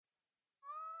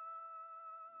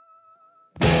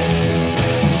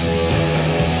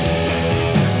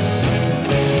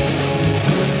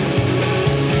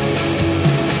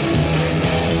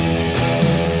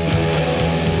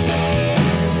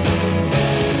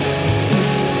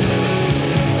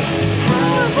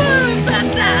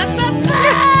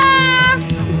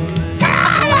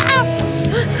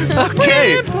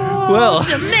Well,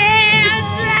 Thank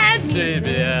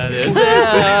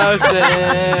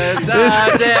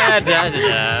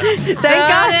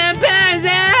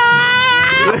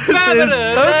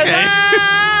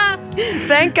God.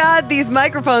 Thank God these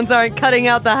microphones aren't cutting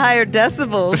out the higher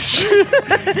decibels.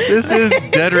 This is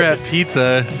Dead Rat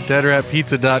Pizza,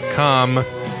 deadrapizza.com.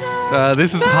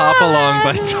 This is Hop Along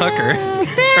by Tucker.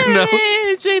 Or no.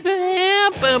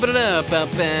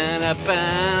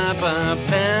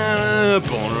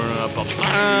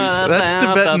 That's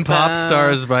Tibetan Pop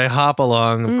Stars by Hop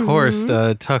Along. Of course,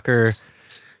 Tucker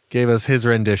gave us his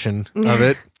rendition of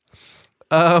it.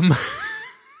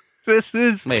 This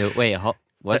is... Wait,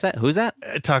 what's that? Who's that?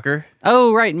 Tucker.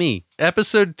 Oh, right, me.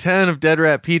 Episode 10 of Dead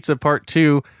Rat Pizza Part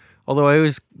 2, although I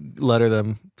always letter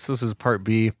them, so this is Part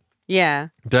B. Yeah.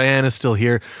 Diana's still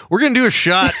here. We're going to do a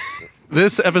shot.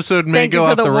 This episode may go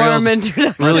off the rails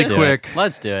really quick.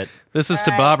 Let's do it. This is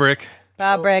to Bobrick.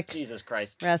 Bobrick. Oh, Jesus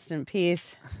Christ. Rest in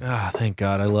peace. Ah, thank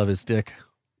God. I love his dick.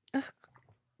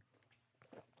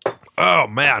 Oh,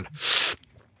 man.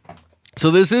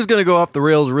 So this is going to go off the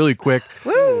rails really quick.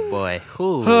 Woo, boy.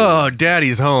 Ooh. Oh,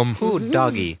 Daddy's home. Ooh,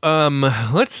 doggy.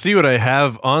 Let's see what I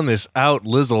have on this out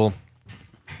Lizzle.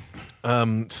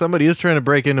 Somebody is trying to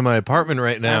break into my apartment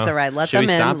right now. That's all right. Let Should them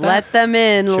we stop in. that? Let them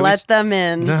in. Should we Let them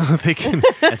in. No, they can.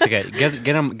 That's okay. Get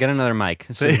another mic.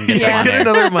 So we can get that on Get there.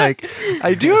 another mic.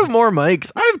 I do have more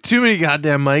mics. I have too many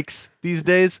goddamn mics these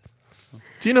days.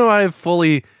 Do you know I have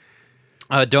fully...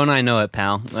 Don't I know it,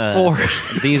 pal? Four.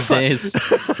 These days,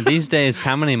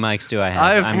 how many mics do I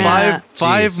have? I have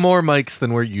five geez. more mics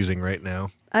than we're using right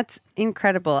now. That's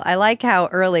incredible. I like how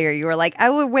earlier you were like, I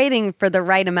was waiting for the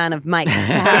right amount of mics to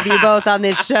have you both on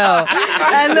this show.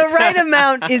 And the right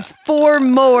amount is 4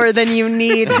 more than you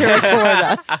need to record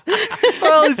us.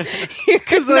 Well,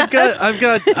 because I've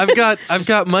got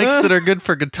mics that are good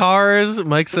for guitars,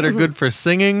 mics that are good for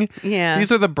singing. Yeah.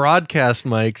 These are the broadcast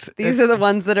mics. These are the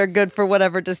ones that are good for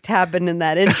whatever just happened in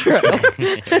that intro.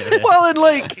 Well, and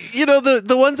like, you know,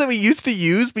 the ones that we used to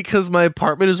use because my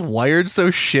apartment is wired so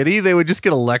shitty, they would just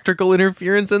get electrical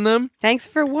interference in them. Thanks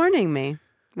for warning me.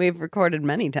 We've recorded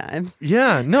many times.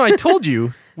 Yeah, no, I told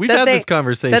you. We've had this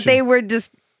conversation. That they were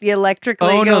just electrically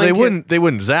Oh no, going they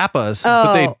wouldn't zap us,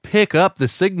 but they'd pick up the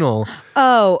signal.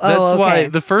 That's why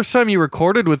the first time you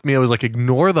recorded with me, I was like,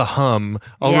 ignore the hum.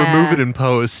 I'll remove it in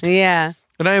post. Yeah.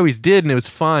 And I always did, and it was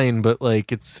fine, but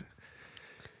like it's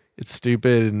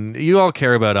stupid, and you all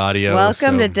care about audio.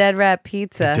 Welcome to Dead Rat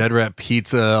Pizza. Dead Rat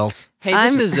Pizza. Hey,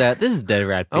 this is Dead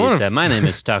Rat Pizza. My name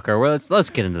is Tucker. Well, let's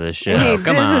get into this show. Hey,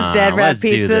 Come this on, is Dead Rat let's do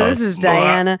Pizza. This is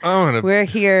Diana. We're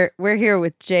here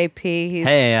with JP. He's,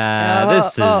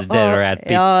 this is Dead Rat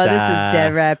Pizza. Oh, this is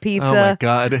Dead Rat Pizza. Oh my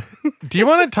God. Do you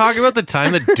want to talk about the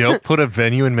time that Dope put a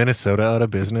venue in Minnesota out of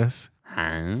business?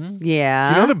 Huh? Yeah.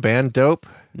 Do you know the band Dope?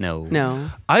 No.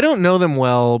 I don't know them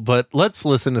well, but let's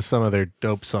listen to some of their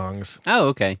Dope songs. Oh,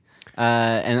 okay.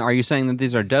 And are you saying that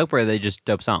these are dope, or are they just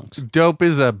dope songs? Dope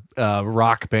is a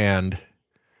rock band.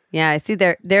 Yeah, I see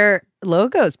their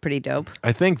logo's pretty dope.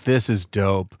 I think this is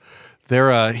Dope.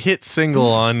 They're a hit single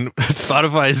on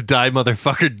Spotify's Die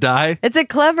Motherfucker Die. It's a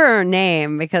clever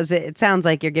name because it sounds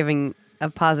like you're giving a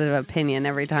positive opinion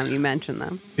every time you mention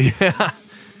them. Yeah.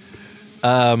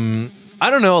 I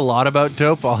don't know a lot about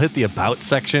Dope. I'll hit the About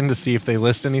section to see if they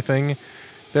list anything.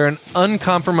 They're an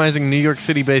uncompromising New York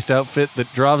City-based outfit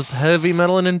that draws heavy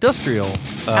metal and industrial.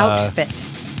 Outfit.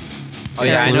 Oh,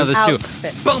 yeah, I know this too.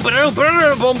 Outfit.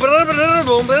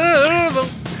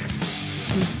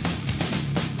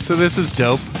 So this is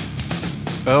Dope.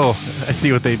 Oh, I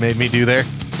see what they made me do there.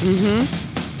 Mm-hmm.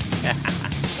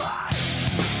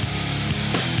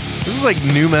 This is like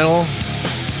new metal.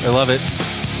 I love it.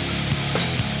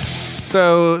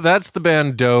 So that's the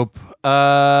band Dope. So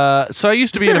I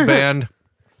used to be in a band.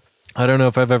 I don't know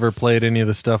if I've ever played any of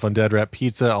the stuff on Dead Rat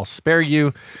Pizza. I'll spare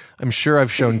you. I'm sure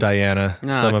I've shown Diana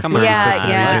some of come 36 on.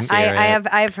 Yeah. Regent.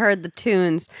 I've heard the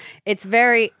tunes. It's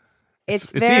very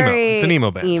It's very emo. It's an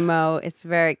emo band. Emo. It's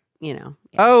very, Yeah.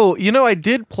 Oh, I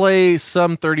did play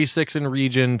some 36 and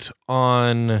Regent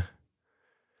on...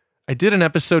 I did an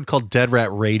episode called Dead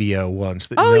Rat Radio once.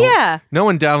 Yeah. No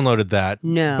one downloaded that.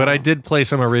 No. But I did play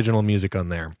some original music on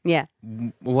there. Yeah.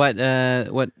 What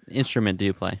instrument do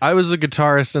you play? I was a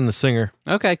guitarist and the singer.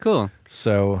 Okay, cool.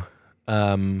 So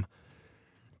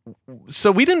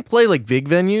we didn't play like big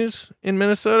venues in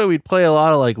Minnesota. We'd play a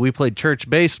lot of we played church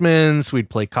basements. We'd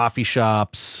play coffee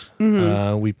shops.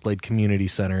 Mm-hmm. We played community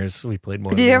centers. We played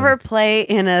more. Did you ever play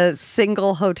in a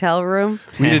single hotel room?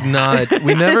 We did not.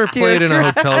 We never played in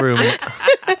a hotel room.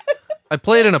 I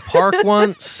played in a park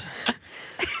once.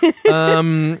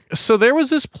 So there was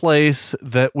this place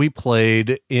that we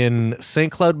played in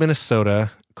St. Cloud,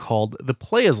 Minnesota called the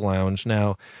Playas Lounge.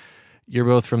 Now, you're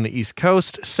both from the East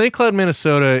Coast. St. Cloud,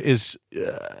 Minnesota is,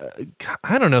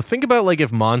 I don't know, think about like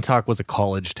if Montauk was a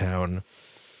college town.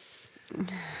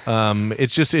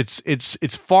 It's just,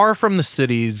 it's far from the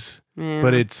cities,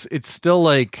 but it's still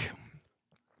like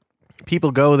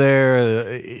people go there.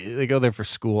 They go there for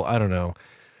school. I don't know.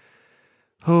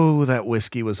 Oh, that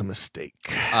whiskey was a mistake.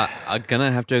 I'm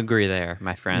gonna have to agree there,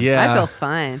 my friend. Yeah. I feel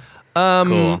fine.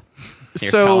 Cool.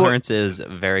 Your tolerance is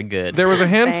very good. There was a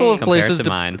handful of Compared places to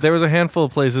mine. There was a handful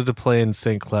of places to play in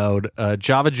St. Cloud.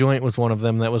 Java Joint was one of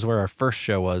them. That was where our first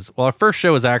show was. Well, our first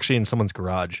show was actually in someone's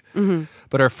garage,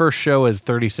 but our first show as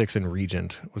 36 in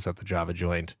Regent was at the Java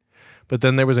Joint. But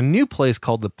then there was a new place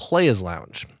called the Playas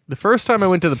Lounge. The first time I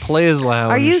went to the Playas Lounge,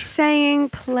 Are you saying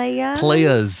playa?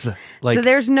 Playas, like So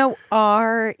there's no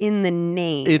R in the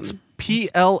name. it's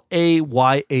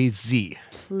Playaz.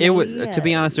 It would, to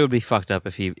be honest, it would be fucked up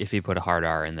if he put a hard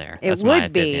R in there. It That's my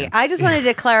would be. opinion. I just wanted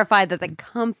to clarify that the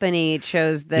company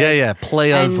chose this. Yeah,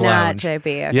 Playas and Lounge. not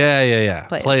JP. Okay. Yeah.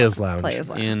 Playas Playas Lounge. Playas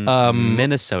Lounge. In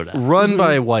Minnesota. Run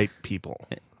by white people.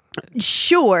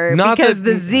 Sure, Not because that-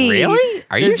 the Z. Really?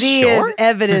 Are the you Z sure? is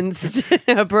evidenced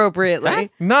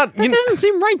appropriately. Not That you know, doesn't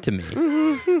seem right to me.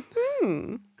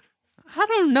 I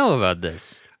don't know about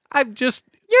this. I'm just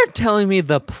You're telling me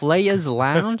the Playas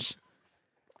Lounge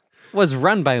was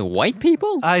run by white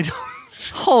people? I don't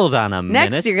Hold on a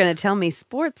minute. Next, you're going to tell me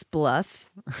Sports Plus.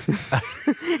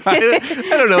 I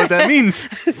don't know what that means.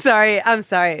 I'm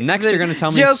sorry. Next, you're going to tell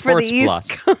me Joke for the Sports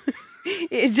East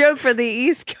Plus. Joke for the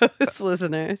East Coast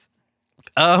listeners.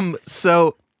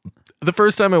 So the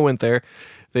first time I went there,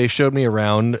 they showed me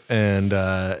around and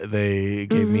they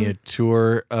gave me a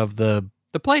tour of the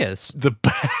The Playas.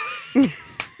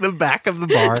 the back of the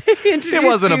bar. Introduced It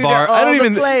wasn't a you to bar. all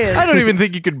the players. I don't even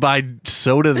think you could buy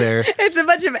soda there. It's a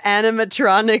bunch of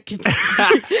animatronic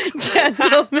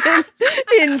gentlemen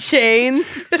in chains.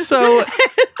 So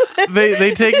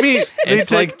they take me. It's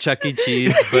like Chuck E.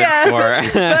 Cheese, but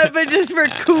Yeah. for but just for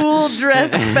cool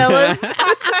dressed fellas.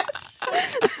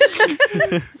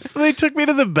 So they took me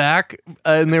to the back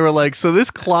and they were like, "So this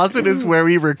closet is where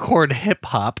we record hip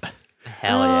hop."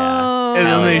 hell yeah. Oh. And then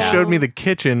Hell they yeah. showed me the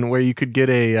kitchen where you could get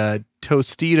a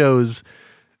Tostitos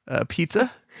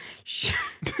pizza.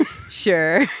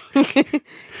 Sure.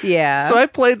 Yeah. So I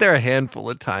played there a handful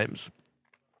of times.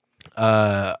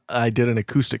 I did an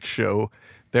acoustic show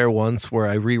there once where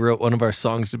I rewrote one of our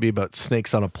songs to be about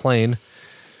snakes on a plane.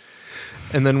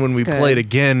 And then when we Good. played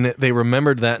again, they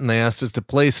remembered that and they asked us to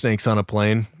play Snakes on a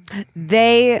Plane.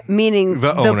 They, meaning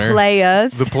The owner.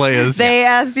 players. The players. They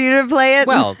asked you to play it?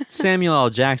 Well, Samuel L.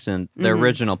 Jackson, the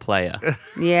original Playa.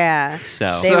 yeah.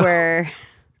 So They were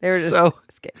just So-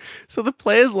 scared. So the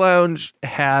Players Lounge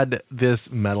had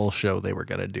this metal show they were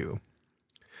going to do.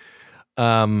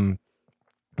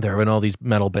 There were all these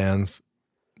metal bands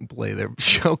play their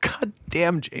show. God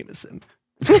damn, Jameson.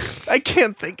 I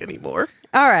can't think anymore.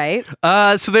 All right.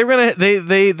 So they were gonna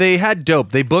they had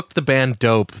Dope. They booked the band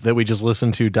Dope that we just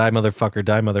listened to, Die Motherfucker,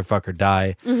 Die Motherfucker,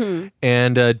 Die. Mm-hmm.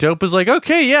 And Dope was like,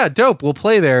 okay, yeah, Dope, we'll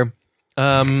play there.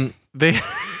 They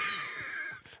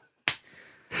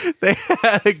they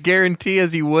had a guarantee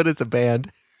as you would as a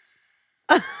band.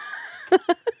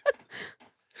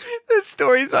 This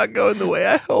story's not going the way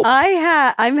I hope.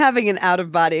 I'm having an out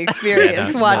of body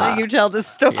experience watching you tell this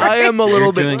story. I am a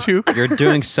little bit too. you're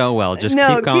doing so well. Just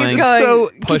No, keep going. keep going. So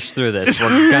Push through this.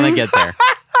 We're gonna get there.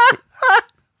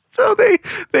 So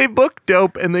they booked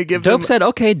Dope and they give Dope them said,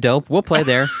 "Okay, Dope, we'll play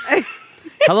there."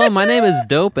 Hello, my name is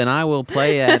Dope, and I will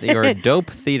play at your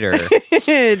Dope Theater.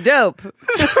 Dope.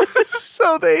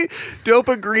 So Dope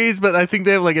agrees, but I think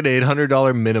they have like an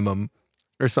 $800 minimum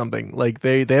or something. Like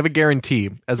they have a guarantee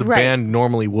as a Right. band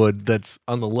normally would that's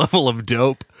on the level of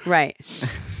Dope. Right.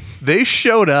 They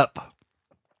showed up,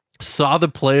 saw the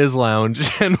Players Lounge,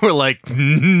 and were like,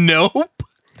 nope.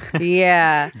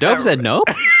 Yeah. Dope said nope.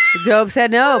 Dope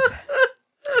said nope.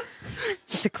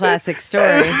 It's a classic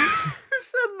story.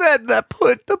 And that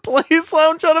put the Players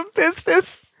Lounge out of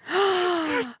business.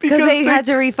 Because they had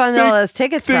to refund all those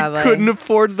tickets, They probably. couldn't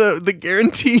afford the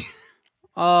guarantee.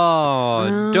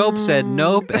 Oh, Dope said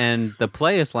nope, and the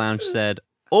Players Lounge said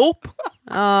ope.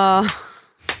 Oh.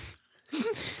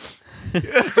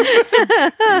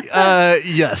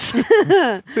 Yes.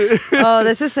 Oh,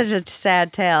 this is such a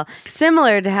sad tale.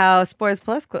 Similar to how Sports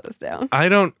Plus closed down. I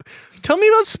don't. Tell me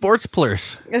about Sports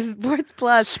Plus. Sports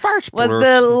Plus Sports was Plus.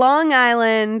 the Long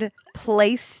Island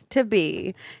place to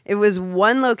be. It was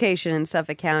one location in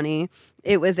Suffolk County.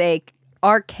 It was a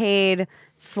arcade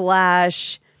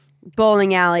slash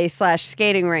bowling alley /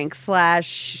 skating rink /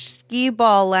 skee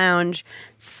ball lounge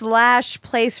 /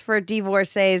 place for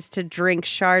divorcees to drink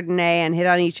Chardonnay and hit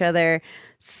on each other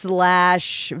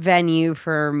 / venue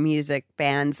for music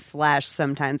bands /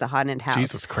 sometimes a haunted house.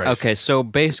 Jesus Christ. Okay, so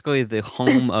basically the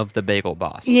home of the bagel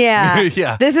boss. Yeah.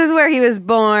 Yeah. This is where he was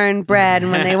born, bred,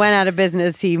 and when they went out of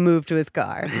business, he moved to his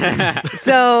car.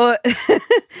 So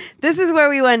this is where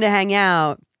we wanted to hang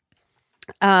out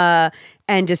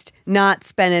and just not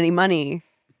spend any money.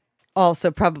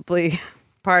 Also probably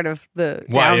part of the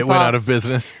Why it downfall. went out of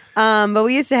business. But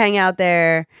we used to hang out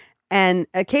there, and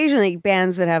occasionally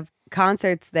bands would have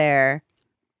concerts there,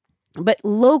 but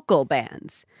local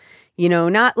bands,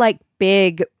 not like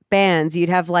big bands. You'd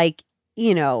have like,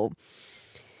 you'd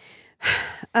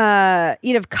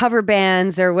have cover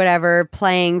bands or whatever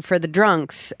playing for the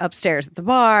drunks upstairs at the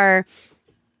bar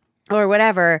or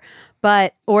whatever,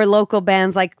 or local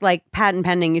bands like Patent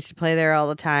Pending used to play there all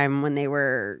the time when they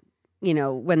were,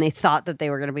 when they thought that they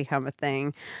were going to become a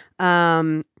thing.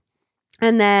 And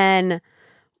then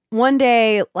one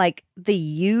day, like, The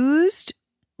Used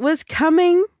was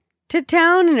coming to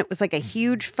town, and it was like a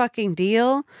huge fucking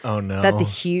deal. Oh no! That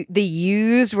the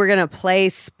Used were gonna play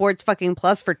Sports fucking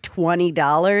Plus for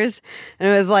 $20, and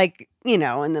it was like, in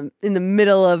the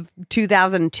middle of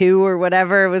 2002 or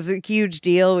whatever. It was a huge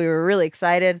deal. We were really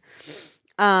excited.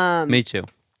 Me too.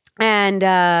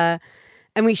 And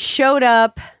we showed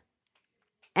up,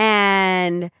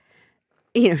 and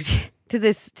to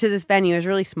this venue. It was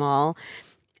really small.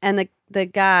 And the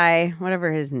guy,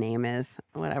 whatever his name is,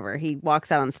 he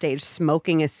walks out on stage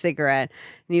smoking a cigarette.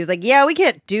 And he was like, yeah, we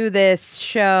can't do this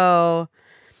show.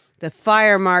 The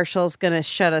fire marshal's going to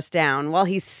shut us down while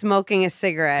he's smoking a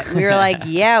cigarette. And we were like,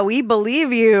 yeah, we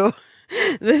believe you.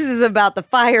 This is about the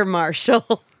fire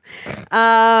marshal.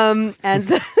 And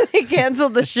so they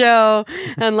canceled the show.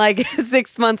 And like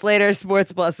 6 months later,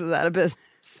 Sports Plus was out of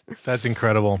business. That's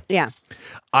incredible. Yeah.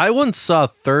 I once saw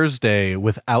Thursday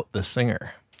without the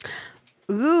singer.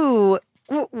 Ooh,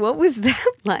 what was that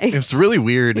like? It was really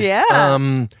weird. Yeah.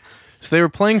 So they were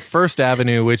playing First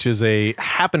Avenue, which is a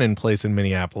happening place in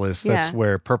Minneapolis. That's Yeah.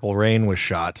 where Purple Rain was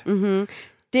shot. Mm-hmm.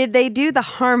 Did they do the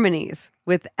harmonies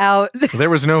without? There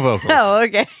was no vocals. Oh,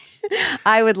 okay.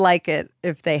 I would like it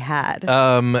if they had.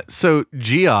 So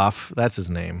Geoff, that's his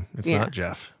name. It's Yeah. not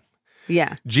Jeff.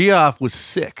 Yeah. Geoff was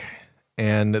sick,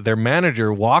 and their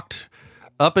manager walked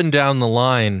up and down the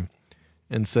line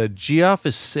and said, Geoff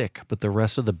is sick, but the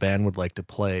rest of the band would like to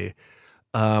play.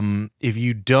 If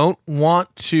you don't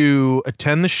want to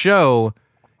attend the show,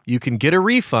 you can get a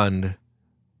refund,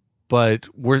 but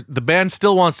the band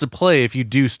still wants to play if you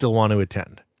do still want to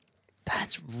attend.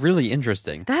 That's really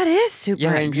interesting. That is super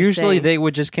Yeah, interesting. usually they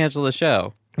would just cancel the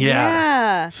show.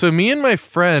 Yeah. So me and my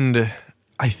friend,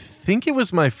 I think it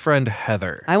was my friend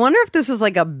Heather. I wonder if this was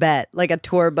like a bet, like a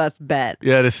tour bus bet.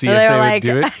 Yeah, to see So if they were would like,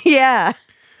 do it. Yeah.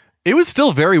 It was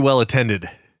still very well attended.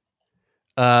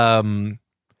 But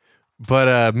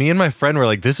me and my friend were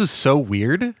like, this is so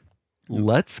weird.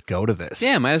 Let's go to this.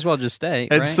 Yeah, might as well just stay.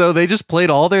 And right? so they just played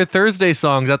all their Thursday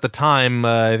songs at the time.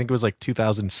 I think it was like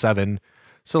 2007.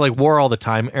 So like War All the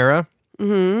Time era.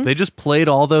 Mm-hmm. They just played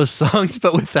all those songs,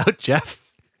 but without Jeff.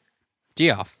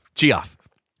 Geoff.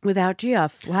 Without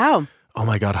Geoff. Wow. Oh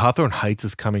my God. Hawthorne Heights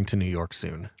is coming to New York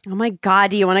soon. Oh my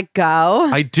God. Do you want to go?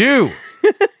 I do.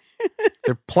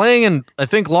 They're playing in, I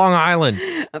think, Long Island.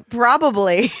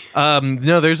 Probably.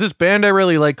 No, there's this band I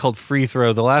really like called Free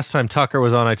Throw. The last time Tucker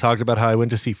was on, I talked about how I went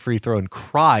to see Free Throw and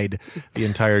cried the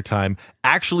entire time.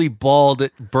 Actually bawled,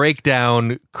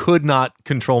 breakdown, could not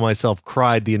control myself,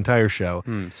 cried the entire show.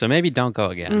 So maybe don't go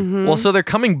again. Mm-hmm. Well, so they're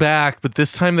coming back, but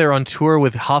this time they're on tour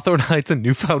with Hawthorne Heights and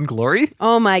Newfound Glory.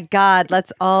 Oh my God.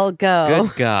 Let's all go.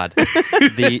 Good God.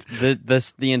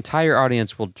 the entire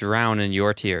audience will drown in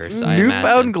your tears, I Newfound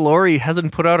imagine. Glory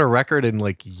hasn't put out a record in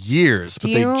like years,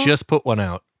 but they just put one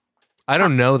out. I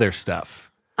don't know their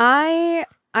stuff. I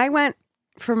went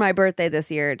for my birthday this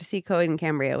year to see Coheed and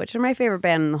Cambria, which are my favorite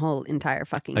band in the whole entire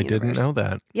fucking I universe. didn't know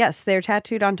that. Yes, they're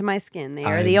tattooed onto my skin. They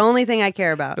are I- the only thing I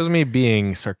care about. That was me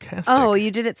being sarcastic. Oh,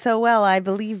 you did it so well. I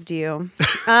believed you.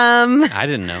 I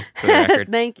didn't know, for the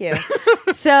record. Thank you.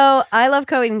 So I love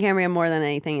Coheed and Cambria more than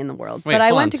anything in the world. Wait, but I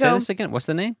hold went on. to Say go this again. What's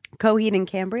the name? Coheed and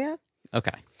Cambria.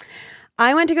 Okay.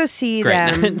 I went to go see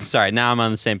Great. them. Sorry, now I'm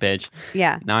on the same page.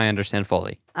 Yeah. Now I understand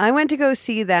fully. I went to go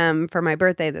see them for my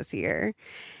birthday this year.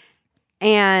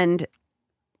 And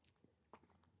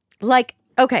like,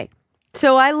 okay.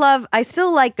 So I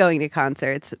still like going to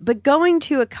concerts, but going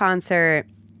to a concert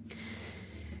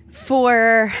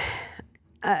for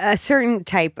a certain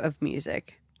type of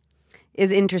music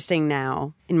is interesting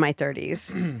now in my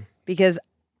 30s because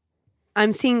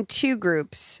I'm seeing two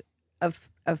groups of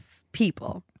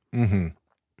people. Mm-hmm.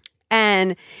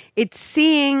 And it's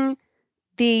seeing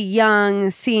the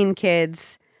young scene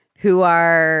kids who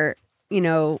are,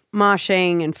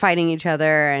 moshing and fighting each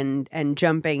other and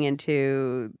jumping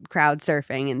into crowd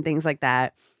surfing and things like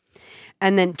that.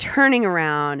 And then turning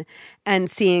around and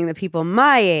seeing the people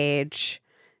my age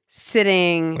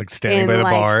sitting Like standing by the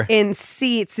bar in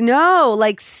seats. No,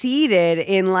 like seated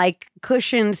in like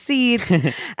cushioned seats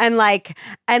and like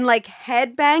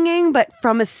head banging, but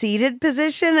from a seated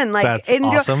position and like that's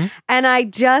awesome. And I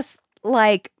just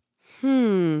like,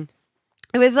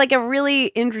 it was like a really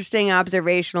interesting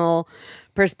observational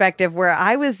perspective where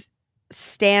I was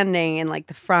standing in like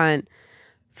the front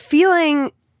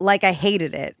feeling like I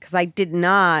hated it because I did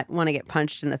not want to get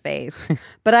punched in the face,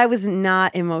 but I was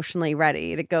not emotionally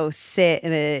ready to go sit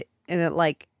in a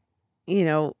like, in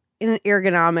an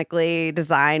ergonomically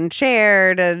designed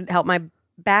chair to help my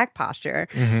back posture.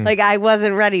 Mm-hmm. Like I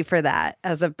wasn't ready for that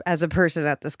as a person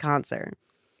at this concert.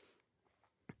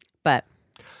 But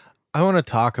I want to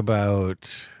talk about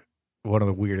one of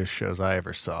the weirdest shows I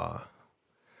ever saw.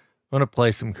 I want to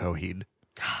play some Coheed,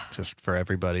 just for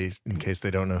everybody, in case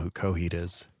they don't know who Coheed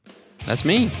is. That's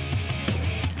me.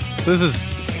 So this is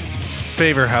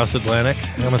Favor House Atlantic.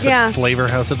 I almost said Flavor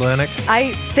House Atlantic.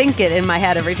 I think it in my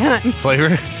head every time.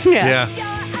 Flavor? Yeah.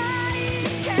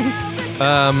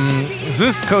 So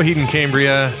this is Coheed and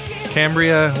Cambria.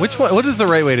 Cambria. Which one? What is the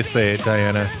right way to say it,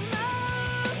 Diana?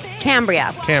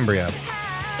 Cambria. Cambria.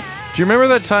 Do you remember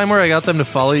that time where I got them to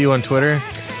follow you on Twitter?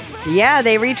 Yeah,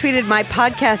 they retweeted my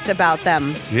podcast about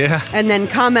them. Yeah. And then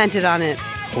commented on it.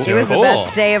 Cool. It was the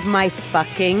best day of my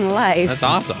fucking life. That's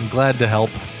awesome. I'm glad to help.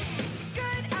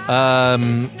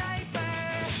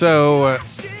 So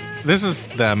this is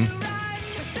them.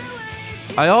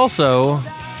 I also,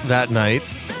 that night,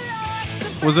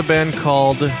 was a band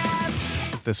called,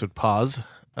 if this would pause,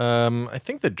 I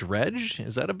think The Dredge.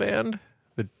 Is that a band?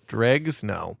 The Dregs?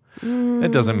 No.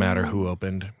 It doesn't matter who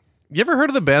opened. You ever heard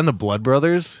of the band The Blood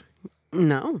Brothers?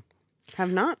 No,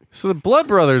 have not. So the Blood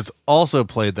Brothers also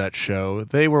played that show.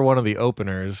 They were one of the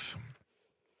openers.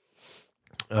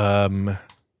 So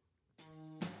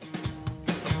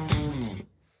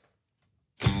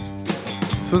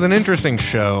it was an interesting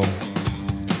show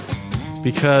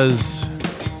because...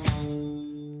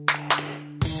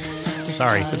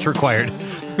 Sorry, it's required.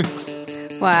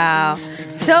 Wow.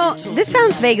 So this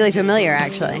sounds vaguely familiar,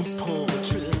 actually.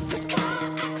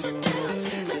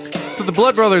 So the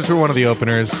Blood Brothers were one of the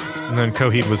openers, and then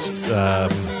Coheed was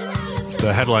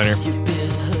the headliner.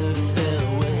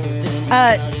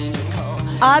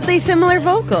 Oddly similar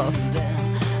vocals.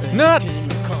 Not...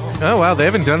 Oh, wow, they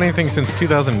haven't done anything since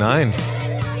 2009.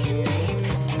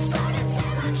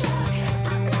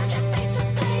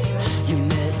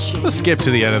 Let's skip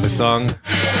to the end of the song.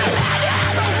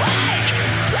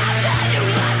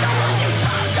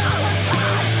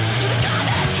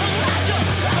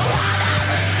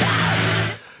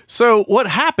 So what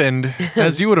happened,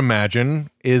 as you would imagine,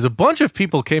 is a bunch of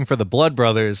people came for the Blood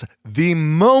Brothers. The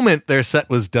moment their set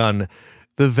was done,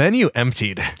 the venue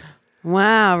emptied.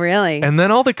 Wow, really? And then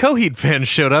all the Coheed fans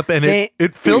showed up, and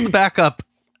it filled back up.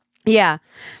 Yeah,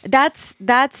 that's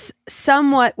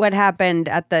somewhat what happened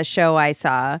at the show I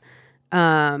saw,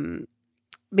 because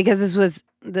this was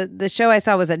the show I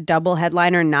saw was a double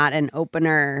headliner, not an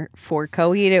opener for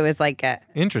Coheed. It was like a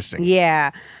Interesting.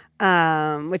 Yeah,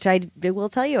 which I will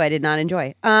tell you I did not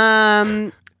enjoy.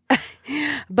 But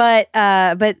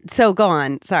so go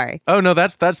on. Sorry. Oh no,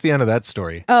 that's the end of that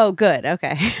story. Oh, good.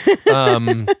 Okay.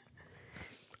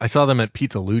 I saw them at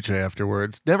Pizza Luce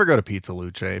afterwards. Never go to Pizza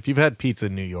Luce. If you've had pizza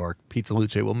in New York, Pizza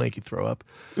Luce will make you throw up.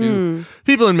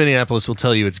 People in Minneapolis will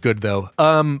tell you it's good, though.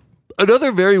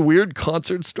 Another very weird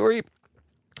concert story.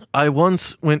 I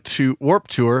once went to Warped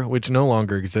Tour, which no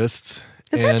longer exists.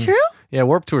 Is that true? Yeah,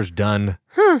 Warped Tour's done.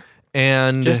 Huh.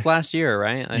 And Just last year,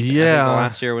 right? I think the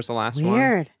last year was the last one.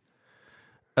 Weird.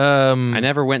 I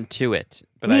never went to it,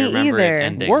 but Me I remember either. it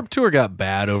ending. Warped Tour got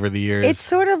bad over the years. It's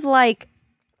sort of like,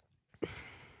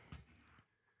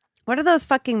 what are those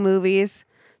fucking movies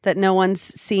that no one's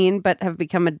seen but have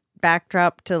become a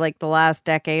backdrop to like the last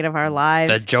decade of our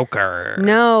lives? The Joker.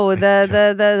 No,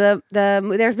 the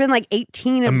there's been like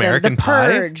 18 of American them. The Pie?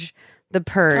 Purge. The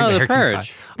Purge. Oh, The American Purge.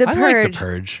 Pie. The I Purge. like The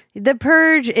Purge. The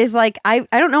Purge is like, I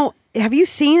don't know. Have you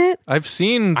seen it? I've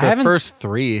seen I the haven't- first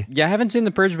three. Yeah, I haven't seen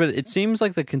The Purge, but it seems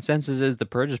like the consensus is The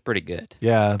Purge is pretty good.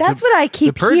 Yeah. That's what I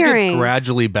keep The Purge hearing. gets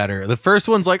gradually better. The first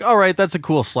one's like, all right, that's a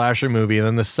cool slasher movie. And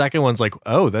then the second one's like,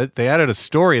 oh, they added a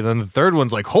story. And then the third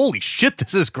one's like, holy shit,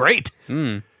 this is great.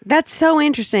 That's so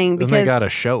interesting Then because they got a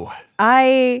show.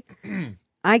 I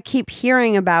keep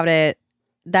hearing about it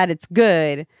that it's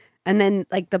good, and then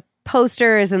like the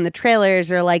posters and the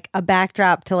trailers are like a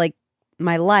backdrop to like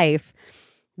my life,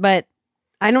 but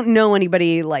I don't know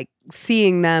anybody like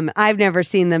seeing them. I've never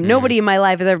seen them. Nobody in my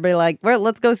life has ever been like, well,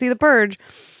 let's go see The Purge.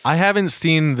 I haven't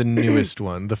seen the newest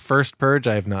one. The first Purge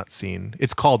I have not seen.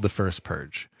 It's called The First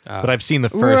Purge. But I've seen the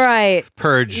first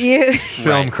Purge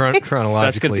film chronologically.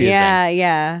 That's confusing.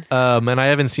 Yeah. And I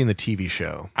haven't seen the TV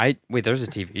show. Wait, there's a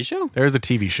TV show? There's a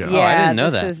TV show. Yeah, I didn't know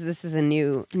that. This is a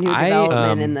new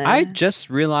development in the I just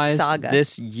realized saga.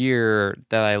 this year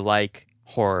that I like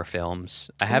horror films.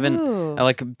 I haven't Ooh.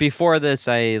 like before this.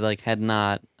 I like had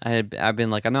not. I've been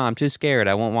like, no, I'm too scared.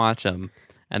 I won't watch them.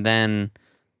 And then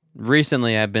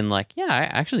recently, I've been like, yeah, I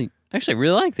actually really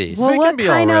like these. Well, They can be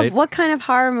all right. what kind of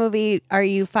horror movie are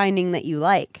you finding that you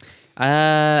like?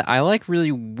 I like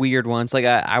really weird ones. Like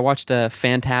I watched a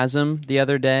Phantasm the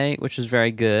other day, which was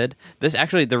very good. This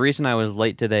actually, the reason I was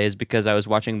late today is because I was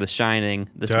watching The Shining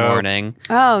this morning.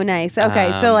 Oh, nice.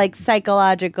 Okay, so like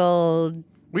psychological.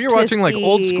 We were watching like twisty.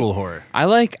 old school horror. I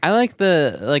like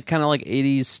the like kind of like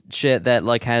 80s shit that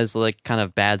like has like kind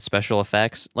of bad special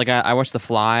effects. Like I watched The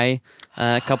Fly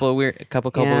a couple weeks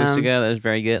ago. That was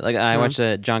very good. Like I watched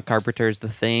John Carpenter's The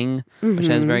Thing, which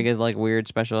has very good like weird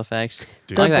special effects.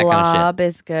 Dude. I like that kind of Blob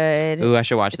is good. shit. Ooh, I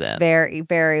should watch It's that. very,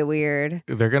 very weird.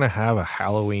 They're gonna have a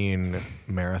Halloween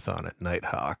marathon at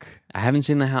Nighthawk. I haven't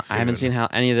seen I haven't seen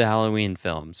any of the Halloween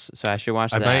films, so I should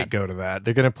watch I that. might go to that.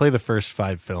 They're gonna play the first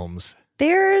 5 films.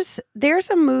 There's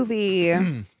a movie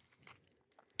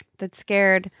that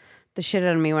scared the shit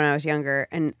out of me when I was younger,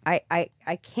 and I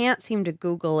can't seem to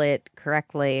Google it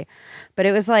correctly, but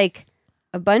it was like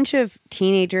a bunch of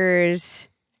teenagers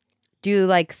do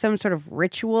like some sort of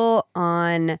ritual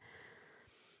on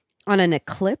an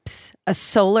eclipse, a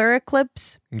solar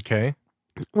eclipse, Okay.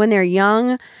 when they're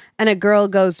young, and a girl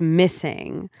goes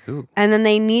missing. Ooh. And then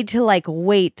they need to like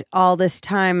wait all this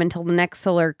time until the next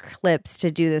solar eclipse to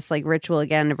do this like ritual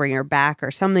again to bring her back or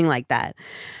something like that.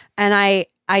 And I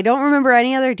don't remember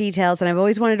any other details, and I've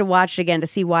always wanted to watch it again to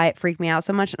see why it freaked me out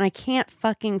so much, and I can't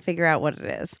fucking figure out what it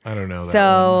is. I don't know that.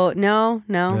 So one.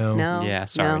 no. Yeah,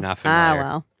 sorry, not Ah, familiar.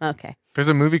 well, okay. There's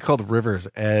a movie called River's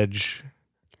Edge.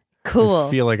 Cool. I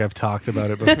feel like I've talked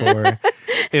about it before.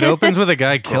 It opens with a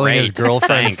guy killing his Great.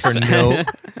 girlfriend Thanks. for no.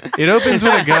 It opens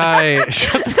with a guy.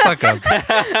 Shut the fuck up.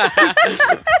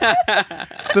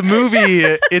 The movie.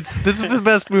 This is the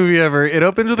best movie ever. It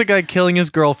opens with a guy killing his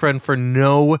girlfriend for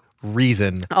no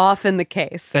reason, Often the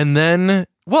case. and then.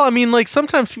 Well, I mean, like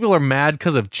sometimes people are mad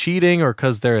because of cheating or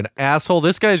because they're an asshole.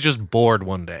 This guy's just bored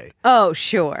one day, Oh,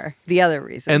 sure. The other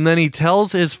reason. and then he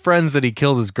tells his friends that he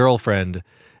killed his girlfriend.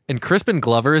 And Crispin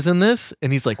Glover is in this,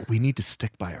 and he's like, we need to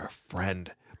stick by our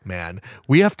friend, man.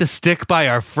 We have to stick by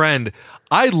our friend.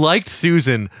 I liked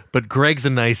Susan, but Greg's a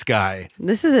nice guy.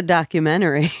 This is a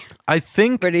documentary. I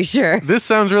think Pretty sure. this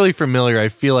sounds really familiar. I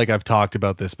feel like I've talked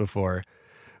about this before.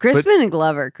 Crispin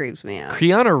Glover creeps me out.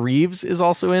 Keanu Reeves is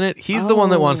also in it. He's the one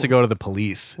that wants to go to the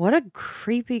police. What a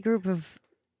creepy group of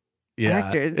Yeah.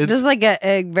 actors. it's- Just like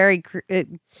a very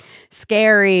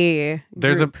scary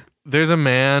group. There's a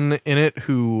man in it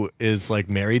who is like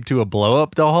married to a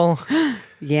blow-up doll.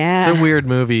 Yeah. It's a weird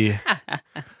movie.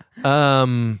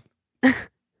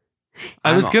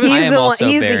 I was gonna I say am also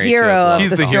he's the buried to hero a blow. of he's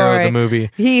the the hero of story. the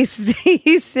movie. He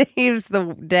saves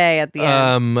the day at the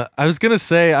end. I was gonna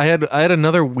say I had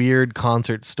another weird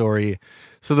concert story.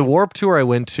 So the Warped Tour I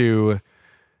went to,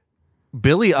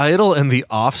 Billy Idol and The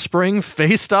Offspring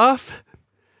faced off.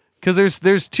 Because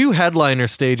there's 2 headliner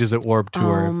stages at Warped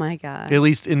Tour. Oh my god. At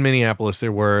least in Minneapolis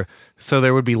there were. So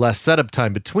there would be less setup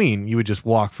time between. You would just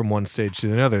walk from one stage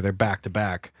to another. They're back to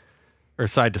back. Or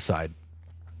side to side.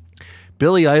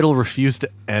 Billy Idol refused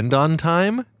to end on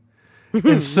time.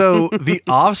 And so The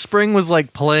Offspring was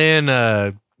like playing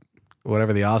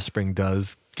whatever The Offspring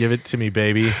does. Give it to me,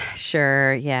 baby.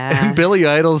 Sure, yeah. And Billy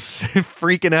Idol's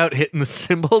freaking out, hitting the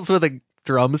cymbals with a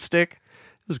drumstick.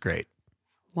 It was great.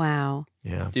 Wow.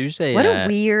 Yeah. Did you say What a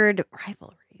weird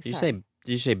rivalry. Did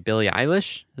you say Billie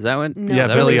Eilish? Is that what? No, Yeah,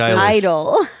 that Billie was- Eilish.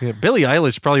 Idol. Yeah, Billie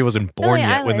Eilish probably wasn't born Billie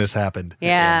yet when Eilish. this happened.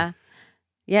 Yeah.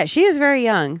 Yeah, she is very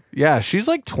young. Yeah, she's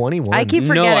like 21. I keep No,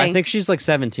 forgetting. I think she's like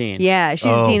 17. Yeah, she's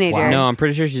Oh, a teenager. wow. No, I'm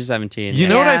pretty sure she's 17. You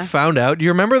know what I Yeah. found out? Do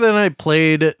you remember that I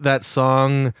played that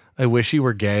song, I Wish You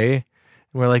Were Gay? And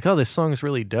we're like, oh, this song is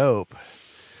really dope.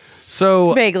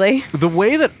 So Vaguely. the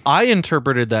way that I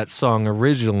interpreted that song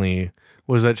originally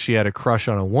was that she had a crush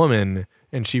on a woman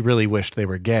and she really wished they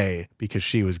were gay because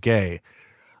she was gay.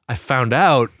 I found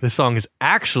out this song is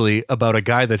actually about a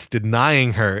guy that's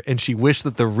denying her, and she wished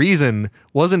that the reason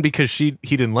wasn't because he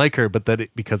didn't like her, but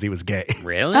that because he was gay.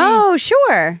 Really? Oh,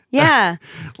 sure. Yeah.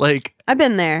 Like, I've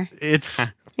been there. it's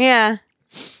Yeah.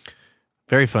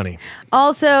 very funny.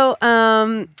 Also,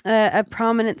 a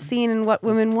prominent scene in What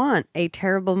Women Want, a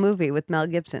terrible movie with Mel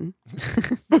Gibson.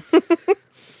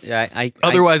 Yeah, I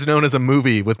Otherwise known as a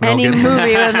movie with Mel Any Gibson.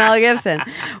 movie with Mel Gibson,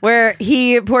 where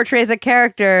he portrays a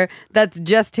character that's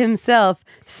just himself,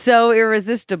 so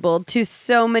irresistible to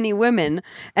so many women,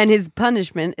 and his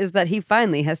punishment is that he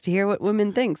finally has to hear what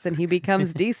women thinks, and he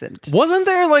becomes decent. Wasn't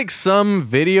there like some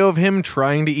video of him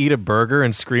trying to eat a burger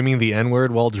and screaming the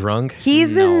N-word while drunk?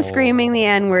 He's been screaming the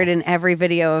N-word in every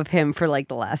video of him for like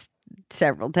the last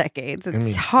several decades.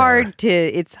 It's hard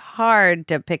to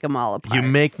pick them all apart. You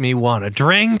make me want to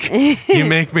drink. You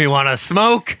make me want to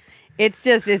smoke. It's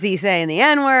just, is he saying the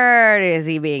N-word? Is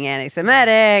he being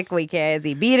anti-Semitic? Is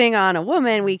he beating on a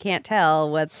woman? We can't tell.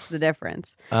 What's the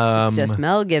difference? It's just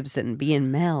Mel Gibson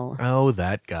being Mel. Oh,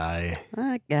 that guy.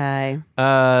 That guy.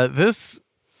 This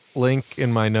link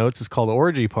in my notes is called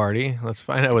Orgy Party. Let's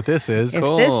find out what this is. If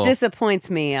this disappoints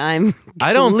me, I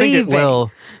don't think it will.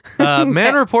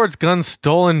 Man reports gun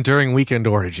stolen during weekend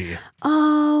orgy.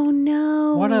 Oh,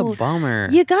 no. What a bummer.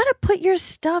 You got to put your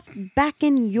stuff back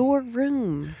in your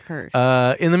room first.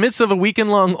 In the midst of a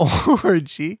weekend-long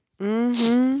orgy.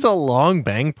 Mm-hmm. It's a long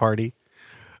bang party.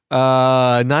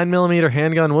 9mm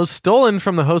handgun was stolen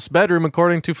from the host's bedroom,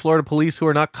 according to Florida police, who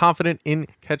are not confident in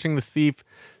catching the thief,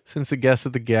 since the guests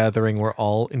at the gathering were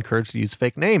all encouraged to use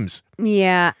fake names.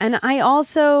 Yeah, and I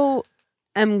also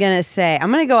am going to say,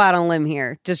 I'm going to go out on a limb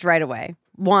here just right away.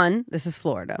 One, this is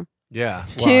Florida. Yeah.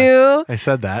 Two, I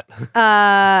said that.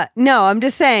 no, I'm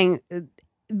just saying,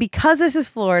 because this is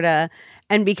Florida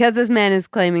and because this man is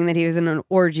claiming that he was in an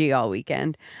orgy all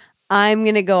weekend, I'm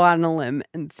going to go out on a limb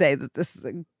and say that this is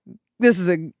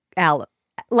a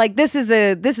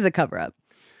cover up.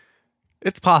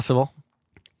 It's possible.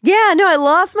 Yeah, no, I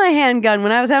lost my handgun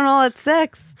when I was having all that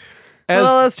sex with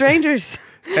all those strangers.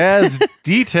 As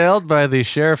detailed by the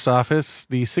sheriff's office,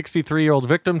 the 63-year-old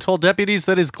victim told deputies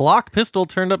that his Glock pistol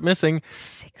turned up missing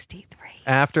 63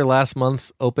 after last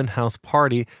month's open house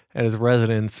party at his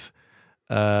residence.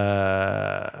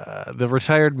 The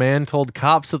retired man told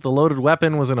cops that the loaded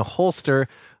weapon was in a holster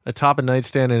atop a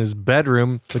nightstand in his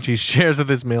bedroom, which he shares with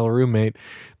his male roommate.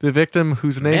 The victim,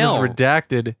 whose name is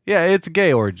redacted. Yeah, it's a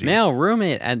gay orgy. Male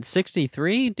roommate at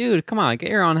 63? Dude, come on, get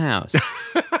your own house.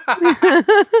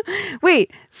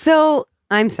 Wait, so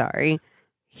I'm sorry.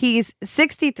 He's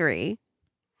 63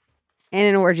 in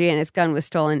an orgy and his gun was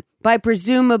stolen by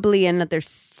presumably another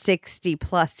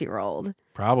 60-plus-year-old.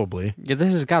 Probably. Yeah,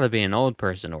 this has got to be an old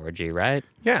person orgy, right?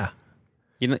 Yeah.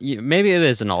 Maybe it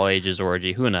is an all ages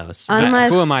orgy. Who knows? Who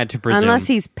am I to presume? Unless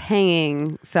he's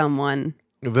paying someone.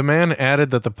 The man added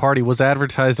that the party was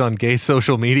advertised on gay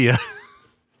social media.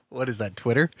 What is that,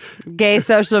 Twitter? Gay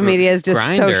social media is just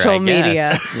Grindr, social I media.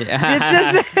 guess.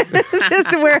 Yeah. It's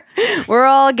just we're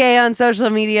all gay on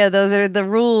social media. Those are the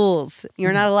rules.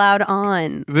 You're not allowed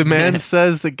on. The man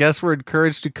says that guests were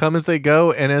encouraged to come as they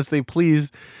go and as they please.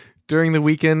 During the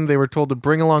weekend, they were told to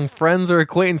bring along friends or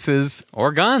acquaintances.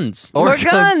 Or guns. Or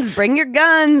guns. Bring your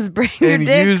guns. Bring your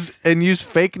dicks. Use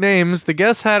fake names. The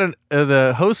guests had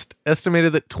the host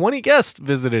estimated that 20 guests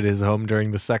visited his home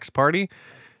during the sex party,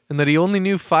 and that he only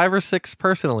knew 5 or 6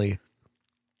 personally.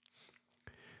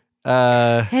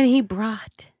 And he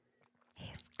brought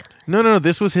his gun. No.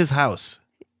 This was his house.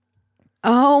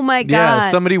 Oh my God.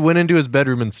 Yeah, somebody went into his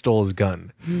bedroom and stole his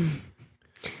gun.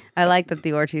 I like that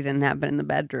the orgy didn't happen in the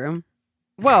bedroom.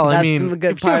 Well, That's I mean, a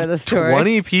good if you part have of the story.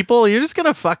 20 people, you're just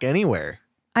gonna fuck anywhere.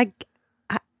 I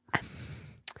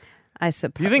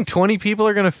suppose. Do you think 20 people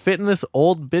are gonna fit in this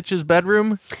old bitch's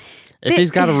bedroom? If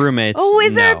he's got a roommate. Oh,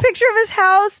 is there a picture of his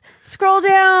house? Scroll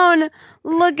down.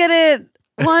 Look at it.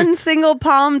 One single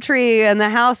palm tree, and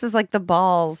the house is like the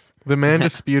balls. The man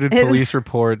disputed police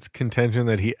reports' contention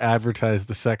that he advertised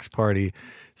the sex party,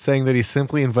 saying that he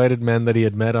simply invited men that he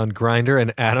had met on Grindr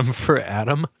and Adam for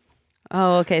Adam.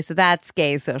 Oh, okay. So that's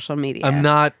gay social media. I'm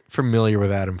not familiar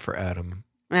with Adam for Adam.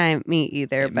 Me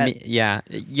either, but Yeah,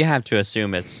 you have to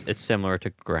assume it's similar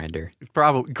to Grindr.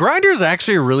 Probably. Grindr is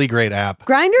actually a really great app.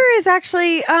 Grindr is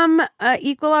actually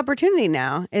equal opportunity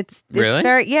now. It's Really?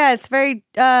 very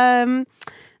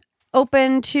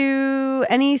open to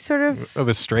any sort of Oh,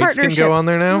 the straights can go on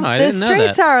there now? Oh, I the didn't know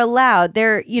straights that. are allowed.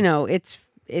 They're,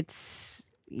 it's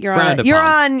Frowned you're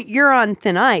upon. on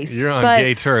thin ice. You're on but,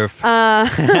 gay turf.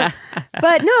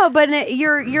 but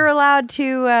you're allowed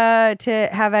to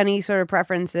have any sort of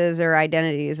preferences or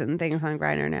identities and things on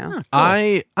Grindr now. Cool.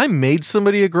 I made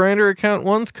somebody a Grindr account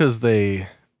once because they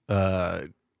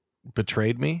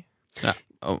betrayed me.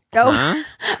 Oh, I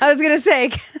was gonna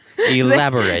say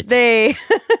elaborate. they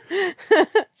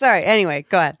sorry. Anyway,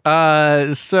 go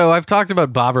ahead. So I've talked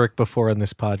about Boberick before in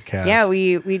this podcast. Yeah,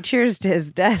 we cheers to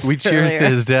his death. We cheers to earlier.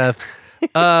 his death.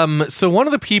 So one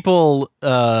of the people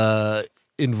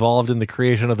involved in the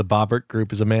creation of the Boberick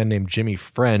group is a man named Jimmy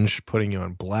French, putting you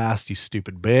on blast, you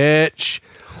stupid bitch.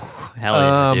 Hell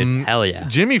yeah, dude. Hell yeah.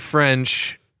 Jimmy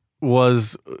French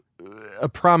was a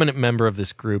prominent member of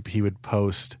this group. He would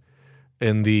post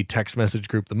in the text message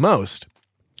group the most.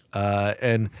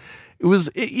 And it was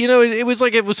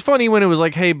funny when it was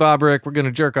like, hey, Boberick, we're going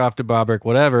to jerk off to Boberick,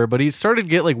 whatever. But he started to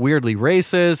get like weirdly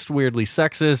racist, weirdly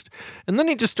sexist. And then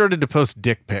he just started to post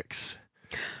dick pics.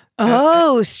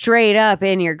 Oh, straight up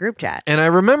in your group chat. And I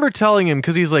remember telling him,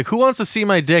 because he's like, who wants to see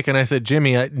my dick? And I said,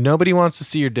 Jimmy, nobody wants to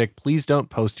see your dick. Please don't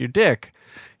post your dick.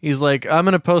 He's like, I'm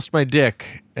going to post my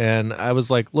dick. And I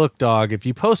was like, look, dog, if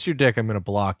you post your dick, I'm going to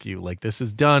block you. Like, this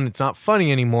is done. It's not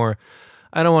funny anymore.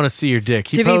 I don't want to see your dick.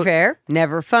 To be fair,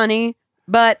 never funny,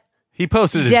 but he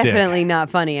posted his definitely not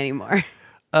funny anymore. dick.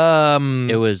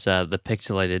 It was the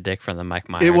pixelated dick from the Mike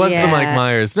Myers. It was Yeah. the Mike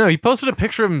Myers. No, he posted a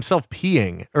picture of himself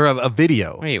peeing, or a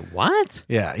video. Wait, what?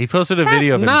 Yeah, he posted a That's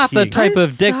video of him not the peeing. type I'm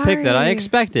of dick pic that I sorry.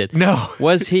 expected. No.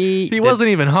 Was he? He wasn't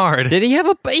even hard. Did he have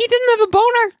a? He didn't have a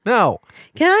boner. No.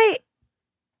 Can I?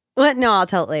 What? No, I'll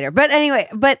tell it later. But anyway,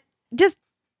 just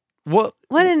What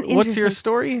What an What's your interesting-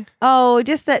 story?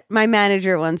 just that my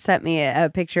manager once sent me a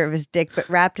picture of his dick, but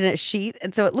wrapped in a sheet,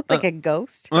 and so it looked like a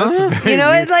ghost. Very You know,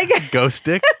 weird. it's like Ghost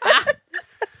dick?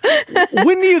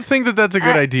 When do you think that that's a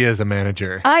good idea as a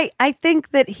manager? I think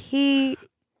that he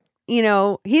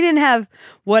didn't have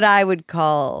what I would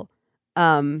call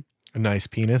A nice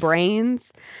penis?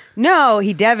 brains. No,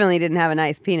 he definitely didn't have a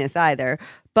nice penis either.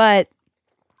 But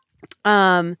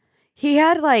he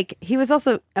had he was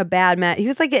also a bad man. He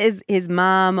was like his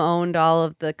mom owned all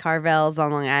of the Carvels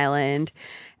on Long Island,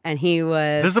 and he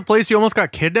was Is this a place you almost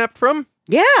got kidnapped from?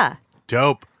 yeah.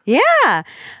 Dope. Yeah.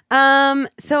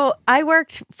 So I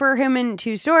worked for him in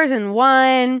 2 stores, and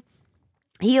one,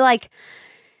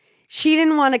 she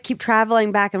didn't want to keep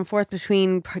traveling back and forth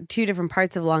between 2 different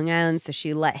parts of Long Island, so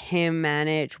she let him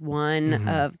manage one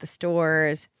of the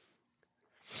stores.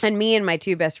 And me and my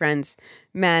 2 best friends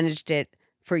managed it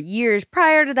for years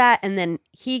prior to that, and then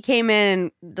he came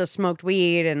in and just smoked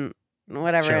weed and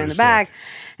whatever Showed in the his back dick.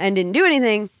 and didn't do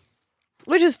anything.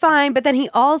 Which was fine, but then he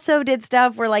also did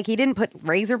stuff where he didn't put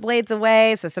razor blades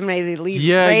away, so sometimes he'd leave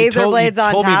Yeah, you razor told- you blades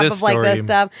on told me top this of this story.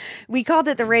 stuff. We called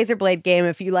it the razor blade game.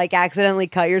 If you accidentally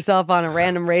cut yourself on a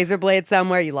random razor blade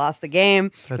somewhere, you lost the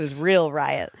game. It was That's- real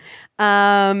riot.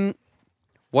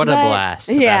 What a But- blast!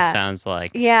 yeah. That sounds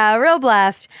like. Yeah, real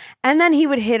blast. And then he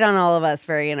would hit on all of us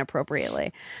very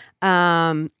inappropriately.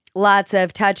 Lots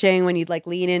of touching when you'd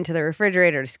lean into the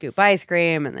refrigerator to scoop ice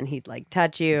cream, and then he'd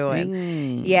touch you.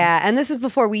 And yeah, and this is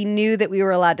before we knew that we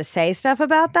were allowed to say stuff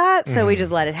about that. So we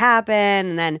just let it happen.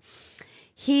 And then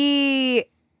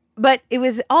but it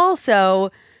was also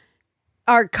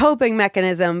our coping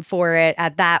mechanism for it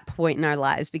at that point in our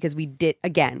lives, because we did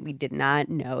not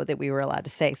know that we were allowed to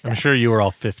say stuff. I'm sure you were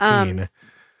all 15.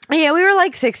 Yeah, we were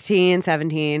 16,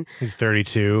 17. He's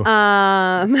 32.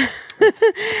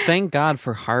 Thank God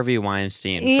for Harvey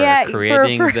Weinstein Yeah, for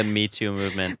creating for- the Me Too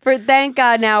movement. Thank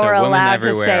God now So we're women allowed to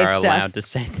everywhere say are stuff. allowed to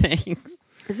say things.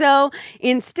 So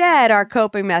instead, our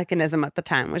coping mechanism at the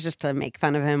time was just to make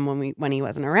fun of him when he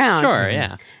wasn't around. Sure,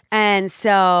 yeah. And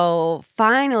so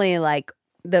finally,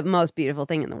 the most beautiful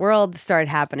thing in the world started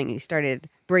happening. He started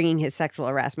bringing his sexual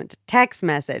harassment to text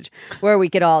message, where we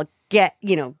could all get,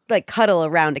 cuddle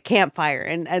around a campfire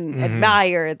and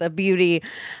admire the beauty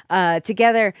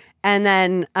together. And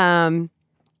then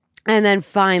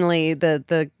finally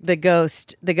the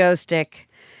ghost stick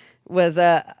was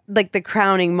the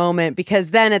crowning moment, because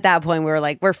then at that point we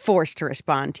were we're forced to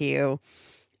respond to you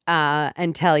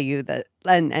and tell you that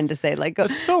and to say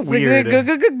That's so it's weird.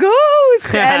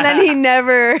 Ghost, and then he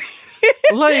never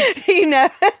Like, then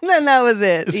that was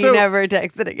it. He So- never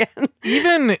texted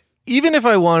again. even if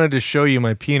I wanted to show you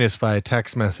my penis via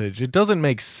text message, it doesn't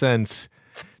make sense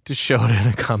to show it in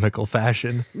a comical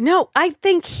fashion. No, I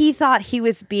think he thought he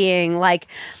was being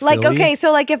Silly? okay,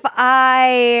 so if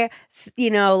I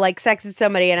sexted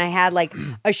somebody and I had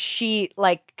a sheet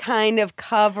kind of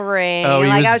covering, Oh,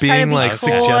 and he was I was trying to being, be coy,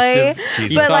 suggestive. Jesus.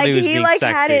 He but thought he was he being had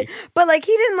sexy. it, but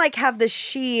he didn't have the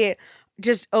sheet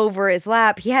just over his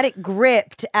lap. He had it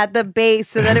gripped at the base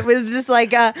so that it was just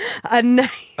like a nice,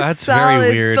 That's very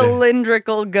solid, weird.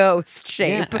 cylindrical ghost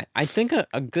shape. Yeah, I think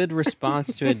a good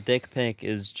response to a dick pic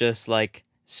is just like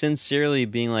sincerely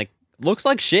being like, looks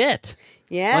like shit.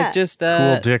 Yeah. Like just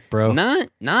Cool dick, bro.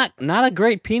 Not a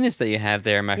great penis that you have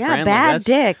there, my friend. bad Like,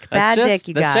 dick. Bad just, dick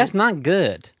you that's got. just not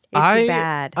good. It's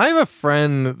bad. I have a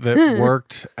friend that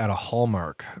worked at a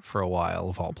Hallmark for a while,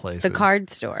 of all places. The card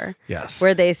store. Yes.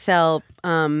 Where they sell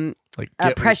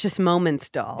like Precious Moments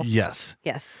dolls. Yes.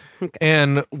 Yes. Okay.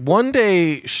 And one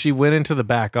day she went into the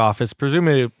back office,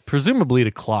 presumably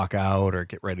to clock out or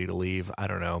get ready to leave. I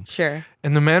don't know. Sure.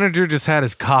 And the manager just had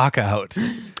his cock out.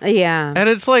 Yeah. And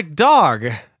it's like, dog,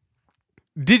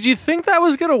 did you think that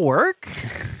was going to work?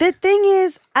 The thing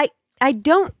is, I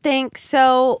don't think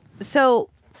so.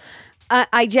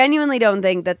 I genuinely don't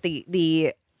think that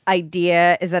the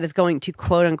idea is that it's going to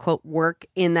quote unquote work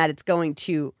in that it's going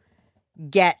to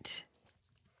get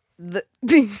the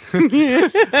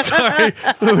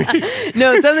Sorry.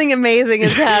 no, something amazing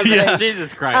is happening. Yeah.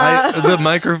 Jesus Christ. The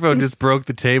microphone just broke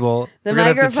the table. The We're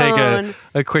going to have to microphone take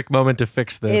a quick moment to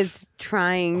fix this. Is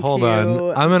trying Hold to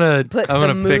on. I'm going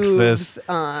to fix this.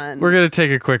 on. We're going to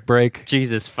take a quick break.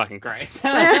 Jesus fucking Christ.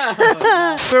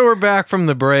 So we're back from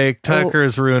the break. Tucker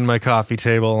has ruined my coffee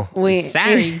table.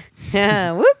 Sorry.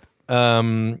 Yeah.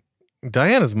 Whoop.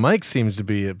 Diana's mic seems to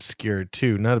be obscured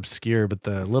too. Not obscure, but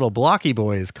the little blocky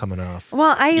boy is coming off.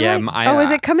 Well,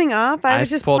 is it coming off? I was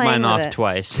just pulled playing mine with off it.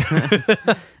 twice.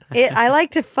 I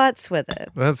like to futz with it.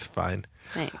 That's fine.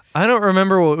 Thanks. I don't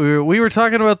remember what we were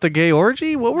talking about. The gay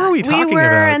orgy? What were we talking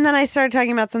about? And then I started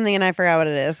talking about something, and I forgot what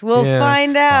it is. We'll Yeah,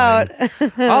 find it's out.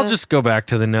 I'll just go back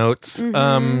to the notes.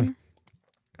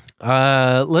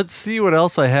 Let's see what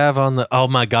else I have on the. Oh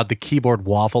my god, the keyboard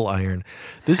waffle iron.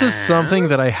 This is something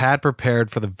that I had prepared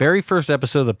for the very first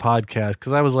episode of the podcast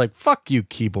because I was like, "Fuck you,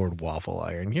 keyboard waffle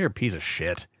iron. You're a piece of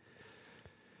shit."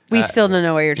 We still don't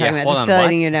know what you're talking yeah, about. hold Just on,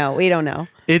 letting what? you know. We don't know.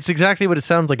 It's exactly what it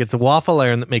sounds like. It's a waffle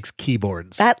iron that makes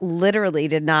keyboards. That literally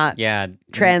did not Yeah.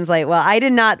 translate well. I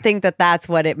did not think that that's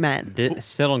what it meant.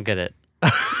 Still don't get it.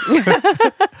 You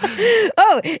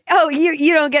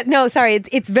don't get. No, sorry.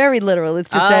 It's very literal.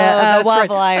 It's just a that's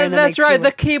waffle right. iron. That's right.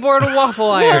 The keyboard waffle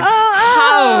iron.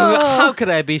 How could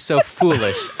I be so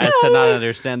foolish as to not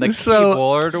understand the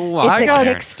keyboard waffle It's a iron?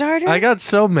 Kickstarter. I got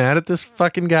so mad at this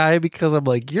fucking guy because I'm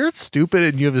like, you're stupid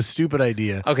and you have a stupid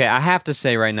idea. Okay, I have to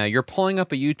say right now, you're pulling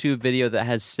up a YouTube video that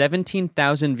has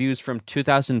 17,000 views from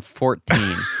 2014.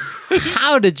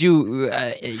 How did you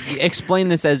explain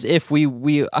this as if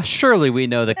we surely we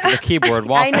know the keyboard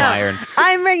waffle iron?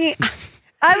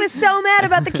 I was so mad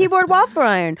about the keyboard waffle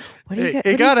iron.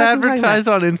 It got advertised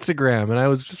on Instagram, and I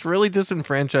was just really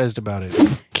disenfranchised about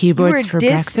it. Keyboards for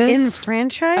breakfast.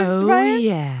 Disenfranchised by it?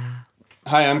 Yeah.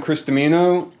 Hi, I'm Chris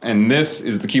Domino, and this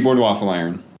is the keyboard waffle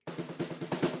iron.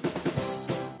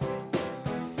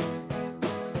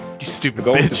 You stupid The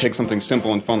goal is to bitch. take something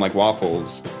simple and fun like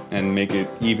waffles and make it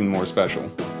even more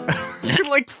special. You're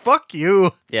like, fuck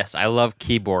you. Yes, I love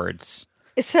keyboards.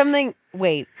 It's something.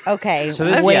 Wait. Okay. So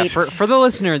this, wait. yeah, for the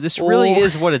listener, this really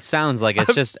is what it sounds like.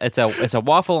 It's a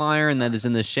waffle iron that is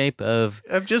in the shape of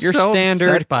I'm just your so standard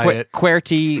upset by it.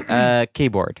 QWERTY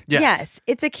keyboard. Yes.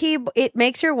 It's a key. It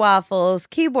makes your waffles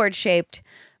keyboard shaped.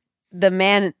 The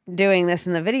man doing this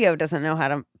in the video doesn't know how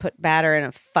to put batter in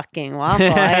a fucking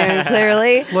waffle iron,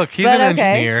 clearly. Look, he's But an okay.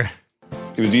 engineer.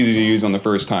 It was easy to use on the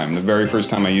first time. The very first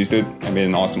time I used it, I made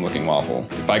an awesome looking waffle.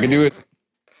 If I could do it,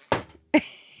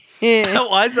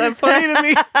 Why is that funny to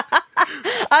me?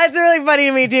 It's really funny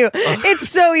to me too. It's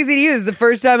so easy to use. The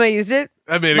first time I used it,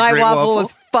 I made a my great waffle waffle.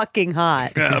 was fucking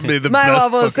hot. I made the My best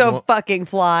waffle is so fucking fucking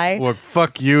fly. Look,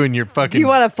 fuck you and your fucking. Do you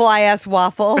want a fly ass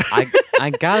waffle? I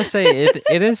gotta say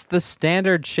it is the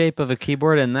standard shape of a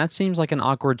keyboard, and that seems like an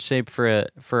awkward shape for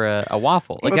a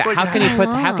waffle. Like, It's like how can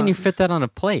you fit that on a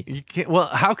plate? You can't, well,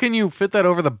 how can you fit that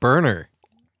over the burner?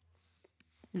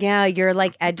 Yeah, your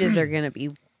like edges are gonna be.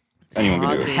 anyone can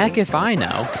do it. soggy. Heck if I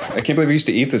know. I can't believe I used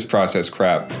to eat this processed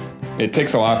crap. It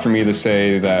takes a lot for me to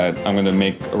say that I'm going to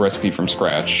make a recipe from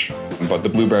scratch, but the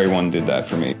blueberry one did that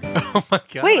for me. Oh my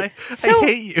god! Wait, I so-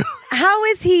 hate you. How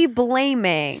is he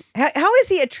blaming? How is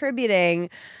he attributing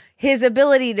his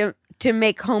ability to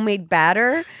make homemade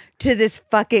batter to this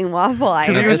fucking waffle Because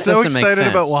iron? he was This so doesn't make excited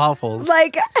about sense. waffles.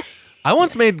 Like, I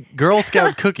once made Girl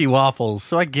Scout cookie waffles,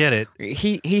 so I get it.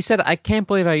 He said, I can't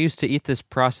believe I used to eat this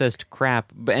processed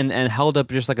crap, and held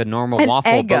up just like a normal An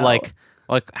waffle, but Eggo. like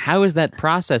Like, how is that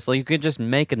processed? Like, you could just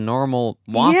make a normal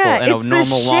waffle Yeah, in a it's the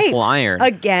normal shape. waffle iron.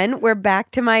 Again, we're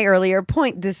back to my earlier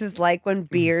point. This is like when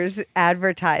beers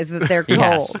advertise that they're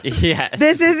cold. Yes.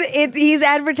 This is it. He's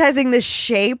advertising the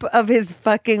shape of his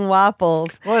fucking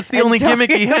waffles. Well, it's the and only talking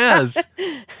gimmick he has.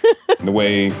 The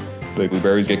way the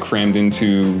blueberries get crammed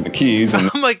into the keys and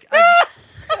I'm like,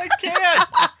 I can't.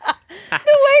 The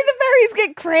way the berries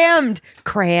get crammed.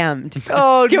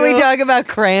 Oh, Can we talk about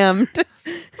crammed?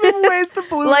 The ways the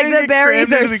blueberries Like the get berries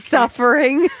crammed are into the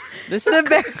suffering. This is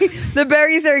The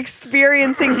berries are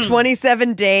experiencing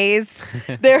 27 days.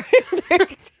 They're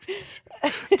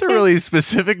It's a really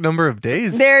specific number of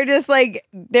days. they're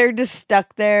just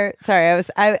stuck there. Sorry, I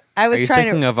was Are you trying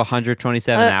thinking to of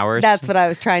 127 hours? That's what I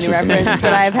was trying to reference,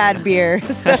 but I've had beer.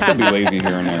 So. I'll still be lazy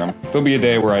here and there. There'll be a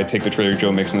day where I take the Trader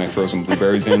Joe mix and I throw some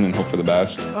blueberries in and hope for the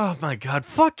best. Oh my god,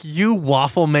 fuck you,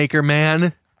 waffle maker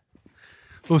man.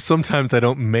 Well, sometimes I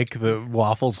don't make the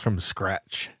waffles from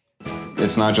scratch.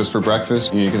 It's not just for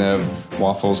breakfast. You can have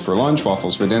waffles for lunch,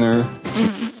 waffles for dinner.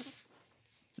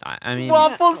 I mean,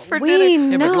 Waffles for We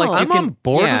dinner. know. but, like, I'm you can- on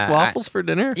board yeah, with waffles for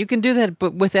dinner. you can do that,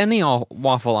 but with any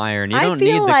waffle iron, you I don't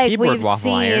need feel the like keyboard we've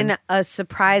waffle seen iron. a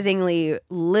surprisingly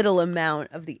little amount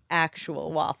of the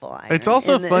actual waffle iron. It's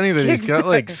also in this funny that he's got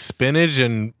like Kickstarter. spinach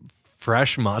and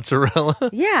fresh mozzarella.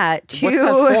 Yeah, What's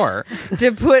that for?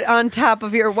 to put on top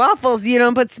of your waffles. You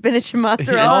don't put spinach and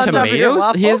mozzarella on And top of your Tomatoes?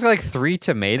 waffles. He has like 3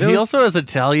 tomatoes. He also has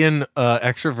Italian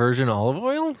extra virgin olive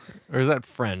oil, or is that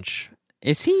French?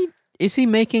 Is he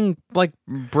making like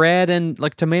bread and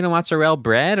like tomato mozzarella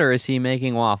bread, or is he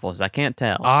making waffles? I can't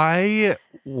tell. I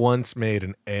once made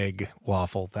an egg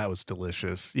waffle. That was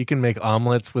delicious. You can make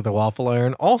omelets with a waffle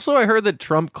iron. Also, I heard that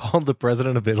Trump called the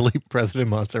president of Italy President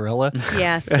Mozzarella.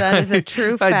 Yes, that is a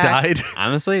true I fact. died.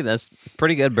 Honestly, that's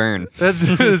pretty good burn.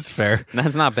 That's fair.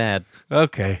 That's not bad.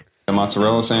 Okay. A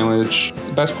mozzarella sandwich.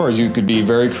 The best part is you could be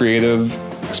very creative,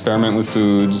 experiment with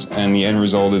foods, and the end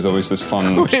result is always this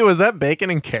fun. Wait, was that bacon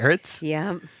and carrots?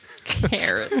 Yeah.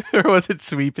 Carrots. Or was it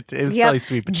sweet potato? It was probably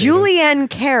sweet potato. Julienne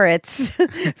carrots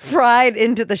fried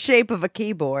into the shape of a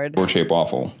keyboard. Shaped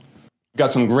waffle.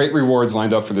 Got some great rewards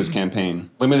lined up for this campaign.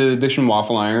 Limited edition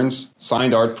waffle irons,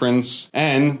 signed art prints,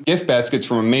 and gift baskets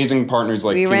from amazing partners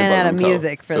like We Peanut ran Butter out and of Co.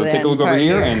 music for so the take a look end over part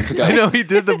here here. and pick I out know he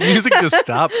did. The music just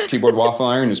stopped. keyboard waffle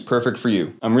iron is perfect for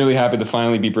you. I'm really happy to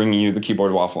finally be bringing you the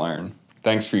keyboard waffle iron.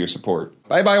 Thanks for your support.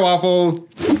 Bye bye waffle.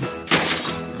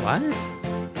 What?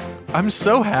 I'm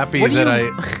so happy What do that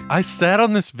you- I sat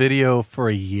on this video for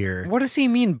a year. What does he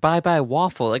mean bye bye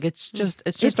waffle? Like it's just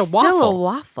It's a still waffle. a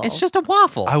waffle. It's just a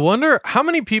waffle. I wonder how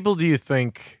many people do you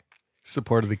think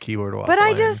supported the keyboard waffle But I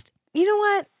iron? just, you know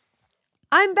what?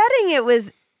 I'm betting it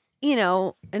was,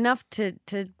 enough to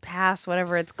pass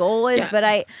whatever its goal is. Yeah. But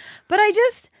I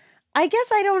guess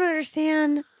I don't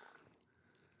understand.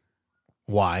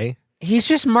 Why? He's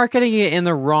just marketing it in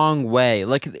the wrong way.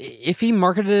 Like if he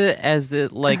marketed it as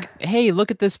hey, look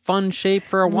at this fun shape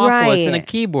for a waffle. It's in a Right.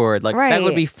 keyboard. Like that would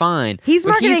Right. be fine. He's But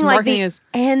marketing like the as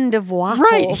end of waffles.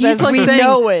 right. He's as like we saying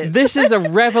know it. this is a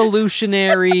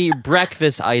revolutionary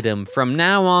breakfast item. From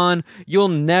now on, you'll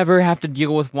never have to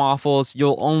deal with waffles.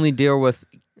 You'll only deal with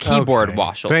keyboard Okay.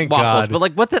 waffles. Thank God. But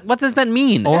like, what does that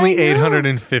mean? Only I know.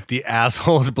 850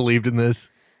 assholes believed in this.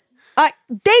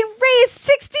 They raised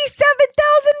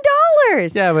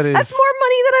 $67,000. Yeah, but that's more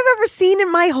money than I've ever seen in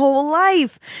my whole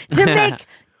life to make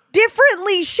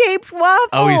differently shaped waffles.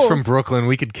 Oh, he's from Brooklyn.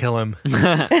 We could kill him.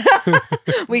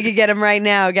 We could get him right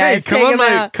now, guys. Hey, come Take on him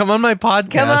my out. come on my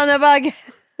podcast. Come on the podcast.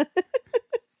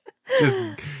 Just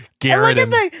And garrot look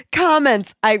him. at the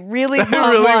comments. I really want I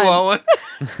really one. want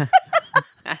one.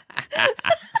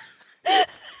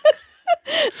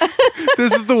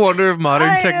 This is the wonder of modern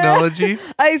I, technology.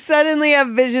 I suddenly have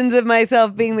visions of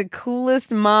myself being the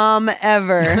coolest mom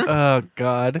ever. Oh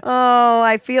God. Oh,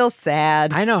 I feel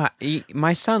sad. I know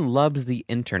my son loves the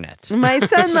internet. My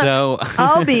son, So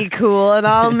I'll be cool and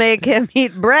I'll make him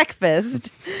eat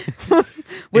breakfast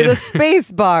with a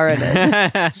space bar in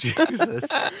it. Jesus.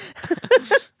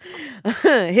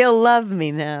 He'll love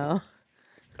me now.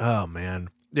 Oh man.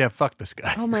 Yeah, fuck this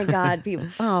guy. Oh my God, people!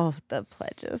 Oh, the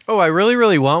pledges. Oh, I really,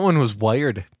 really want one was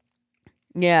Wired.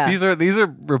 Yeah, These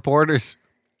are reporters.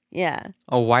 yeah,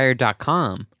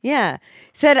 Wired.com. yeah.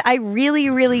 Said I really,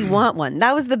 really want one.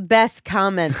 That was the best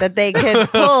comment that they could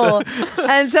pull,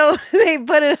 and so they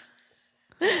put it.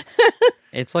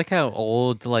 It's like how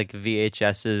old like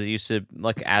VHSs used to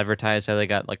like advertise how they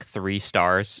got like 3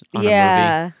 stars on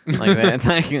Yeah. a movie. Like that,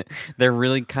 like their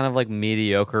really kind of like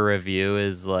mediocre review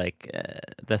is like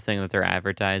the thing that they're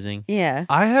advertising. Yeah.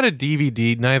 I had a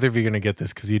DVD. Neither of you are going to get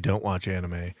this because you don't watch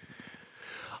anime.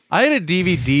 I had a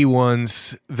DVD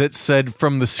once that said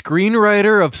from the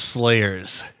screenwriter of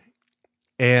Slayers.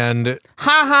 And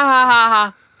Ha ha ha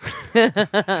ha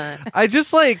ha. I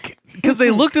just like, because they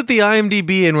looked at the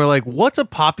IMDb and were like, what's a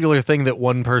popular thing that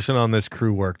one person on this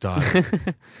crew worked on?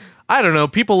 I don't know.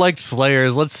 People liked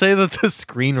Slayers. Let's say that the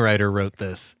screenwriter wrote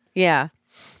this. Yeah.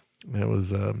 It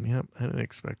was, I didn't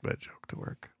expect that joke to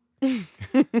work.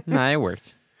 No, it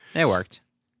worked. It worked.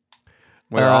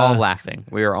 We're all laughing.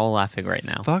 We are all laughing right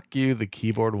now. Fuck you, the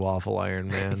keyboard waffle iron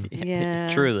man. Yeah.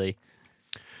 Truly.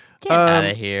 Get out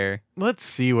of here. Let's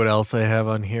see what else I have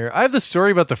on here. I have the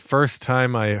story about the first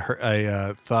time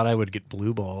I thought I would get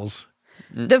blue balls.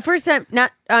 The first time,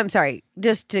 I'm sorry,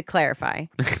 just to clarify.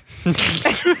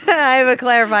 I have a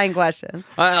clarifying question.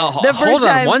 Hold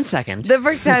on 1 second. The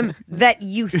first time that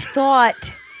you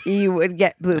thought you would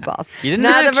get blue balls. You didn't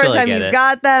not the first actually time get you it.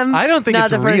 got them. I don't think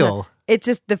not it's the first real. time. It's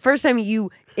just the first time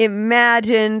you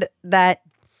imagined that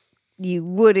you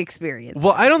would experience.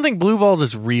 Well, I don't think blue balls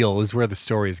is real is where the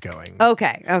story is going.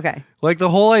 Okay. Like the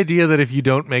whole idea that if you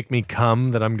don't make me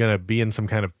come, that I'm going to be in some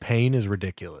kind of pain is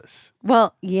ridiculous.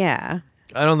 Well, yeah.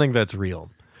 I don't think that's real.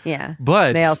 Yeah.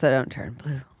 But they also don't turn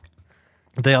blue.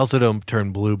 They also don't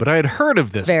turn blue, but I had heard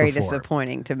of this Very before.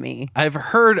 disappointing to me. I've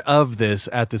heard of this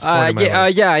at this point in my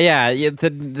life. Yeah.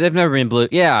 They've never been blue.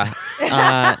 Yeah.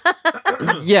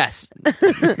 Yes.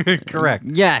 Correct.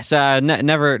 Yes.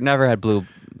 Never had blue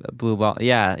ball.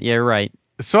 Yeah. You're right.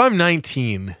 So I'm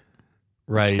 19,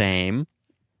 right? Same.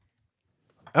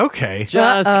 Okay.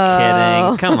 Just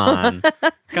kidding. Come on.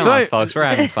 Come on, folks. We're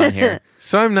having fun here.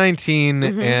 So I'm 19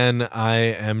 and I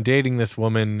am dating this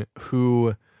woman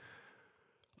who,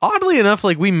 oddly enough,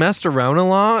 like we messed around a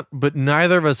lot, but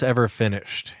neither of us ever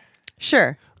finished.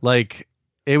 Sure. Like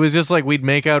it was just like we'd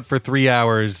make out for 3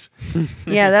 hours.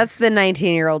 Yeah, that's the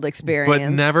 19-year-old experience.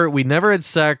 But we never had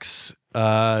sex,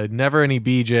 never any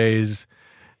BJs.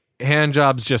 Hand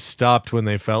jobs just stopped when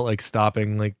they felt like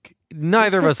stopping. Like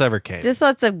neither of us ever came. Just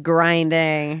lots of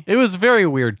grinding. It was a very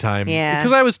weird time. Yeah.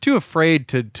 Because I was too afraid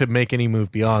to make any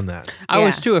move beyond that. I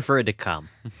was Yeah. too afraid to come.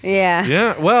 Yeah.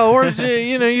 Yeah. Well, or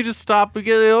you just stop. I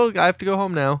have to go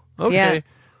home now. Okay. Yeah.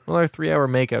 Well, our 3-hour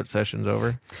makeout session's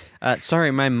over.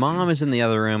 Sorry, my mom is in the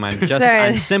other room. I'm Sorry.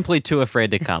 I'm simply too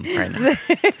afraid to come right now.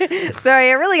 Sorry,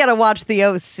 I really got to watch the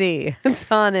OC. It's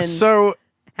on in So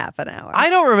half an hour. I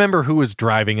don't remember who was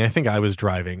driving. I think I was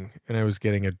driving, and I was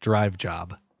getting a drive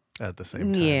job at the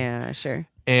same time. Yeah, sure.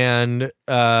 And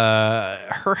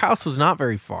her house was not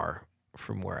very far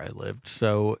from where I lived,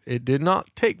 so it did not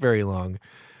take very long.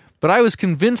 But I was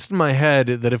convinced in my head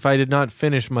that if I did not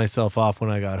finish myself off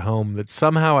when I got home, that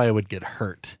somehow I would get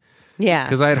hurt. Yeah.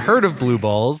 Because I had heard of blue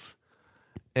balls,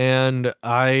 and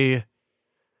I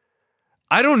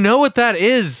don't know what that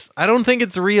is. I don't think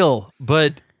it's real,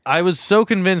 but I was so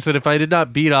convinced that if I did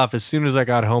not beat off as soon as I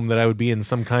got home, that I would be in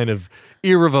some kind of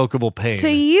irrevocable pain. So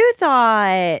you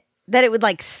thought that it would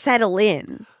like settle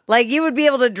in. Like you would be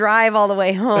able to drive all the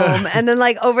way home and then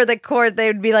like over the course they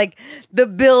would be like the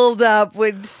build up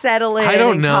would settle in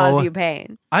and cause you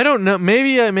pain. I don't know.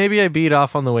 Maybe I beat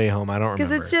off on the way home. I don't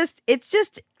remember. Because it's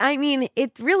just I mean,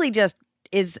 it really just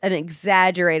is an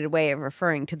exaggerated way of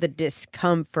referring to the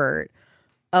discomfort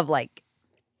of like,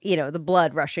 the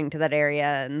blood rushing to that area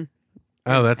and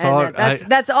that's and all.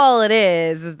 that's all it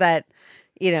is that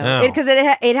because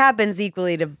it happens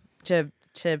equally to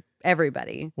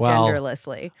everybody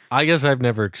genderlessly. I guess I've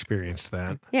never experienced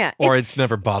that. Yeah, or it's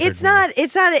never bothered it's me.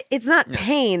 It's not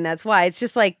pain. That's why it's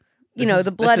just like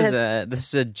the blood has.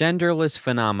 This is a genderless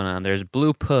phenomenon. There's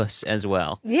blue puss as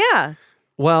well. Yeah.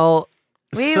 Well,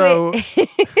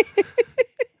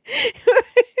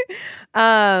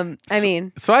 I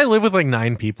mean, so I live with like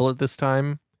 9 people at this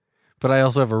time, but I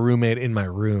also have a roommate in my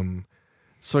room.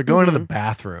 So I go into the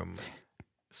bathroom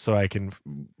so I can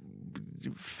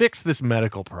fix this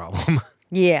medical problem.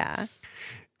 Yeah.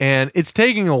 And it's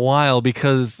taking a while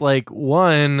because I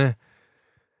don't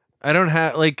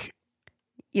have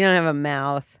you don't have a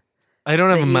mouth. I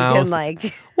don't have a mouth.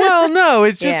 Well, no,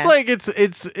 it's just because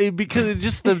it's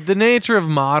just the nature of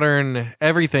modern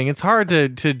everything. It's hard to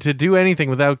do anything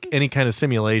without any kind of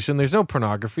simulation. There's no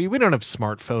pornography. We don't have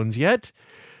smartphones yet.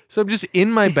 So I'm just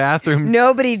in my bathroom.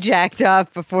 Nobody jacked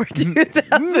off before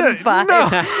 2005.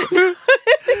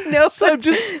 No. So I'm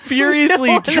just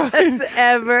furiously trying.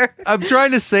 I'm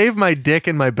trying to save my dick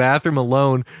in my bathroom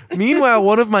alone. Meanwhile,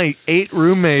 one of my 8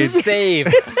 roommates.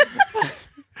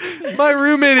 My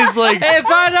roommate is like, if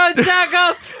I don't jack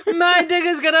off, my dick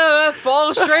is gonna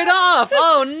fall straight off.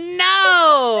 Oh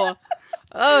no!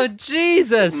 Oh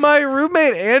Jesus! My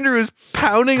roommate Andrew is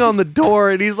pounding on the door,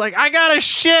 and he's like, "I got a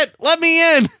shit. Let me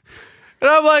in." And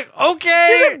I'm like,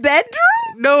 "Okay." To the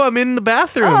bedroom? no, I'm in the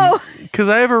bathroom Oh. because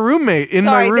I have a roommate in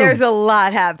my Sorry, room. there's a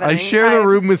lot happening. I share the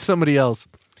room with somebody else.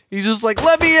 He's just like,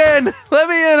 let me in. Let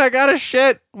me in. I got to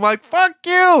shit. I'm like, fuck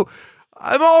you.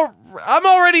 I'm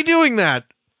already doing that.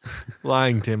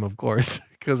 Lying to him, of course,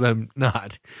 because I'm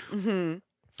not. Mm-hmm.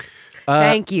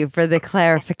 Thank you for the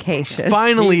clarification.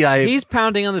 Finally, he's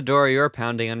pounding on the door. You're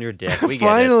pounding on your dick. We get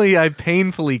finally, I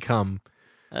painfully come.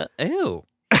 Ew.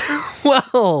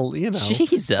 Well, you know.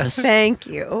 Jesus. Thank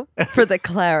you for the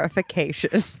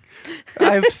clarification.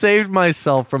 I've saved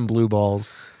myself from blue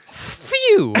balls.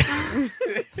 Phew.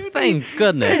 Thank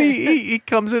goodness. He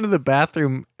comes into the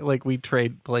bathroom, like we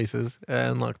trade places,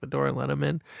 and unlock the door and let him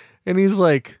in. And he's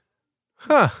like,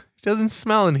 huh, it doesn't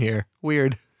smell in here.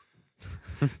 Weird.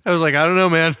 I was like, I don't know,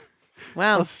 man.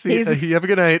 Wow. I'll see you. Have a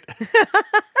good night.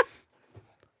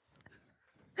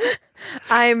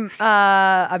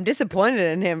 I'm disappointed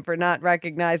in him for not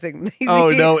recognizing. Oh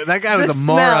no, that guy was the a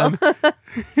moron.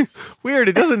 smell. Weird,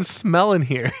 it doesn't smell in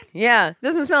here. Yeah,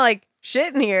 doesn't smell like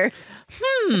shit in here.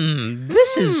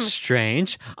 This is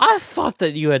strange. I thought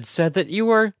that you had said that you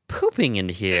were pooping in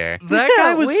here. That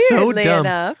guy was so Weirdly dumb.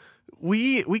 enough.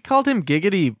 We called him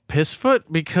Giggity Pissfoot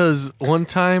because one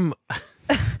time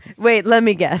Wait, let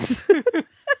me guess.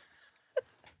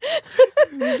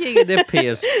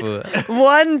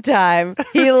 One time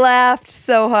he laughed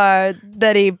so hard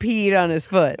that he peed on his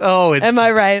foot. Am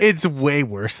I right? It's way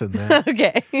worse than that.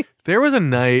 Okay. There was a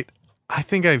night, I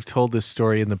think I've told this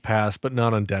story in the past, but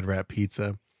not on Dead Rat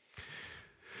Pizza.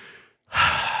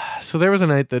 So there was a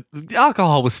night that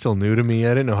alcohol was still new to me. I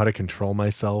didn't know how to control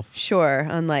myself. Sure,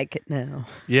 unlike it now.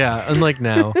 Yeah, unlike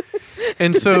now.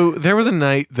 And so there was a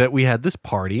night that we had this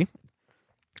party,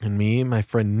 and me and my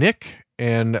friend Nick,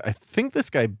 and I think this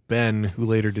guy Ben, who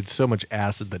later did so much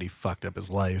acid that he fucked up his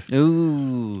life.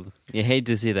 Ooh, you hate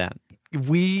to see that.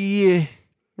 We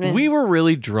were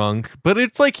really drunk, but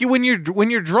it's like when you're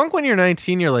drunk when you're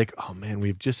 19, you're like, oh man, we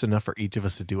have just enough for each of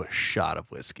us to do a shot of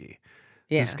whiskey.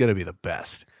 Yeah. This is gonna be the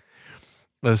best.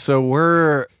 So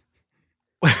we're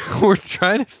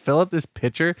trying to fill up this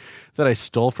pitcher that I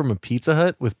stole from a Pizza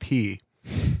Hut with pee.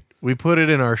 We put it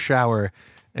in our shower,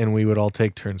 and we would all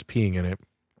take turns peeing in it.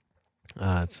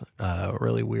 It's a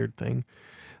really weird thing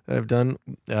that I've done.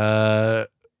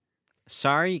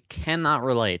 Sorry, cannot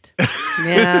relate.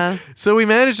 Yeah. So we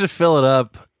managed to fill it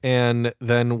up, and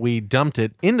then we dumped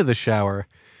it into the shower,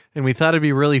 and we thought it'd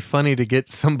be really funny to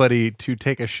get somebody to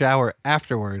take a shower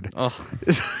afterward. Oh.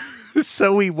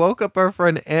 So we woke up our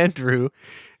friend Andrew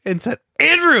and said,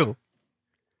 Andrew,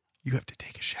 you have to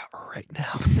take a shower right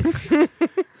now.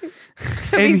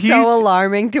 And he's so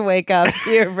alarming to wake up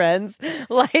to your friends,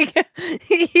 like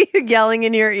yelling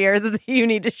in your ear that you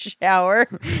need to shower.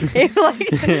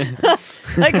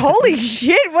 like, holy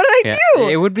shit, what did I do?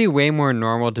 It would be way more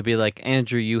normal to be like,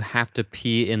 Andrew, you have to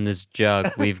pee in this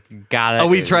jug. We've got to. Oh,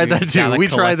 we tried that too. We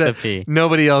tried that. Pee.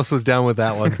 Nobody else was down with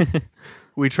that one.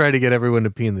 We tried to get everyone to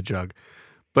pee in the jug.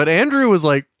 But Andrew was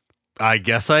like, I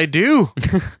guess I do.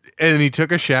 And he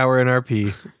took a shower in our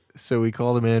pee. So we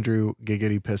called him Andrew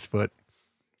Giggity Pissfoot.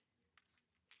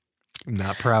 I'm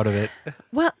not proud of it.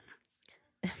 Well,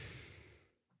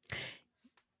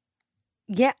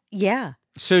 yeah.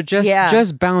 So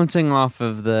just bouncing off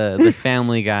of the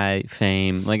Family Guy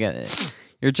fame, like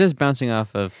you're just bouncing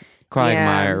off of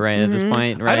Quagmire, right? At this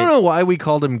point, right? I don't know why we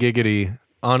called him Giggity,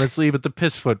 honestly, but the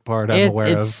Pissfoot part I'm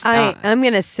aware of. I'm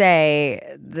gonna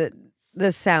say that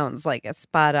this sounds like it's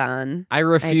spot on. I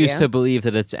refuse idea. to believe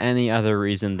that it's any other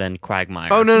reason than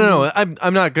Quagmire. Oh no!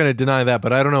 I'm not going to deny that,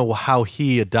 but I don't know how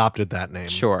he adopted that name.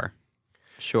 Sure.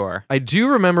 I do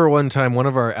remember one time one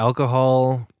of our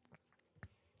alcohol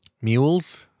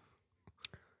mules.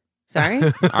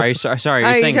 Sorry? Are you sorry?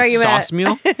 Are you saying sauce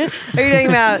mule? Are you talking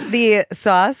about the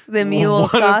sauce, the mule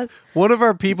sauce? One of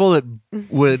our people that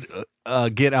would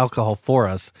get alcohol for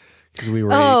us because we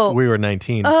were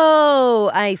 19.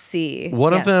 Oh, I see.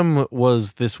 One of them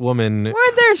was this woman.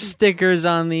 Were there stickers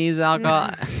on these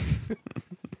alcohol?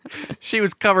 She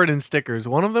was covered in stickers.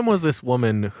 One of them was this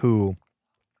woman who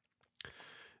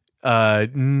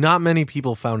not many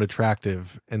people found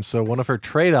attractive, and so one of her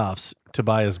trade-offs to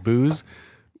buy us booze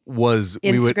was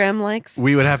Instagram likes.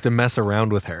 We would have to mess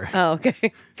around with her. Oh,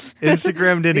 okay.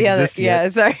 Instagram didn't exist yet. Yeah,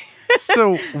 sorry.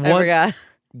 So I forgot.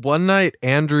 One night,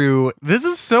 Andrew, this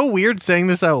is so weird saying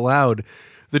this out loud.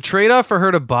 The trade-off for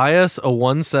her to buy us a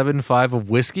 175 of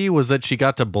whiskey was that she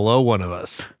got to blow one of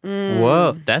us.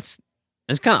 Whoa, that's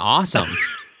kind of awesome.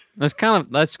 That's kind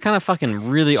of fucking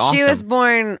really awesome. She was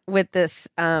born with this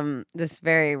this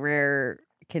very rare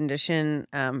condition,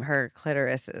 her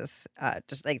clitoris is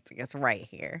just like it's right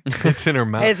here. It's in her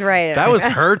mouth. It's right. That was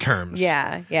her terms.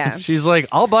 Yeah. She's like,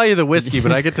 I'll buy you the whiskey,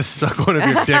 but I get to suck one of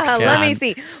your dicks. Let me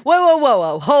see.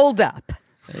 Whoa. Hold up.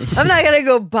 I'm not going to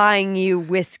go buying you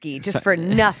whiskey just for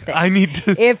nothing. I need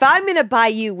to. If I'm going to buy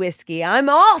you whiskey, I'm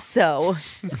also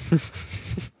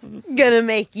going to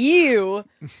make you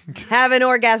have an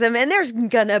orgasm, and there's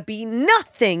going to be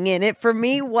nothing in it for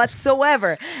me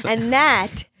whatsoever. And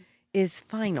that is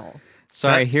final.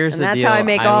 Sorry, here's And the that's deal. how I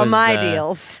make all my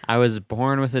deals. I was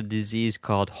born with a disease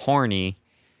called horny,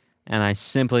 and I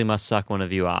simply must suck one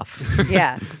of you off.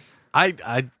 Yeah.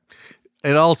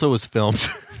 It also was filmed.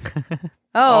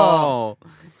 Oh.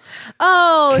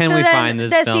 Can so we then, find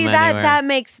this film anywhere?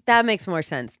 that makes more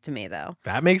sense to me though.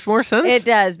 That makes more sense. It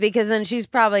does, because then she's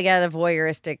probably got a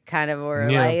voyeuristic kind of or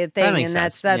Yeah. like thing, That makes and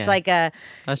that's sense. Yeah. like a.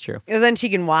 That's true. Then she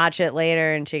can watch it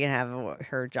later and she can have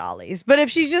her jollies. But if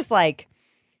she's just like,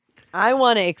 I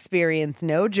want to experience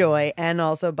no joy and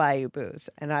also buy you booze,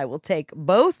 and I will take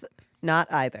both, not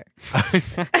either.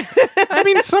 I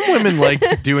mean, some women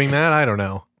like doing that. I don't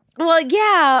know. Well,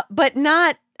 yeah, but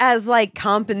not as like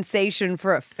compensation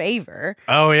for a favor.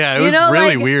 Oh yeah, it You was know,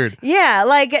 really like- weird. Yeah,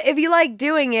 like if you like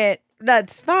doing it,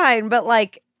 that's fine. But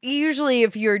like usually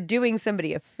if you're doing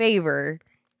somebody a favor,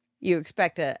 you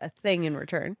expect a thing in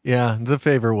return. Yeah, the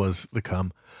favor was the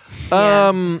cum.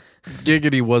 Yeah.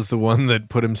 Giggity was the one that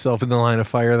put himself in the line of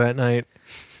fire that night.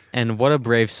 And what a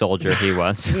brave soldier he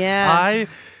was. Yeah.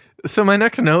 So my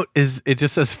next note is it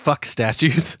just says fuck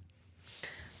statues.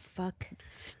 Fuck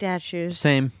statues.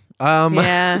 Same.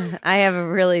 Yeah, I have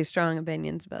really strong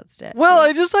opinions about statues. Well,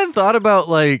 I thought about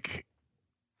like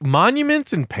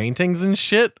monuments and paintings and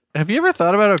shit. Have you ever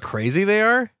thought about how crazy they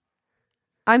are?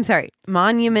 I'm sorry,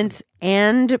 monuments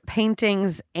and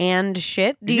paintings and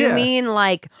shit? Do you Yeah. mean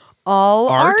like all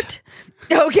Art?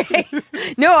 Okay.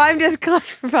 No, I'm just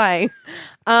clarifying.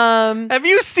 Have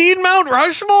you seen Mount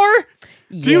Rushmore?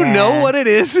 Do you know what it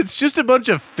is? It's just a bunch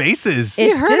of faces.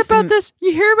 It's just- this?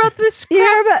 You hear about this? You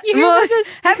hear about, You hear about this?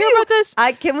 Have You you, hear about this?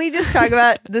 Can we just talk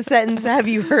about the sentence, have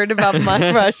you heard about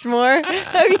Mount Rushmore?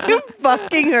 Have you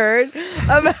fucking heard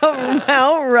about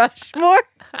Mount Rushmore?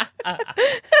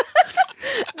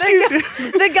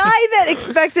 The guy that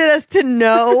expected us to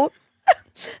know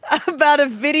about a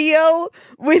video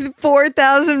with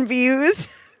 4,000 views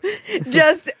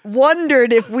just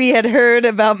wondered if we had heard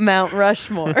about Mount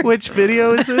Rushmore. Which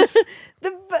video is this?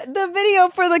 The video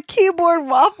for the keyboard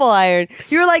waffle iron.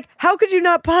 You were like, how could you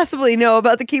not possibly know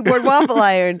about the keyboard waffle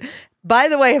iron? By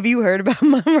the way, have you heard about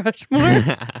Mount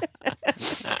Rushmore?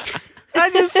 I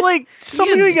just like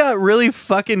somebody got really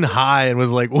fucking high and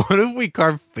was like, what if we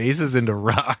carve faces into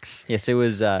rocks? Yes, it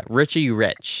was Richie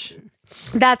Rich.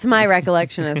 That's my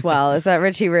recollection as well, is that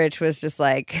Richie Rich was just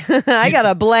like, I got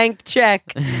a blank check.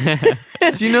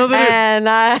 Do you know that And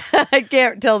I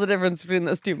can't tell the difference between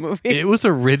those two movies. it was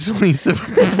originally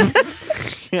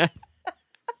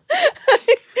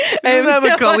Isn't that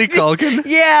Macaulay Culkin?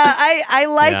 Yeah, I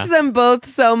liked Yeah. them both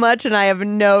so much, and I have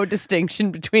no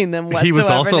distinction between them whatsoever. He was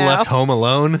also now. left home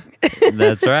alone.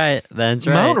 That's right. That's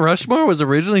right. Mount Rushmore was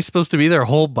originally supposed to be their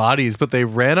whole bodies, but they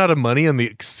ran out of money and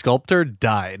the sculptor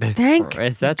died. Thank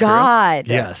Is that true? God.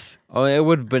 Yes. Oh, it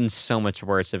would have been so much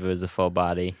worse if it was a full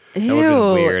body. That Ew. would have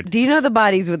been weird. Do you know the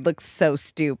bodies would look so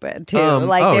stupid too?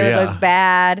 Like oh, they would yeah. look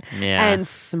bad Yeah. and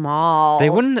small. They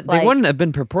wouldn't. Like- They wouldn't have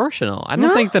been proportional. I don't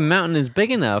No. think the mountain is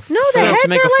big enough. No, the so heads to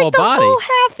make are a like full the body. whole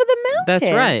half of the mountain. That's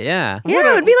right. Yeah.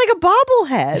 Yeah, it would be like a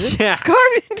bobblehead. Yeah.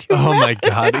 Carved into a Oh my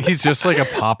God. He's just like a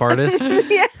pop artist.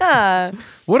 Yeah.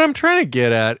 What I'm trying to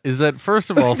get at is that, first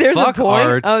of all, There's fuck a point.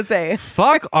 art. Oh, say.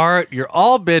 Fuck art. You're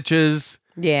all bitches.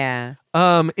 Yeah.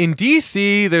 In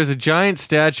DC, there's a giant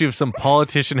statue of some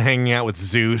politician hanging out with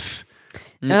Zeus.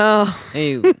 Oh.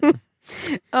 Hey, who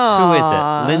is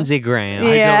it? Lindsey Graham.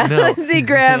 Yeah, don't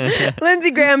know.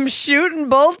 Lindsey Graham shooting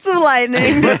bolts of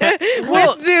lightning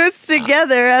with Zeus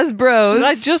together as bros.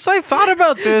 I thought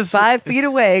about this. 5 feet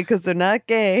away because they're not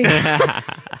gay.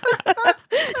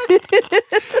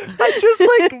 I just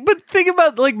like, but think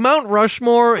about like Mount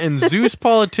Rushmore and Zeus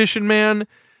politician man.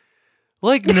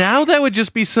 Like now that would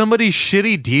just be somebody's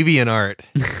shitty deviant art.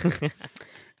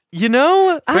 You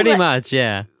know? Pretty much,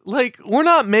 yeah. Like we're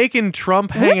not making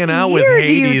Trump hanging out with year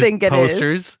do you Hades think it is?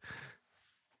 posters.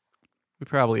 We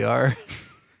probably are.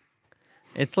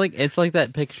 It's like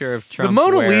that picture of Trump. The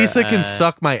Mona where, Lisa can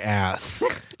suck my ass.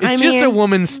 It's I just a mean-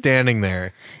 woman standing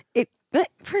there. But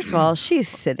first of all, she's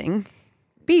sitting.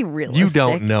 Be realistic. You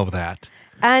don't know that.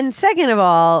 And second of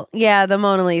all, yeah, the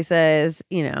Mona Lisa is,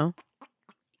 you know.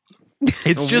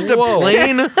 It's just a Whoa.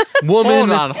 plain woman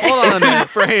Hold on a minute.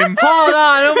 frame. Hold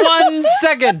on 1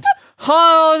 second.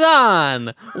 Hold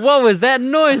on. What was that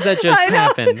noise that just I know.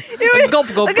 happened? It was- Gulp,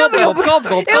 gulp, gulp, gulp, gulp,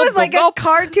 gulp, It was gulp, like gulp. a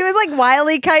cartoon. It was like Wile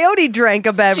E. Coyote drank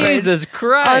a beverage Jesus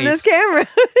Christ. on this camera.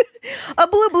 A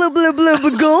blue, blue, blue, blue,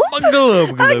 blue gulp. Glub, glub,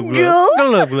 A glub. gulp.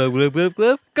 Glub, glub, glub, glub,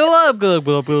 glub. Glub, glub,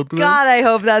 glub, glub, glub. God, I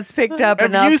hope that's picked up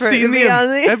enough for it to be on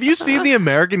the. Have you seen the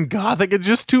American Gothic? It's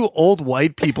just two old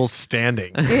white people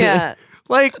standing. Yeah.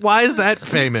 Like, why is that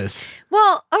famous?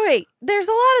 Well, all right. There's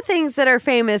a lot of things that are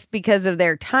famous because of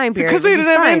their time period. Because they which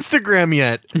didn't have is fine. Instagram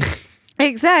yet.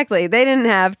 Exactly. They didn't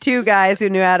have two guys who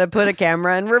knew how to put a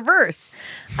camera in reverse.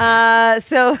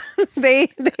 So they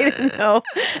didn't know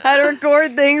how to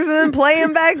record things and then play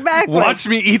them backwards. Watch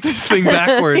me eat this thing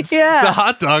backwards. Yeah. The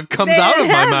hot dog comes They out of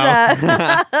didn't my mouth.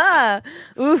 have that.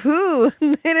 Ooh-hoo.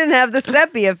 They didn't have the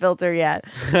sepia filter yet.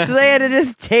 So they had to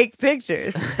just take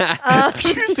pictures. Have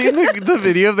you seen the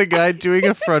video of the guy doing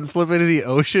a front flip into the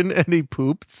ocean and he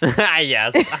poops?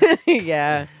 Yes.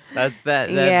 Yeah. That Yeah.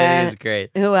 video is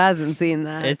great. Who hasn't seen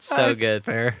that? It's so That's good.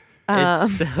 Fair.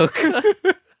 It's so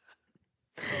good.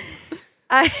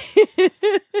 I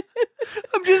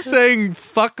I'm just saying,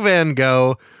 fuck Van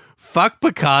Gogh, fuck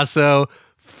Picasso,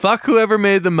 fuck whoever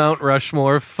made the Mount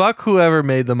Rushmore, fuck whoever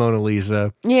made the Mona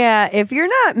Lisa. Yeah, if you're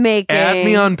not making Add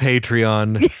me on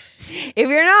Patreon. if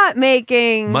you're not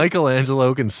making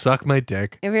Michelangelo can suck my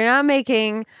dick. if you're not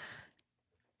making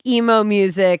emo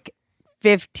music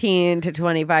 15 to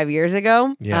 25 years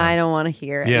ago, Yeah. I don't want to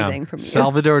hear anything from you.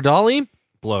 Salvador Dali,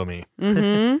 blow me.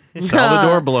 Mm-hmm.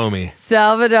 Salvador, blow me.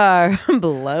 Salvador,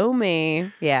 blow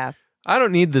me. Yeah. I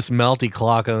don't need this melty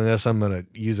clock unless I'm going to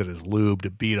use it as lube to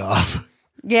beat off.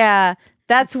 Yeah.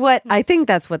 I think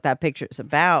that's what that picture is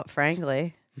about,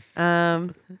 frankly.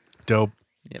 Dope.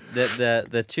 Yep.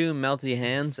 The two melty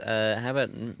hands. How about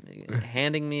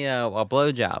handing me a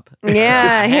blowjob?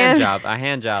 Yeah, a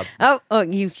hand job. Oh,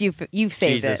 you saved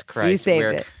Jesus it. Christ! You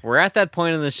saved it. We're at that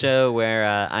point in the show where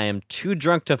I am too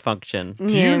drunk to function.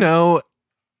 Do you know?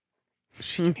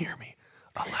 She can hear me.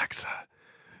 Alexa.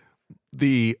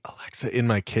 The Alexa in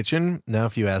my kitchen, now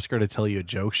if you ask her to tell you a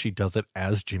joke, she does it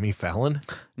as Jimmy Fallon.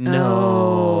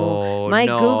 No, My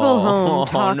no, Google Home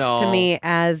talks no. to me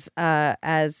as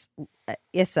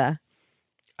Issa.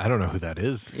 I don't know who that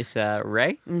is. It's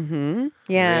Ray. Mm-hmm.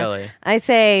 Yeah. Really? I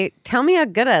say, tell me how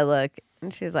good I look.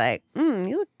 And she's like,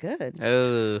 you look good.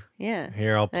 Oh, Yeah.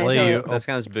 Here, I'll That's play really- you. that's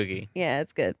kind of spooky. Yeah,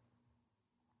 it's good.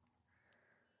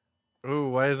 Oh,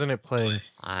 why isn't it playing?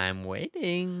 I'm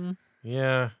waiting.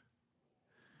 Yeah.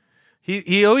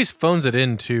 He always phones it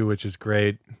in too, which is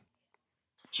great.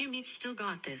 Jimmy's still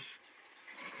got this.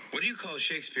 What do you call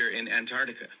Shakespeare in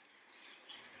Antarctica?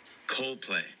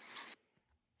 Coldplay.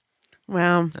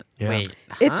 Wow. Yeah. Wait,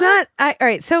 It's not all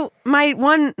right, so my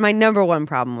number one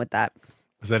problem with that.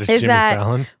 Is that a Is Jimmy that-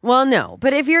 Fallon? Well, no,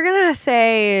 but if you're going to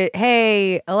say,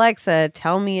 "Hey, Alexa,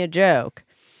 tell me a joke,"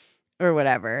 or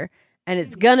whatever, and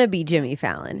it's going to be Jimmy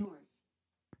Fallon.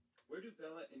 Where do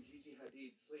Bella and Gigi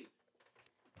Hadid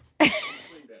sleep?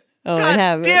 Oh, God I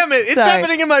have damn it! It's Sorry.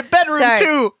 happening in my bedroom Sorry.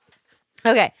 too.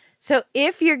 Okay. So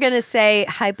if you're going to say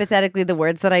hypothetically the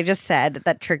words that I just said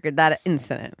that triggered that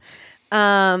incident,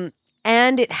 and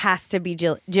it has to be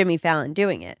Jimmy Fallon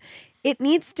doing it, it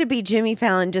needs to be Jimmy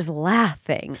Fallon just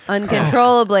laughing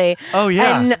uncontrollably Oh,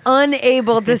 yeah. and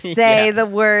unable to say the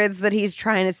words that he's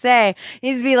trying to say. He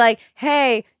needs to be like,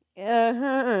 "Hey,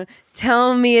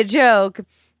 tell me a joke."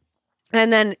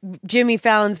 And then Jimmy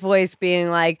Fallon's voice being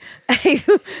like, and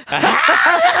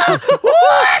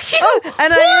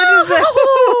I just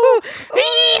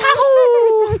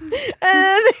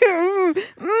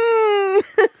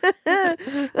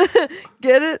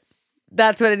get it?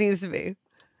 That's what it needs to be.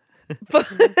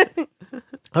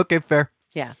 Okay, fair.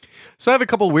 Yeah. So I have a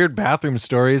couple weird bathroom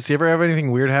stories. You ever have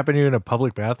anything weird happen to you in a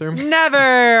public bathroom?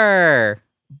 Never.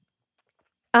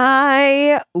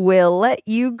 I will let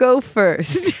you go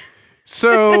first.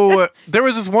 So there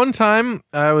was this one time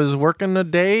I was working a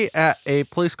day at a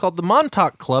place called the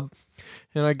Montauk Club,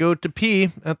 and I go to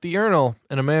pee at the urinal,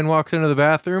 and a man walks into the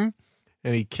bathroom,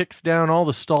 and he kicks down all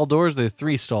the stall doors. There's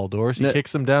 3 stall doors. He No.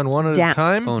 kicks them down one at Down. a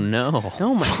time, Oh no.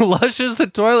 Oh my. flushes the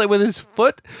toilet with his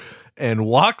foot, and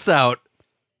walks out.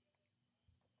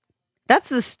 That's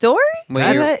the story? Wait,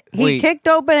 That's it? He wait. kicked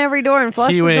open every door and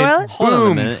flushed He the went, toilet? Hold on a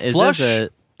boom, minute. Is flush, this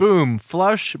boom,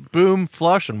 flush, boom,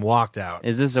 flush, and walked out.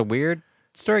 Is this a weird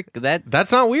story?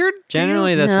 That's not weird? to you?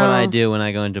 Generally, that's what No. I do when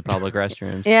I go into public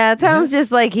restrooms. Yeah, it sounds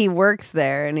just like he works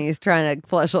there and he's trying to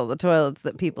flush all the toilets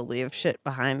that people leave shit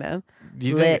behind him. Do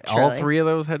you think all Literally. 3 of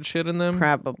those had shit in them?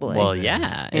 Probably. Well,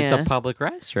 yeah, it's Yeah. a public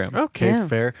restroom. Okay, Yeah.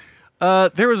 fair.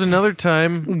 There was another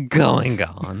time. Going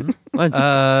on. Let's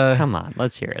Uh, come on.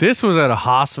 Let's hear it. This was at a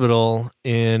hospital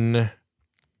in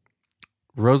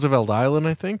Roosevelt Island,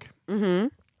 I think. Mm-hmm.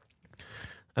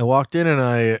 I walked in and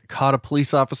I caught a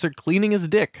police officer cleaning his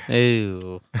dick.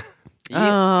 Ooh.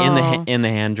 Oh. In the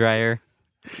hand dryer.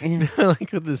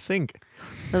 Like with the sink.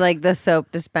 Like the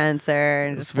soap dispenser.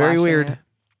 And It's just very washing weird. it.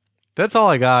 That's all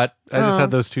I got. I just Oh.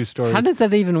 had those two stories. How does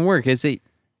that even work? It's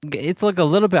like a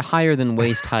little bit higher than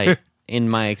waist height in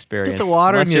my experience. the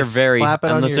water unless and you you're very slap it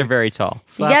on unless your- you're very tall.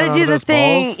 You Slap got it to onto do the those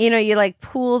thing, balls? you like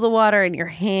pool the water in your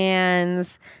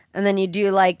hands, and then you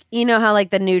do like, how like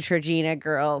the Neutrogena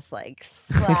girls like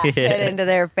slap it into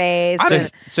their face.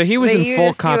 So he was But in you full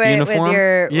just do cop it uniform. With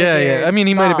your, Yeah, with yeah. your I mean,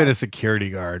 he might have been a balls. security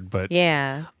guard, but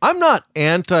Yeah. I'm not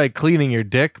anti-cleaning your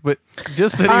dick, but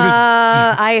just that he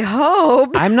was. I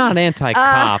hope. I'm not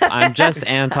anti-cop. I'm just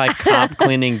anti-cop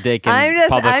cleaning dick in I'm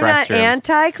public not restroom.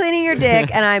 anti cleaning your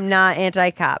dick, and I'm not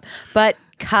anti cop, but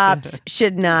cops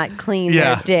should not clean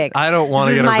Yeah, their dicks. I don't wanna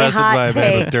This is get my arrested hot by a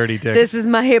man with take. dirty dicks. This is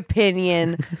my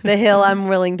opinion. The hill I'm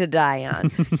willing to die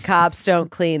on. Cops don't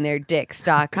clean their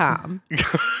dicks.com.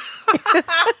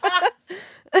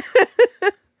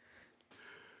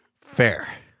 Fair.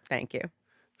 Thank you.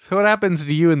 So what happens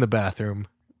to you in the bathroom?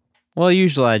 Well,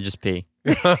 usually I just pee.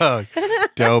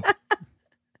 Dope.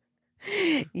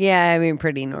 Yeah, I mean,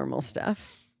 pretty normal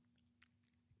stuff.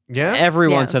 Yeah. Every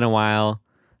Yeah. once in a while,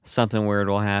 something weird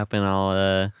will happen.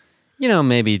 I'll,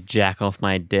 maybe jack off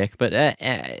my dick. But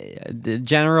the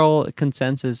general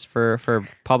consensus for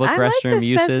public I like restroom the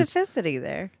uses specificity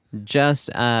there.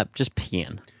 just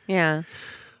peeing. Yeah.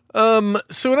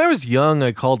 So when I was young,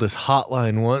 I called this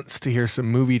hotline once to hear some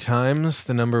movie times.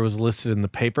 The number was listed in the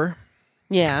paper,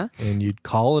 Yeah. and you'd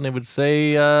call, and it would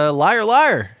say, "Liar,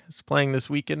 liar! It's playing this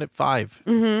weekend at 5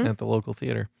 Mm-hmm. at the local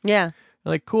theater." Yeah.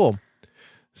 Like, cool.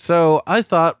 So I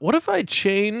thought, what if I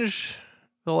change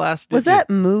the last Was digit?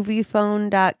 that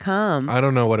moviephone.com? I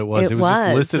don't know what it was. It was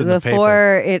just listed in the paper.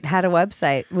 before it had a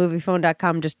website.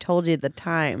 Moviephone.com just told you the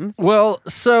times. Well,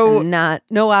 so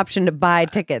No option to buy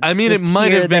tickets. I mean, it Just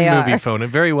might here have been they Movie are. Phone. It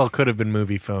very well could have been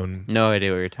Movie Phone. No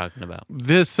idea what you're talking about.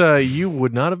 This, you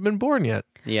would not have been born yet.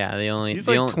 Yeah, He's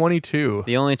like 22.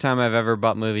 the only time I've ever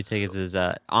bought movie tickets is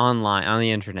online, on the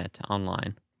internet,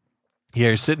 online. Yeah,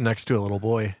 you're sitting next to a little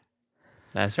boy.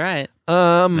 That's right.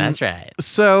 That's right.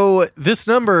 So this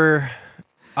number,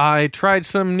 I tried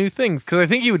some new things because I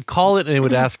think you would call it and it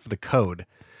would ask for the code.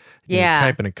 You would Yeah.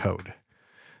 type in a code.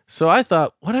 So I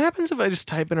thought, what happens if I just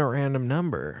type in a random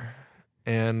number?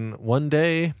 And one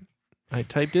day, I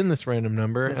typed in this random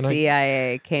number, The and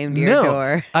CIA came to your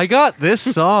door. I got this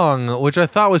song, which I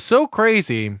thought was so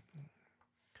crazy.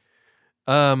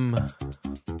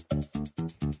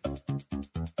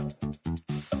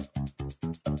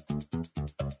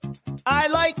 I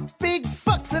like big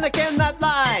bucks and I cannot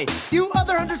lie. You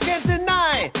other hunters can't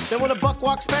deny that when a buck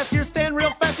walks past, you stand real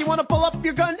fast. You want to pull up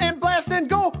your gun and blast and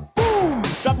go boom.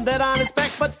 Drop him dead on his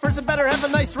back, but first it better have a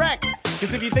nice rack.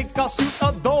 Because if you think I'll shoot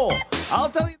a doe, I'll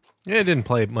tell you. Yeah, it didn't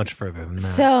play much further than that.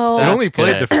 So it only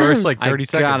played good. the first like 30 I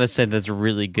seconds. gotta say that's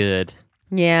really good.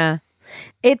 Yeah.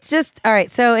 It's just all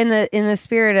right. So in the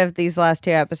spirit of these last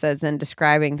two episodes and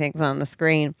describing things on the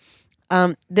screen,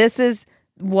 this is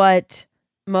what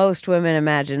most women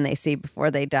imagine they see before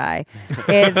they die.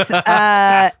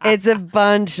 It's a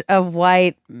bunch of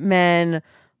white men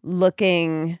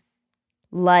looking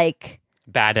like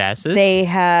Badasses. they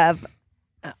have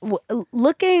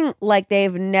looking like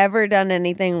they've never done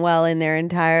anything well in their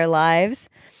entire lives.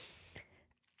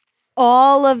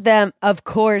 All of them, of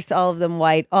course, all of them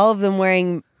white, all of them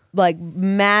wearing like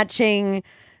matching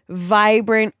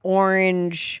vibrant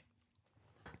orange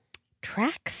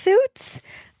tracksuits.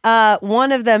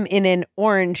 One of them in an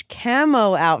orange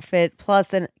camo outfit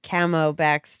plus a camo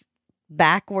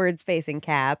backwards facing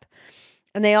cap.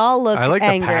 And they all look I like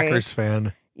angry. the Packers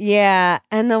fan. Yeah,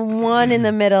 and the one in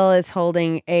the middle is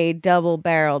holding a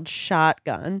double-barreled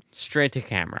shotgun Straight to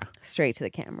camera. straight to the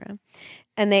camera.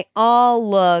 And they all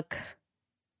look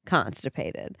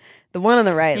constipated. The one on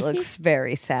the right looks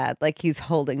very sad, like he's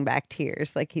holding back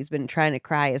tears, like he's been trying to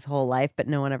cry his whole life, but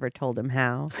no one ever told him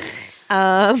how.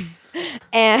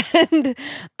 And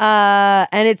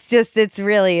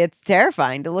it's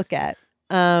terrifying to look at.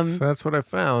 So that's what I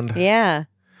found. Yeah.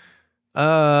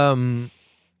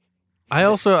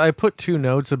 I put two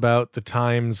notes about the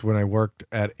times when I worked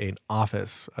at an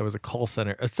office. I was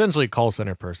essentially a call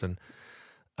center person.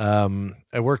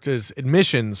 I worked as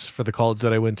admissions for the college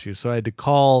that I went to. So I had to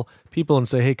call people and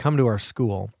say, hey, come to our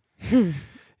school.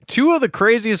 Two of the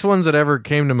craziest ones that ever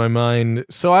came to my mind.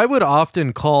 So I would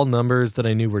often call numbers that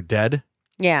I knew were dead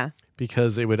Yeah.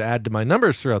 because it would add to my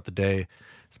numbers throughout the day.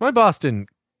 So my boss didn't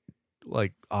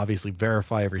obviously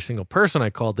verify every single person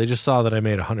I called. They just saw that I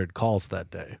made 100 calls that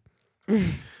day.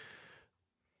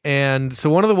 And so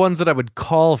one of the ones that I would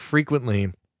call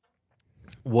frequently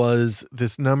was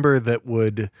this number that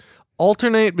would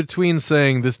alternate between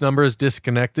saying this number is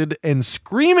disconnected and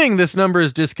screaming this number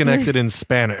is disconnected in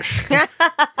Spanish.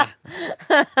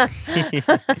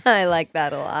 I like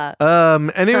that a lot.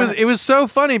 And it was so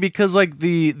funny because like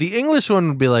the English one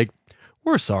would be like,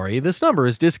 we're sorry, this number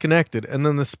is disconnected. And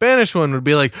then the Spanish one would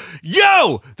be like,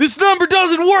 yo, this number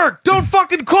doesn't work. Don't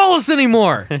fucking call us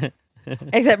anymore.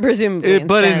 Except presumably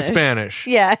in Spanish.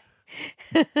 Yeah.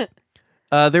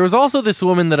 There was also this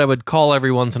woman that I would call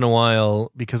every once in a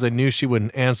while because I knew she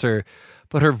wouldn't answer.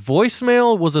 But her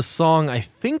voicemail was a song, I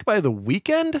think, by The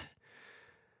Weeknd.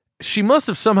 She must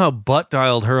have somehow butt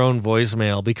dialed her own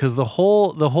voicemail because the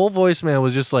whole voicemail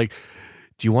was just like,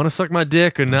 do you want to suck my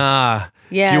dick or nah?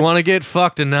 Yeah. Do you want to get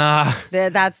fucked or nah?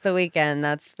 That's The Weeknd.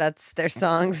 That's their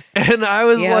songs. And I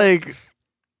was like,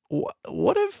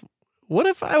 what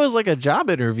if I was like a job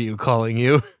interview calling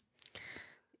you?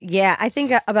 Yeah, I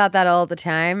think about that all the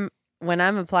time. When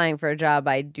I'm applying for a job,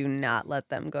 I do not let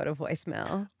them go to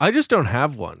voicemail. I just don't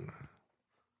have one.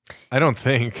 I don't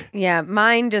think. Yeah,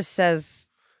 mine just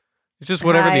says... It's just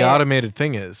whatever hi. the automated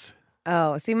thing is.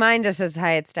 Oh, see, mine just says,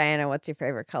 hi, it's Diana. What's your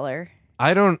favorite color?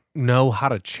 I don't know how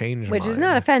to change Which is mine.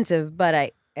 not offensive,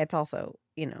 but it's also,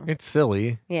 It's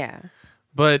silly. Yeah.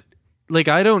 But like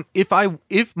I don't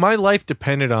if my life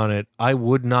depended on it, I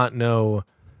would not know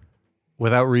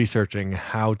without researching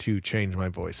how to change my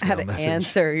voicemail How to message.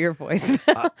 answer your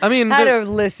voicemail. I mean, how to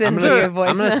listen to your voicemail.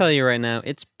 I'm going to tell you right now,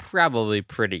 it's probably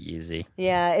pretty easy.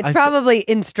 Yeah, it probably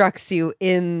instructs you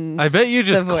in I bet you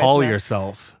just the call voicemail.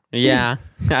 yourself. Yeah,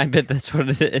 I bet that's what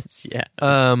it is. Yeah.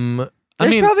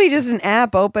 There's probably just an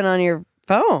app open on your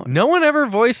phone. No one ever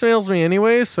voicemails me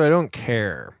anyway, so I don't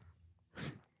care.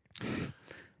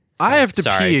 I have to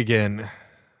pee again.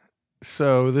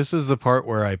 So this is the part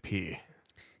where I pee.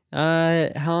 How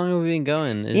long have we been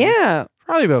going? Yeah.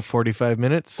 Probably about 45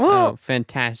 minutes. Well,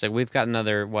 fantastic. We've got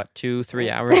another, 2-3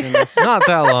 hours in this? Not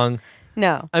that long.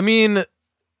 No. I mean,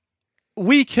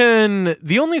 we can...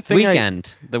 The only thing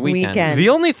The weekend. The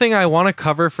only thing I want to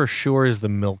cover for sure is the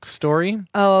milk story.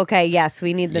 Oh, okay. Yes,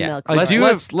 we need the milk I story.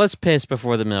 do Let's piss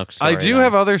before the milk story. I do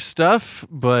have other stuff,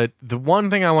 but the one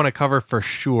thing I want to cover for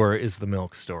sure is the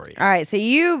milk story. All right, so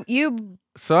you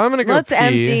So I'm gonna go let's pee,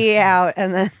 empty out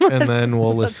and then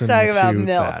we'll let's listen talk to about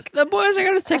milk. that. The boys are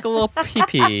going to take a little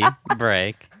pee-pee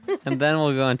break, and then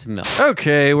we'll go into milk.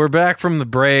 Okay, we're back from the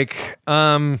break.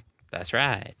 That's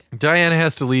right. Diana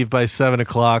has to leave by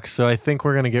 7:00, so I think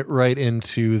we're gonna get right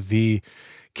into the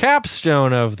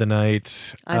capstone of the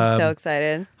night. I'm so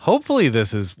excited. Hopefully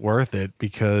this is worth it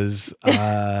because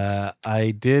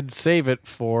I did save it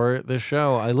for the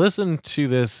show. I listened to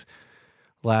this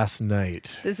last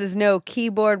night. This is no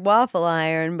keyboard waffle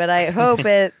iron, but I hope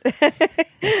it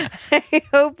I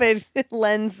hope it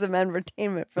lends some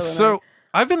entertainment for the night. So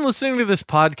I've been listening to this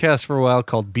podcast for a while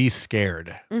called Be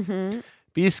Scared. Mm-hmm.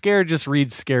 Be Scared just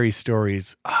reads scary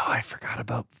stories. Oh, I forgot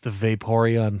about the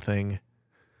Vaporeon thing.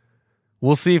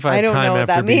 We'll see if I have don't time know what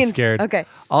after that Be means. Scared. Okay.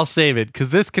 I'll save it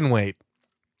because this can wait.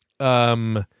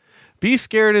 Be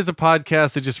Scared is a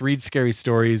podcast that just reads scary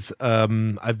stories.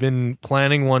 I've been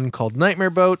planning one called Nightmare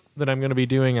Boat that I'm going to be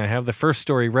doing. I have the first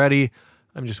story ready.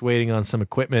 I'm just waiting on some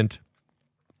equipment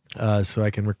so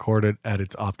I can record it at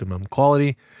its optimum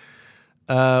quality.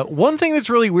 One thing that's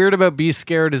really weird about Be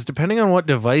Scared is depending on what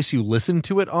device you listen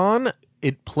to it on,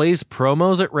 it plays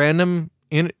promos at random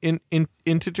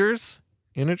intervals.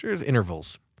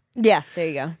 Yeah, there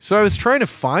you go. So I was trying to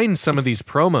find some of these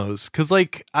promos because,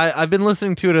 like, I've been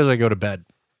listening to it as I go to bed.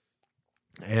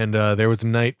 And there was a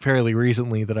night fairly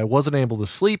recently that I wasn't able to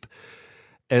sleep.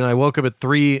 And I woke up at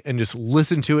 3 and just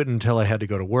listened to it until I had to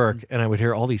go to work. And I would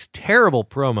hear all these terrible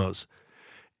promos.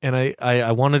 And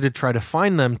I wanted to try to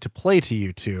find them to play to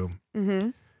you two.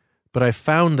 Mm-hmm. But I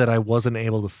found that I wasn't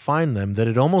able to find them, that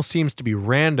it almost seems to be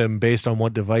random based on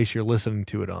what device you're listening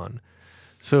to it on.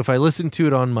 So if I listen to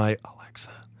it on my Alexa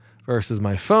versus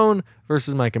my phone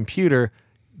versus my computer,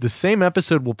 the same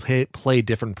episode will play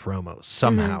different promos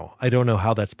somehow. Mm-hmm. I don't know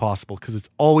how that's possible because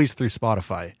it's always through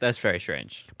Spotify. That's very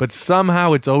strange. But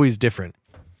somehow it's always different.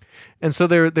 And so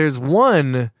there's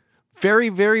one very,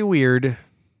 very weird,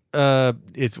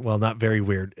 it's, well, not very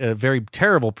weird, a very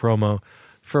terrible promo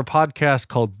for a podcast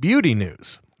called Beauty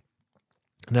News.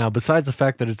 Now, besides the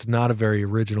fact that it's not a very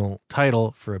original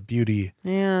title for a beauty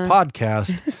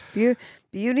podcast,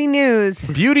 Beauty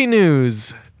news. Beauty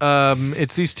News.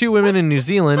 It's these two women in New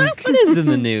Zealand. What is in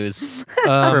the news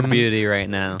for beauty right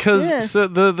now? Because so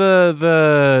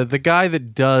the guy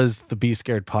that does the Be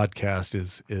Scared podcast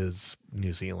is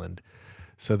New Zealand,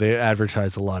 so they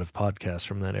advertise a lot of podcasts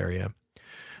from that area.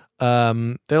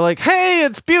 they're like, hey,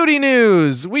 it's beauty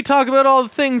news. We talk about all the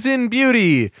things in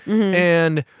beauty.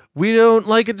 And we don't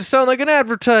like it to sound like an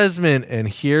advertisement. And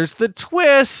here's the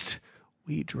twist.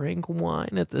 We drink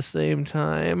wine at the same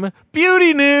time.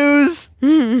 Beauty news.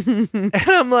 And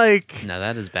I'm like... No,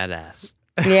 that is badass.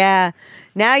 Yeah.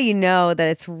 Now you know that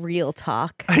it's real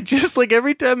talk. I just like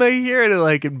every time I hear it,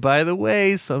 like, and by the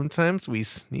way, sometimes we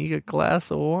sneak a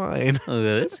glass of wine. Oh,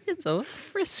 this gets a little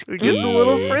frisky. It gets a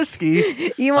little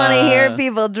frisky. You want to hear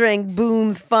people drink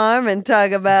Boone's Farm and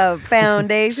talk about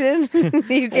foundation?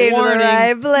 You came to the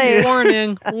right place.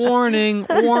 Warning, warning,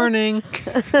 warning.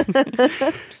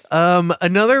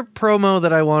 Another promo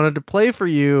that I wanted to play for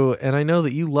you, and I know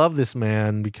that you love this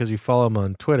man because you follow him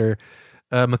on Twitter.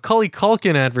 Macaulay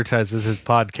Culkin advertises his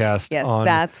podcast. Yes, on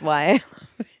that's why.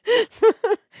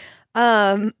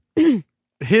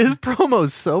 his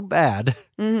promo's so bad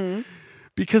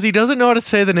because he doesn't know how to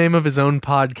say the name of his own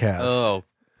podcast. Oh,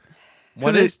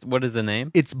 what is the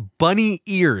name? It's Bunny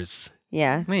Ears.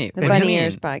 Yeah, Wait, the what do Bunny you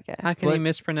Ears mean? podcast. How can you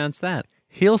mispronounce that?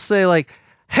 He'll say like,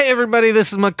 "Hey everybody,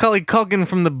 this is Macaulay Culkin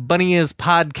from the Bunny Ears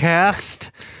podcast."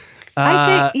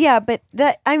 I think, yeah, but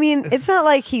it's not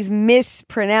like he's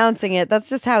mispronouncing it. That's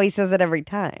just how he says it every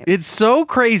time. It's so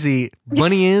crazy.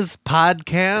 Bunny Is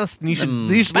podcast. And you should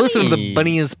listen to the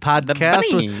Bunny Is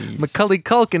podcast with Macaulay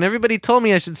Culkin. Everybody told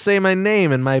me I should say my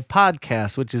name in my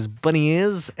podcast, which is Bunny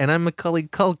Is, and I'm Macaulay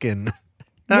Culkin.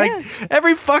 Yeah.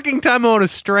 Every fucking time I want to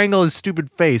strangle his stupid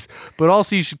face. But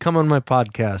also you should come on my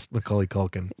podcast, Macaulay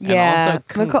Culkin. Yeah. And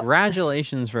also,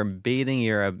 congratulations for beating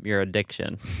your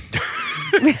addiction.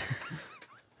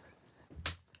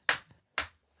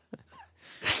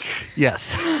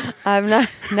 Yes. I'm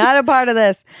not a part of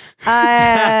this.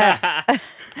 Not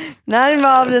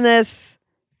involved in this.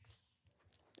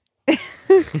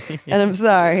 And I'm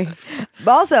sorry.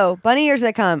 Also,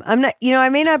 bunnyears.com. I'm not, I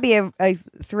may not be a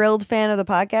thrilled fan of the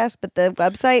podcast, but the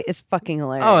website is fucking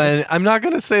hilarious. Oh, and I'm not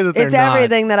going to say that they're it's not.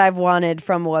 everything that I've wanted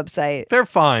from a website. They're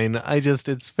fine.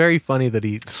 It's very funny that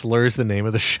he slurs the name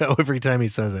of the show every time he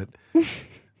says it.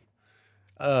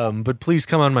 But please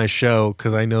come on my show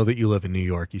because I know that you live in New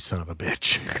York, you son of a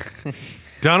bitch.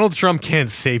 Donald Trump can't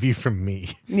save you from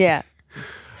me. Yeah.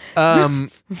 Oh,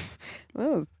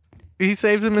 he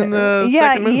saves him in the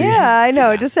second movie. Yeah, I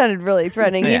know. It just sounded really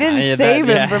threatening. He didn't save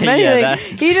him from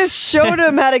anything. He just showed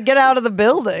him how to get out of the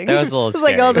building. That was a little It's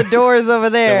like scary. all the doors over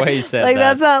there. The way you said like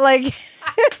that. that's not like.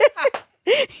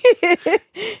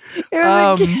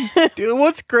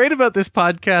 What's great about this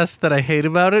podcast that I hate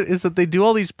about it is that they do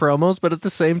all these promos, but at the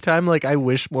same time, like, I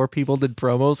wish more people did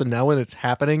promos, and now when it's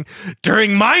happening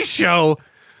during my show,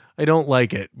 I don't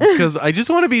like it because I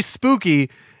just want to be spooky,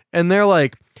 and they're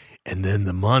like, and then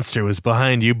the monster was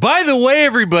behind you. By the way,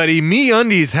 everybody,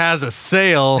 MeUndies has a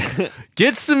sale.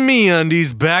 Get some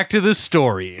MeUndies. Back to the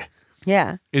story.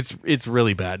 Yeah. It's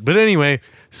really bad. But anyway,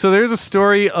 so there's a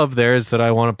story of theirs that I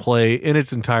want to play in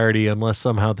its entirety unless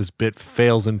somehow this bit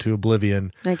fails into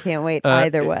oblivion. I can't wait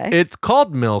either way. It's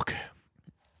called Milk.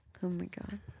 Oh my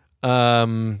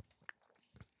God.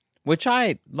 Which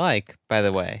I like, by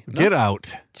the way. Get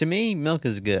out. To me, milk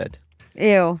is good.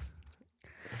 Ew.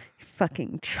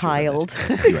 Fucking child.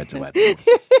 You had to add more.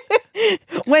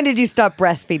 When did you stop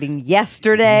breastfeeding?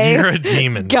 Yesterday? You're a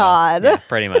demon. God. Yeah,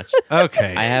 pretty much.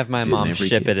 Okay. I have my mom every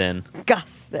ship kid. it in.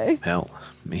 Disgusting. Hell,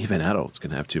 even adults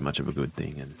can have too much of a good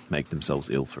thing and make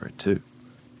themselves ill for it too.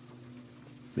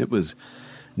 It was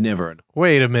never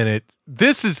Wait a minute.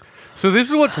 This is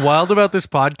what's wild about this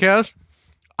podcast.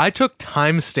 I took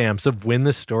timestamps of when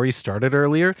the story started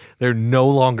earlier. They're no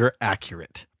longer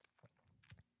accurate.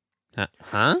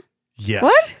 Huh? Yes.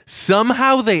 What?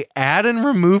 Somehow they add and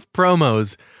remove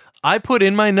promos. I put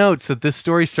in my notes that this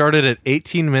story started at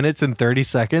 18 minutes and 30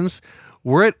 seconds.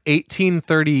 We're at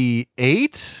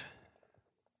 18:38.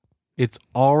 It's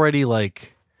already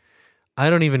like,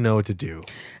 I don't even know what to do.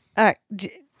 All right.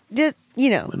 Just,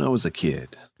 when I was a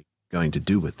kid, going to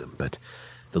do with them, but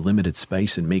the limited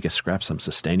space and meager scraps I'm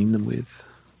sustaining them with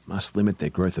must limit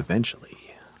their growth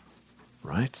eventually.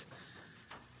 Right?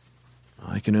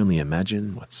 I can only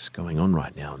imagine what's going on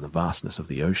right now in the vastness of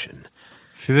the ocean.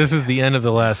 See, this is the end of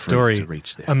the last story. To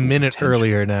reach their A full minute potential.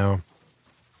 earlier now.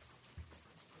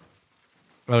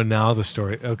 Oh, now the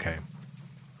story. Okay.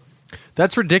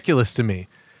 That's ridiculous to me.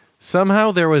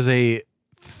 Somehow there was a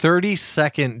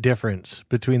 30-second difference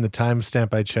between the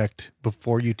timestamp I checked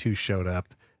before you two showed up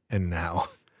and now.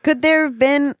 could there have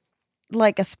been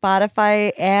like a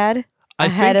Spotify ad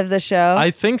ahead of the show?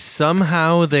 I think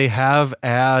somehow they have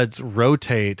ads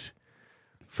rotate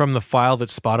from the file that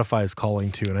Spotify is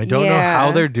calling to, and I don't know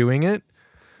how they're doing it.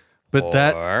 But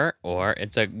or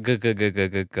it's a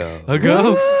go.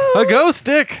 a ghost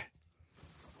stick.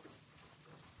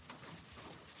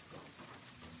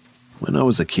 When I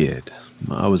was a kid,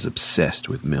 I was obsessed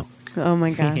with milk. Oh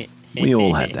my god. We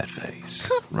all had that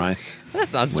phase, right?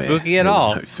 That's not Where spooky at there was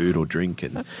all. no food or drink,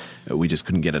 and we just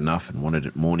couldn't get enough and wanted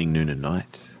it morning, noon, and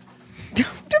night. Don't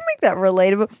make that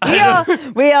relatable.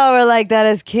 We all were like that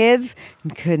as kids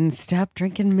and couldn't stop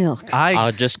drinking milk.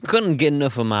 I just couldn't get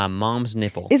enough of my mom's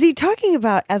nipple. Is he talking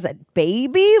about as a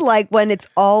baby? Like when it's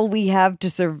all we have to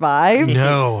survive?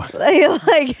 No,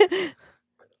 like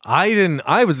I didn't.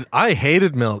 I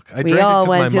hated milk. I we drank all it 'cause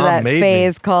my went through mom that made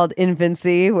phase called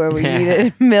infancy where we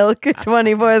needed milk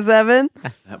 24/7.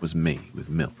 That was me with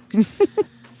milk.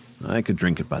 I could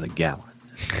drink it by the gallon.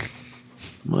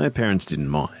 My parents didn't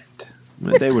mind.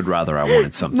 They would rather I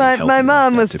wanted something My healthy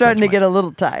mom like was that to starting to quench get my- a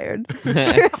little tired.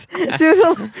 She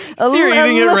was So you're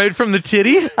eating it right from the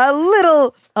titty? a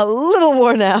little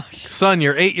worn out. Son,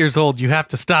 you're 8 years old. You have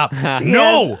to stop.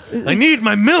 No, I need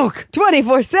my milk.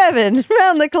 24/7,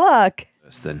 round the clock.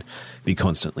 Than be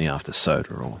constantly after soda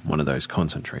or one of those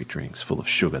concentrate drinks full of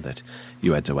sugar that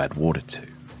you had to add water to.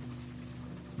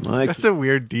 That's a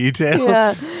weird detail.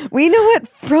 Yeah, we know what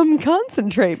from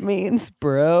concentrate means,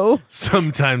 bro.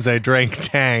 Sometimes I drank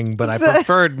Tang, but I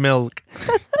preferred milk.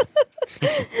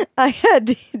 I had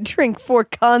to drink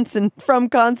from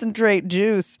concentrate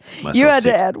juice. Myself You had to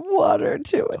sick. add water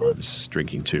to it. I was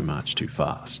drinking too much too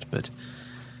fast, but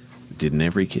didn't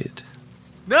every kid?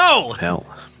 No! Hell,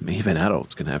 even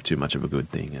adults can have too much of a good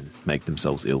thing and make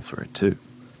themselves ill for it too.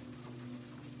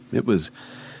 It was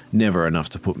never enough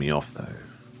to put me off, though.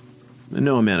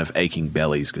 No amount of aching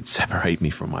bellies could separate me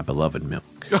from my beloved milk.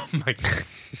 Oh my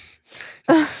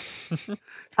god.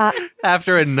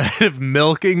 After a night of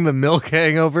milking, the milk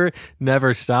hangover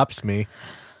never stops me.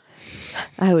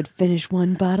 I would finish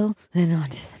one bottle, then on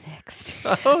to the next.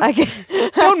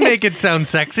 Don't make it sound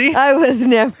sexy. I was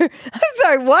never. I'm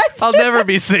sorry, what? I'll never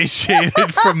be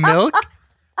satiated from milk.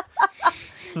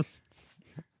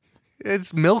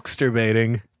 It's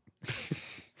milkster-baiting.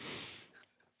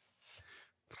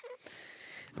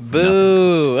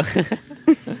 Boo!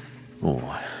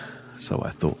 Or so I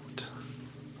thought.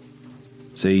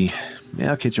 See,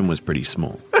 our kitchen was pretty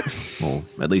small. Or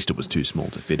at least it was too small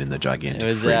to fit in the gigantic It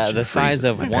was fridge and the size freezer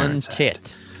of my one parents had.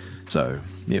 tit. So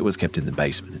it was kept in the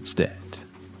basement instead.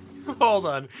 Hold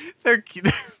on.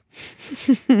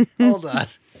 Hold on.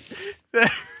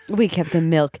 We kept the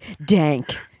milk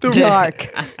dank, dark,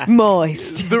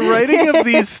 moist. The writing of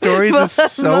these stories is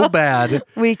so bad.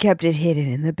 We kept it hidden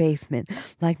in the basement,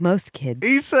 like most kids.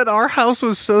 He said our house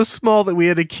was so small that we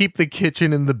had to keep the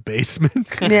kitchen in the basement.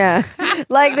 Yeah.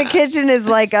 Like the kitchen is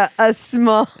like a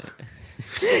small.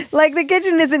 Like the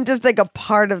kitchen isn't just like a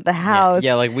part of the house.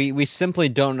 Yeah, like we simply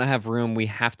don't have room. We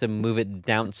have to move it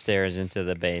downstairs into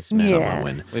the basement. Yeah.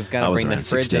 When We've got I to was bring the around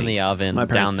fridge 16, and the oven my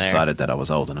parents down there. decided that I was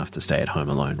old enough to stay at home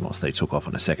alone whilst they took off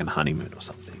on a second honeymoon or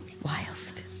something.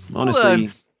 Whilst.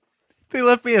 Honestly, They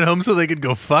left me at home so they could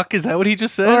go fuck. Is that what he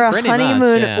just said? Or a Pretty much,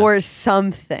 honeymoon yeah. or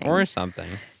something. Or something.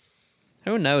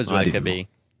 Who knows I what it could didn't be?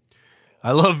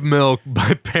 I love milk.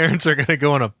 My parents are going to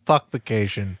go on a fuck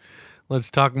vacation. Let's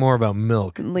talk more about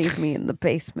milk. Leave me in the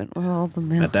basement with all the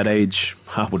milk. at that age,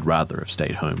 I would rather have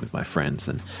stayed home with my friends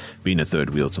than been a third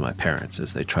wheel to my parents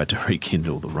as they tried to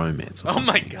rekindle the romance. Or Oh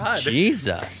my something. god.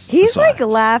 Jesus. He's like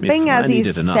Besides, laughing if I as he's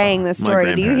needed another, saying the my story. Do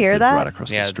you grandparents hear lived that? Right across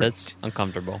the Yeah, street. that's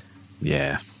uncomfortable.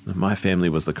 Yeah, my family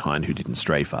was the kind who didn't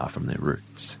stray far from their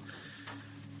roots.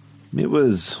 It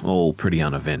was all pretty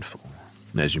uneventful,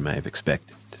 as you may have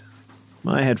expected.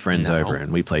 I had friends No. over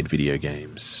and we played video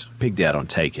games, pigged out on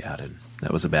takeout, and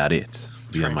that was about it,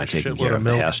 beyond my Drank a taking shitload care of of the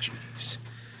milk. house duties.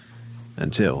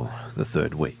 Until the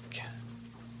third week.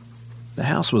 The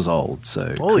house was old,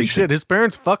 so... Holy creaks shit, and- his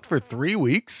parents fucked for 3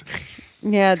 weeks?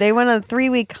 Yeah, they went on a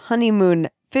 3-week honeymoon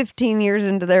 15 years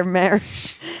into their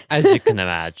marriage. As you can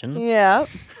imagine. Yeah.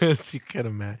 As you can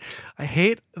imagine. I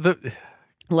hate the...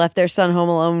 Left their son home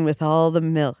alone with all the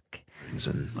milk.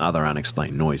 and other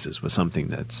unexplained noises were something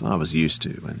that I was used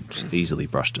to and easily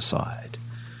brushed aside.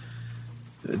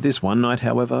 This one night,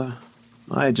 however,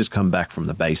 I had just come back from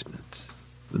the basement,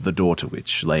 the door to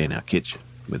which lay in our kitchen,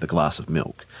 with a glass of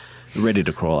milk, ready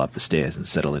to crawl up the stairs and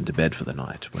settle into bed for the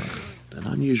night, when an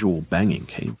unusual banging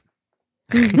came.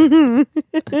 You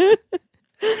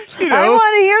I know,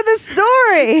 want to hear the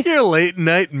story. you're late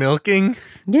night milking.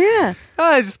 Yeah.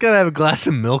 I just gotta have a glass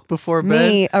of milk before bed.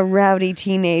 Me, a rowdy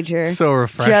teenager. So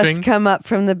refreshing. Just come up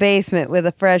from the basement with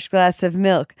a fresh glass of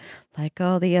milk, like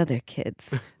all the other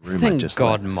kids. Room I Thank just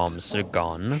God left. moms are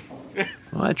gone.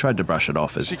 I tried to brush it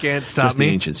off as She can't stop just the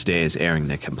me. ancient stairs airing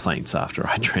their complaints after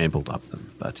I trampled up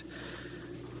them, but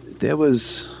there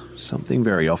was something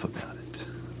very off about it.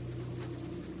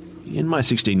 In my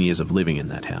 16 years of living in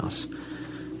that house,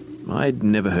 I'd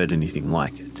never heard anything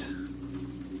like it.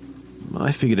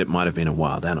 I figured it might have been a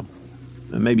wild animal,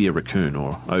 maybe a raccoon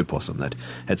or opossum that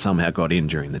had somehow got in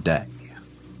during the day.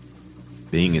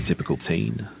 Being a typical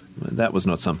teen, that was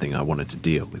not something I wanted to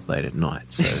deal with late at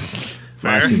night, so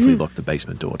I simply locked the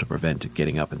basement door to prevent it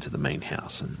getting up into the main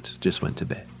house and just went to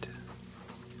bed.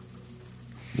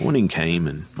 Morning came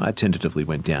and I tentatively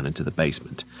went down into the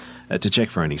basement to check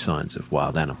for any signs of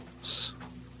wild animals.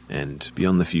 And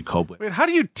beyond the few cobwebs... Wait, how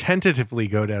do you tentatively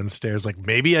go downstairs? Like,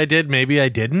 maybe I did, maybe I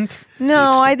didn't?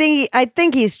 No, I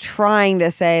think he's trying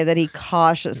to say that he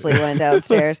cautiously went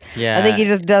downstairs. Yeah. I think he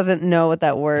just doesn't know what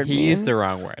that word means. He used the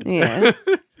wrong word. Yeah.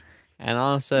 And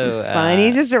also... It's fine.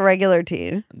 He's just a regular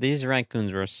teen. These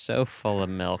raccoons were so full of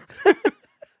milk.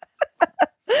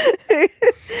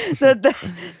 They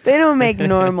don't make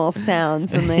normal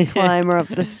sounds when they climb up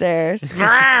the stairs.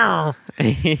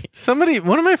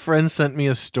 One of my friends sent me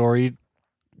a story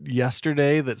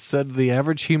yesterday that said the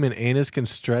average human anus can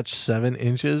stretch 7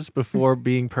 inches before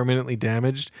being permanently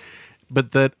damaged,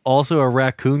 but that also a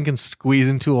raccoon can squeeze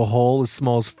into a hole as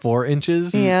small as 4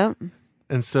 inches. Yeah.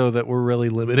 And so that we're really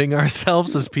limiting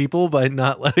ourselves as people by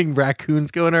not letting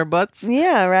raccoons go in our butts.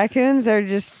 Yeah, raccoons are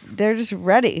they're just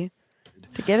ready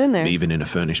to get in there. Even in a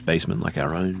furnished basement like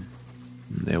our own,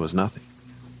 there was nothing.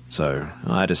 So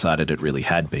I decided it really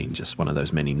had been just one of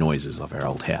those many noises of our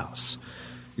old house.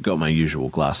 Got my usual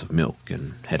glass of milk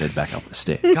and headed back up the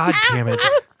stairs. God damn it.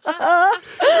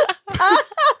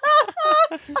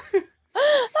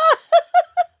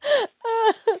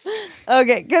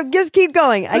 Okay, just keep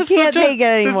going. I can't take it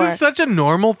anymore. This is such a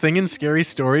normal thing in scary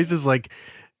stories, is like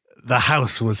the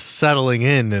house was settling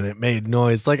in and it made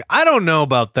noise. Like, I don't know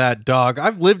about that, dog.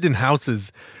 I've lived in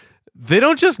houses. They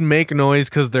don't just make noise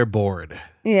because they're bored.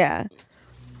 Yeah.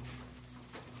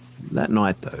 That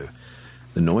night, though,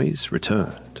 the noise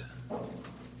returned.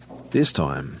 This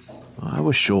time, I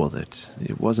was sure that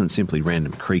it wasn't simply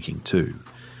random creaking too,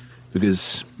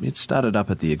 because it started up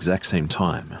at the exact same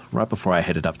time, right before I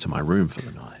headed up to my room for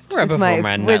the night. Right before my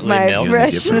with nightly my milk. The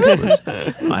only difference was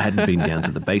I hadn't been down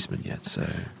to the basement yet, so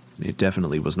it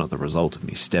definitely was not the result of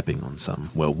me stepping on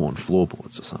some well-worn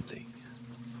floorboards or something.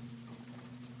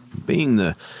 Being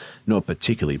the not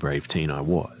particularly brave teen I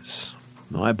was,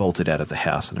 I bolted out of the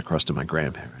house and across to my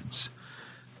grandparents.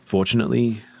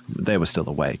 Fortunately, they were still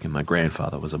awake, and my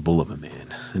grandfather was a bull of a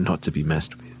man, and not to be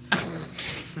messed with.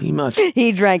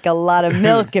 He drank a lot of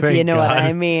milk, if you know what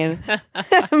I mean.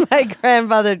 My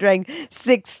grandfather drank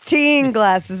 16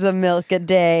 glasses of milk a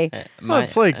day.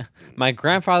 My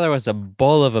grandfather was a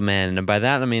bull of a man, and by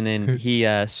that I mean he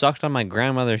sucked on my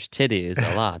grandmother's titties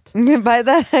a lot. By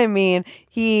that I mean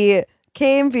he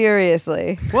came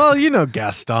furiously. Well, you know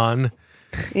Gaston.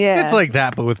 Yeah. It's like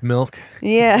that, but with milk.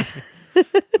 Yeah.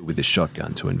 with his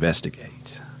shotgun to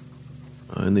investigate,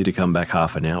 only to come back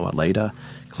half an hour later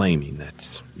claiming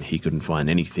that he couldn't find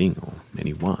anything or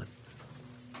anyone.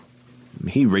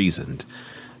 He reasoned,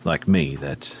 like me,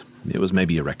 that it was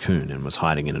maybe a raccoon and was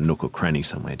hiding in a nook or cranny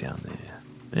somewhere down there,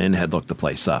 and had locked the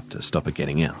place up to stop it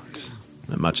getting out,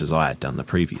 much as I had done the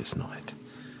previous night.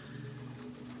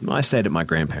 I stayed at my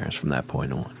grandparents' from that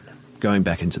point on, going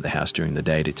back into the house during the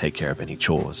day to take care of any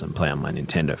chores and play on my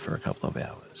Nintendo for a couple of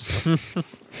hours.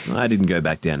 I didn't go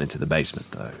back down into the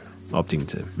basement, though, opting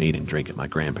to eat and drink at my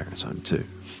grandparents' home, too.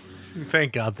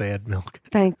 Thank God they had milk.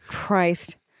 Thank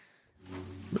Christ.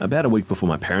 About a week before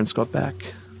my parents got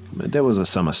back, there was a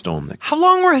summer storm that... How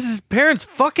long were his parents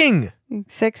fucking?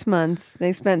 6 months.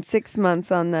 They spent 6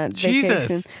 months on that Jesus.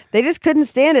 vacation. They just couldn't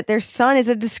stand it. Their son is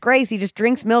a disgrace. He just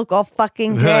drinks milk all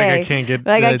fucking day. I can't get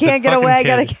I can't get away.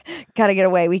 kid. Gotta get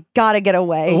away. We gotta get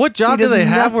away. What job He do does they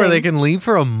have where nothing. they can leave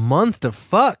for a month to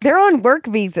fuck? They're on work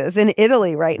visas in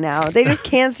Italy right now. They just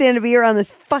can't stand to be around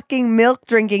this fucking milk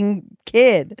drinking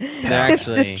kid. They're It's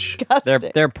actually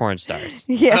disgusting. they're porn stars.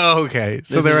 Yeah. Oh, okay.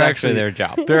 So This they're is actually their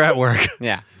job. They're at work.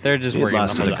 Yeah, they're just It working.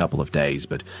 lasted the a couple of days,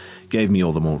 but gave me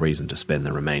all the more reason to spend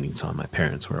the remaining time my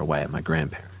parents were away at my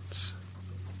grandparents'.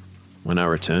 When I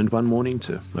returned one morning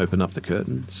to open up the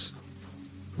curtains,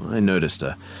 I noticed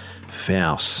a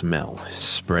foul smell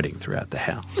spreading throughout the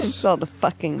house. It's all the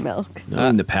fucking milk.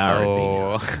 Knowing the power had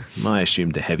been out, I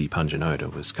assumed a heavy pungent odor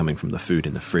was coming from the food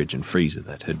in the fridge and freezer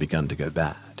that had begun to go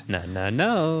bad.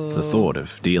 No. The thought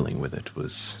of dealing with it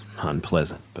was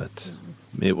unpleasant, but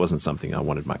it wasn't something I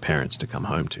wanted my parents to come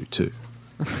home to, too.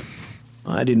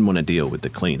 I didn't want to deal with the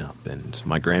cleanup, and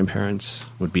my grandparents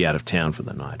would be out of town for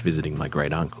the night visiting my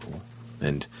great-uncle,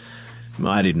 and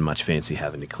I didn't much fancy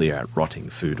having to clear out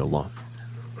rotting food alone.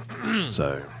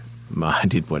 So I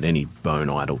did what any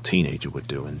bone-idle teenager would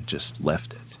do and just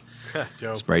left it.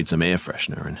 Dope. Sprayed some air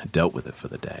freshener and dealt with it for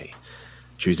the day,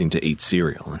 choosing to eat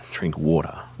cereal and drink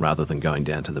water rather than going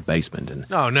down to the basement and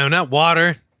Oh, no, not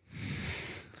water.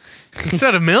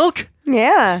 Instead of milk?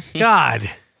 Yeah. God.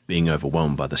 being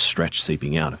overwhelmed by the stretch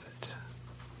seeping out of it.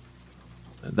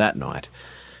 That night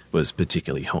was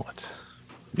particularly hot,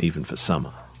 even for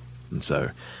summer, and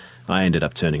so I ended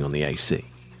up turning on the AC.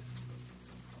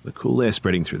 The cool air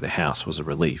spreading through the house was a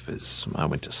relief as I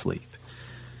went to sleep,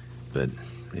 but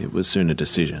it was soon a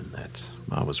decision that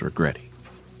I was regretting.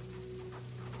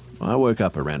 I woke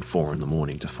up around 4 in the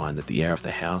morning to find that the air of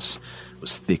the house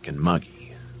was thick and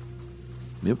muggy.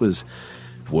 It was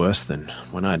worse than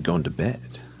when I had gone to bed.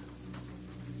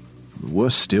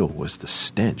 Worse still was the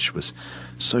stench was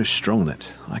so strong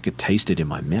that I could taste it in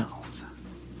my mouth.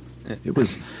 It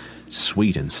was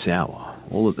sweet and sour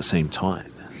all at the same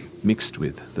time, mixed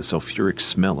with the sulfuric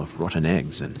smell of rotten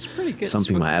eggs and pretty good.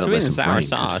 something my Sweet and adolescent sour brain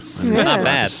sauce. could Not describe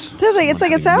bad. as Sounds like it's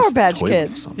like a someone Sour having Patch missed the toilet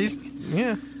Kid. or something.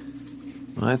 Yeah.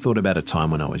 I thought about a time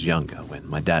when I was younger, when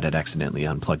my dad had accidentally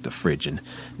unplugged the fridge and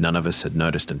none of us had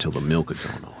noticed until the milk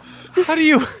had gone off. How do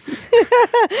you...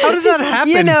 How does that happen?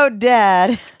 You know,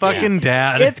 Dad. Fucking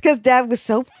Dad. It's because Dad was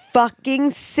so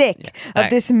fucking sick that- of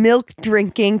this milk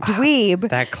drinking dweeb.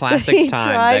 That classic he time.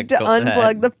 tried to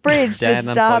unplug the fridge to Dad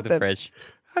stop unplugged the him. fridge.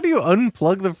 How do you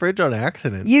unplug the fridge on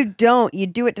accident? You don't. You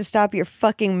do it to stop your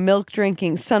fucking milk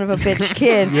drinking son of a bitch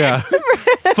kid. Yeah.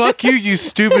 Fuck you, you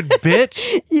stupid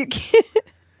bitch. You can't.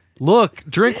 Look,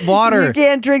 drink water. You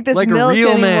can't drink this like milk a real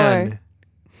anymore. man.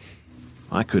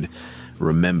 I could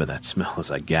remember that smell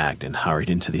as I gagged and hurried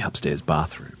into the upstairs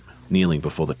bathroom, kneeling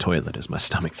before the toilet as my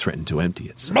stomach threatened to empty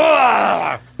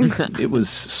itself. It was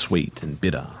sweet and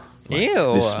bitter. Like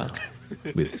Ew. this smell,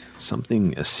 with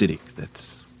something acidic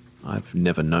that I've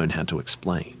never known how to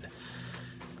explain.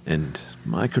 And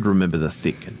I could remember the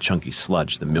thick and chunky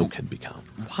sludge the milk had become.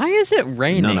 Why is it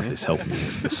raining? None of this helped me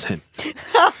as the scent.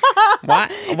 Why?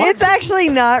 It's actually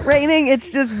not raining.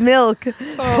 It's just milk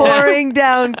pouring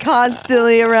down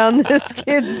constantly around this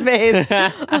kid's face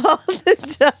all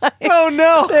the time. Oh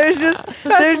no.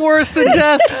 That's worse than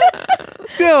death.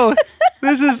 No.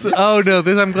 This is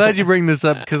I'm glad you bring this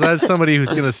up because as somebody who's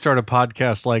going to start a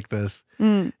podcast like this,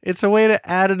 it's a way to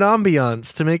add an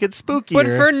ambiance to make it spookier. But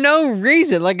for no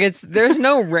reason. Like there's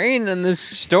no rain in this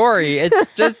story.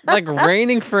 It's just like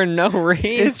raining for no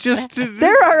reason. It's just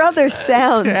There are other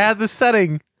sounds. to add the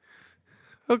setting.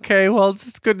 Okay, well, it's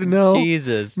just good to know.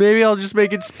 Jesus. Maybe I'll just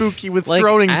make it spooky with Like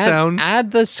droning add, sounds.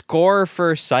 Add the score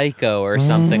for Psycho or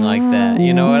something like that.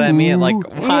 You know what I mean? Like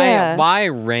Yeah. why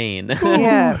rain?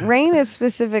 Yeah, rain is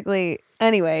specifically.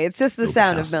 Anyway, it's just the Milk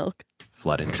sound house. of milk.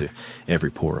 Flood into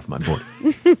every pore of my body.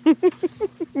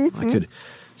 I could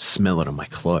smell it on my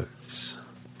clothes.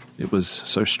 It was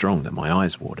so strong that my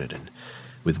eyes watered, and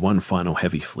with one final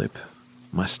heavy flip,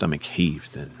 my stomach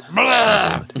heaved and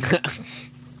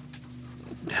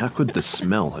how could the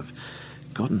smell have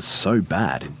gotten so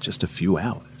bad in just a few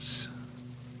hours?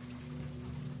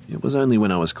 It was only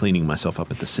when I was cleaning myself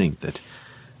up at the sink that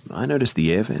I noticed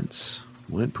the air vents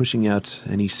weren't pushing out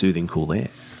any soothing cool air.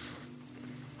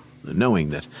 Knowing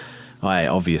that I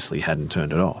obviously hadn't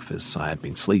turned it off as I had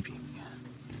been sleeping,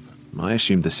 I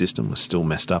assumed the system was still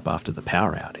messed up after the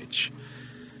power outage.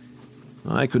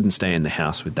 I couldn't stay in the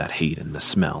house with that heat and the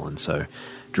smell, and so,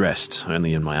 dressed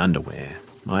only in my underwear,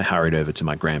 I hurried over to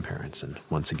my grandparents and,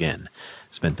 once again,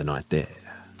 spent the night there.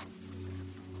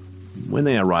 When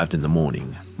they arrived in the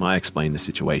morning, I explained the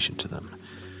situation to them.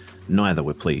 Neither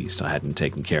were pleased I hadn't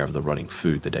taken care of the rotting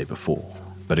food the day before,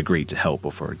 but agreed to help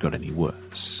before it got any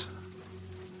worse.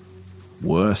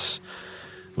 Worse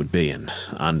would be an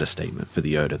understatement for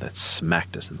the odor that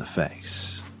smacked us in the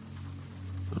face.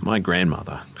 My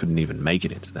grandmother couldn't even make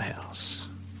it into the house.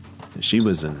 She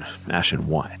was an ashen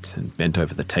white and bent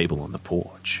over the table on the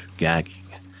porch, gagging.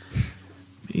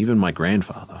 Even my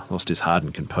grandfather lost his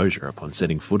hardened composure upon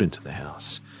setting foot into the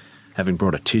house, having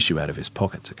brought a tissue out of his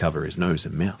pocket to cover his nose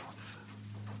and mouth.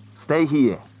 Stay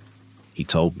here. He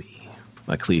told me,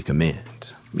 a clear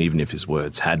command, even if his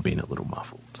words had been a little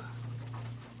muffled.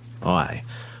 I,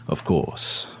 of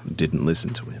course, didn't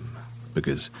listen to him,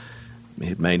 because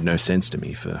it made no sense to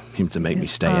me for him to make me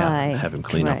stay out and have him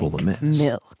clean up all the mess.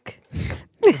 Milk.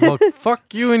 Look,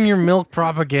 fuck you and your milk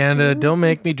propaganda. Don't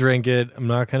make me drink it. I'm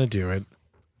not going to do it.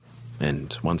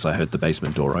 And once I heard the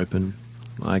basement door open,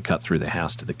 I cut through the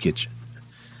house to the kitchen.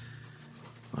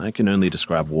 I can only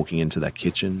describe walking into that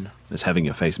kitchen as having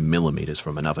your face millimeters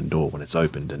from an oven door when it's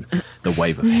opened and the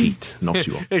wave of heat knocks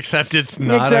you off Except it's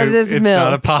not Except it's not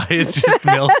milk. a pie. It's just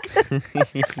milk.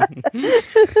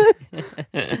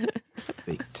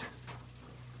 feet.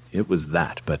 It was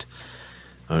that, but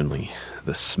only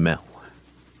the smell.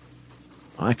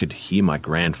 I could hear my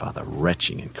grandfather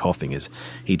retching and coughing as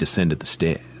he descended the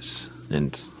stairs,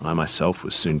 and I myself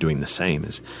was soon doing the same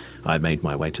as I made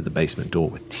my way to the basement door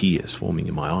with tears forming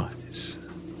in my eyes.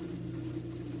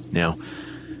 Now,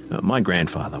 my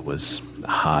grandfather was a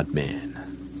hard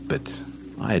man, but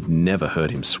I had never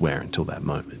heard him swear until that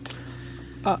moment.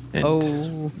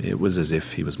 And it was as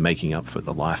if he was making up for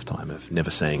the lifetime of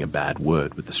never saying a bad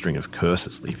word with the string of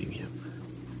curses leaving him.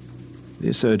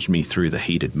 This urged me through the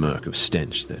heated murk of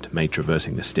stench that made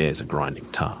traversing the stairs a grinding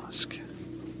task.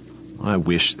 I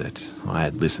wish that I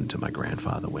had listened to my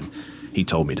grandfather when he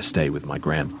told me to stay with my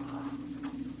grandma.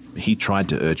 He tried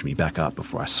to urge me back up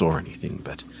before I saw anything,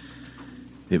 but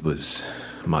it was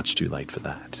much too late for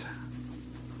that.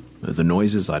 The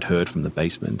noises I'd heard from the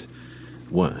basement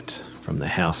weren't from the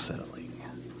house settling,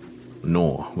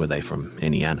 nor were they from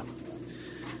any animal.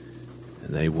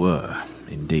 They were,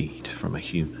 indeed, from a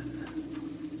human.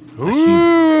 A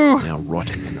human now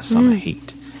rotting in the summer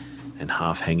heat and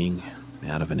half-hanging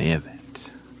out of an air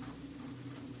vent.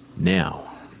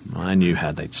 Now, I knew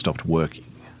how they'd stopped working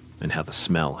and how the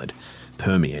smell had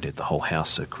permeated the whole house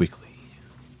so quickly.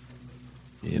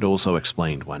 It also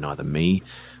explained why neither me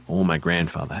or my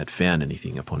grandfather had found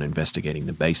anything upon investigating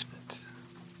the basement.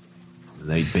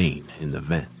 They'd been in the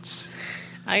vents.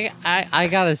 I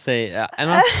gotta say,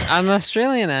 an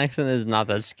Australian accent is not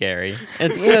that scary.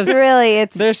 It's just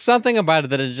it's there's something about it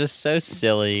that is just so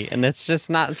silly, and it's just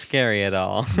not scary at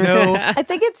all. No. I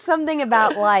think it's something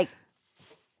about like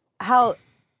how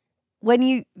when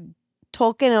you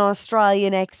talk in an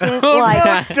Australian accent,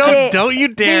 like Don't you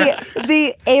dare.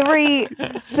 the every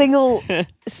single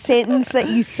sentence that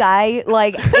you say,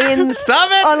 like ends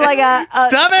Stop it! on like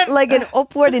Stop it! like an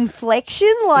upward inflection.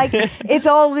 Like it's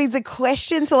always a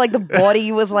question. So like the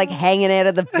body was like hanging out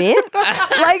of the vent.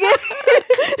 Like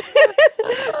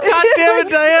God damn it,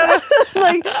 Diana.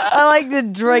 like I like to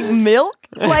drink milk.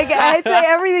 Like I'd say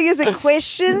everything is a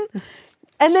question.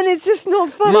 And then it's just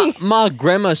not funny. My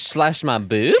grandma slashed my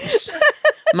boobs.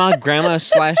 My grandma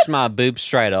slashed my boobs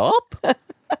straight up.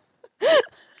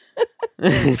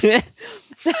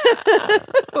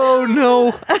 Oh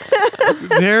no.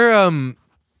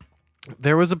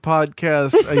 There was a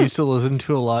podcast I used to listen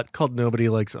to a lot called Nobody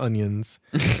Likes Onions.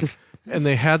 And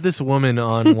they had this woman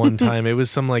on one time. It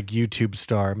was some like YouTube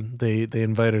star. They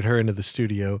invited her into the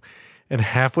studio. And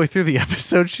halfway through the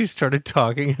episode, she started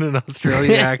talking in an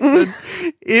Australian accent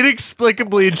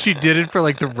inexplicably, and she did it for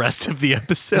like the rest of the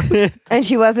episode. And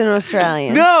she wasn't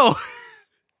Australian. No!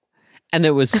 And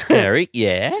it was scary,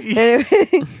 yeah.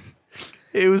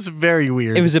 It was very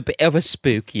weird. It was a bit of a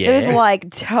spook, yeah. It was like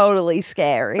totally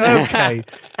scary. Okay.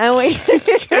 And we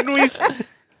Can we...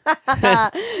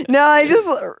 No, I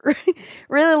just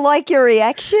really like your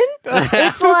reaction.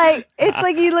 It's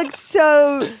like you look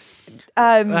so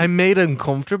I'm made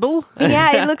uncomfortable.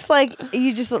 yeah, it looks like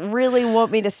you just really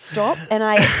want me to stop, and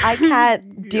I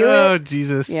can't do Oh, it.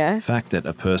 Jesus. Yeah. The fact that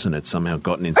a person had somehow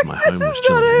gotten into my home was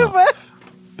chilling enough.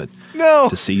 But No.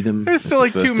 to see them There's as still the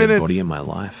like 2 first dead minutes. body in my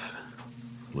life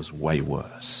was way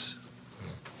worse.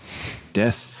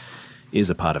 Death is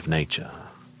a part of nature,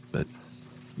 but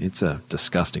it's a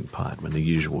disgusting part when the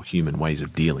usual human ways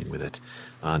of dealing with it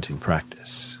aren't in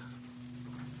practice.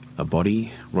 A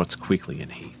body rots quickly in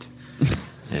heat,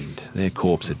 and their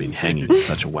corpse had been hanging in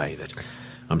such a way that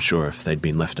I'm sure if they'd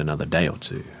been left another day or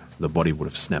two, the body would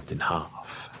have snapped in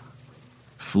half.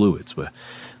 Fluids were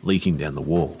leaking down the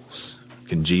walls,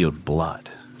 congealed blood,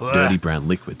 dirty brown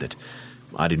liquid that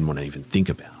I didn't want to even think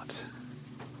about.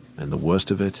 And the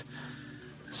worst of it,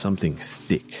 something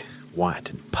thick, white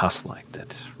and pus-like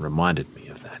that reminded me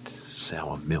of that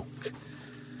sour milk.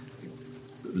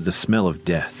 The smell of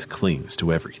death clings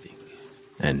to everything,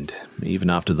 and even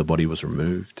after the body was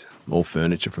removed, all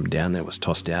furniture from down there was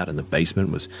tossed out and the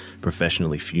basement was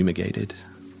professionally fumigated,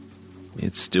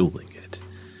 it still lingered.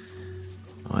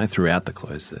 I threw out the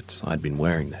clothes that I'd been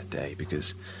wearing that day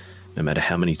because no matter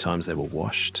how many times they were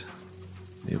washed,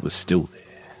 it was still there.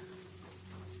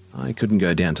 I couldn't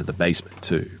go down to the basement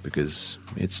too because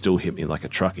it still hit me like a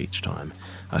truck each time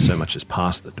I so much as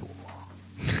passed the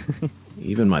door.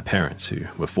 Even my parents, who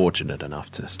were fortunate enough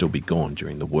to still be gone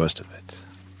during the worst of it,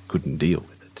 couldn't deal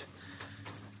with it.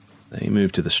 They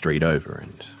moved to the street over,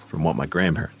 and from what my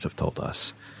grandparents have told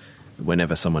us,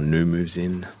 whenever someone new moves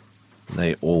in,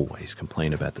 they always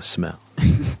complain about the smell.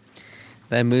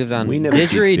 They moved on We never did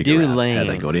figure Didgeridoo out how Lane.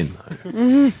 they got in,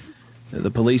 though.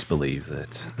 The police believe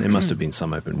that there must have been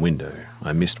some open window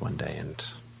I missed one day, and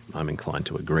I'm inclined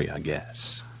to agree, I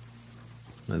guess.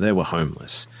 They were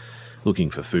homeless, looking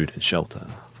for food and shelter.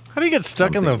 How do you get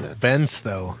stuck in the Something that- vents,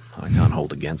 though? I can't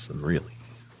hold against them, really.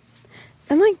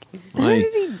 And like, how I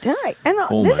did he die? And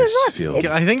this almost is nuts. feel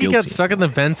It's- I think he got guilty. stuck in the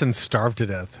vents and starved to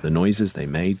death. The noises they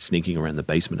made sneaking around the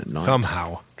basement at night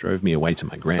Somehow. drove me away to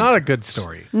my It's grandma's. not a good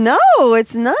story. No,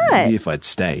 it's not. Maybe if I'd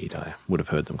stayed, I would have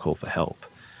heard them call for help.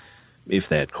 If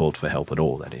they had called for help at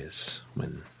all, that is,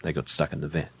 when they got stuck in the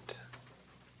vent.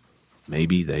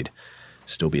 Maybe they'd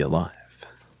still be alive.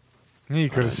 You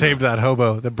could have saved that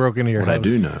hobo that broke into your What house. I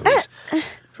do know is,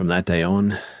 from that day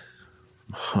on,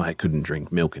 I couldn't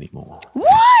drink milk anymore.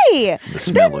 Why? The That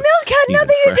smell milk of had even nothing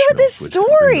to do fresh with this milk would bring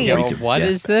story. the Yo, reek of what death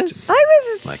is back to this? me. I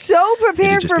was Like, so it had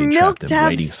prepared just for been milk trapped to and have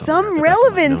waiting somewhere some at the back of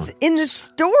my relevance in the nose.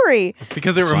 story.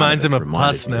 Because The it sight reminds him of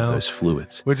reminded pus me of now. those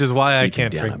fluids, Which is why I seeping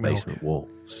can't down drink our milk. basement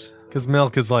walls. Because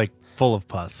milk is like full of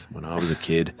pus. When I was a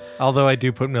kid, Although I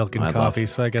do put milk in I love coffee, it.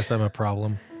 so I guess I'm a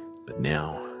problem. but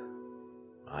now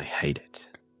I hate it.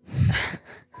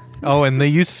 Oh, and they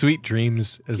use Sweet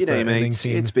Dreams as the G'day, ending mates.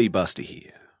 scene. It's B Buster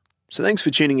here. So thanks for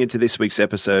tuning into this week's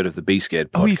episode of the Be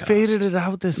Scared podcast. Oh, he faded it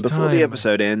out this Before time. the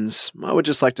episode ends, I would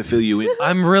just like to fill you in.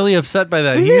 I'm really upset by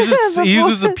that. He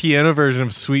uses a piano version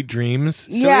of Sweet Dreams.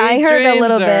 Yeah, I heard a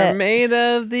little Dreams are bit. made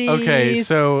of these. Okay,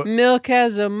 so- milk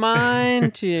has a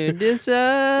mind to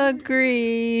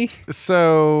disagree.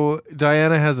 So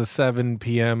Diana has a 7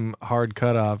 p.m. hard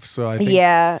cutoff, so I think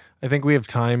Yeah. I think we have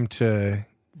time to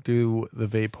do the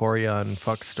Vaporeon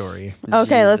fuck story.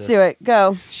 Okay, let's do it.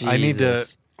 Go. I need to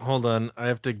Jesus. hold on. I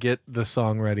have to get the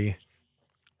song ready.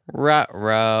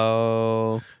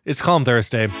 Ruh-roh. It's Calm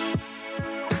Thursday.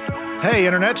 Hey,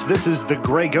 Internet, this is the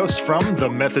Grey Ghost from the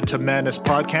Method to Madness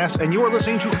podcast, and you are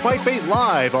listening to Fight Bait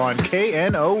Live on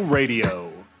KNO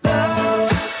Radio.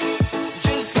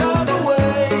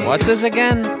 What's this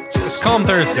again? It's Calm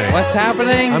Thursday. What's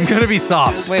happening? I'm gonna be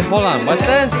soft. Wait, hold on. What's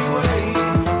this?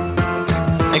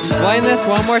 Explain this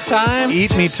one more time.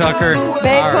 Eat me, Tucker.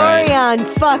 Vaporeon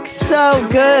fucks so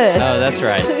good. Oh, that's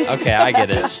right. Okay, I get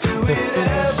it.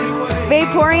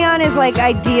 Vaporeon is like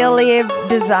ideally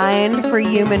designed for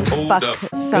human fuck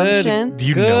consumption. Do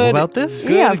you know Good. about this?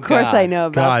 Yeah, of course God. I know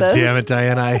about God this. damn it,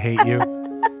 Diana, I hate you.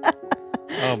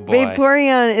 Oh boy.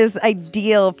 Vaporeon is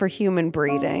ideal for human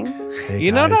breeding. Hey,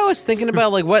 You know what guys. I was thinking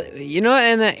about? Like what you know,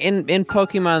 in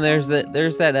Pokemon, there's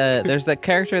that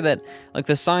character that like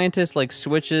the scientist like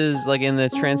switches like in the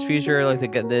transfuser, like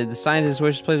the scientist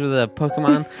switches plays with a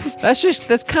Pokemon.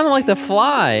 that's kind of like the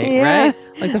fly, Yeah. right?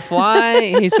 Like the fly,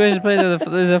 he switches plays with the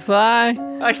fly.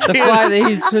 The fly that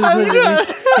he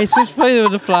switches plays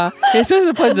with the fly. He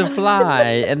switches plays with the fly,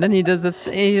 and then he does the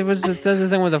thing with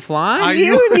the fly. Do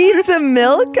you need some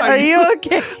milk? Are you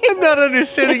okay? I'm not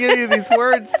understanding any of these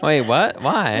words. Wait, what?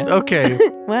 Why? Okay.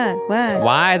 What?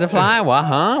 Why the fly? What?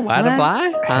 Huh? Why the What?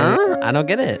 fly? Huh? I don't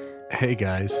get it. Hey,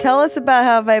 guys. Tell us about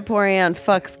how Vaporeon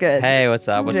fucks good. Hey, what's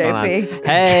up? What's going JP. on?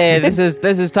 Hey, this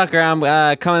is Tucker. I'm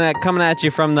coming at you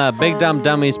from the Big Dumb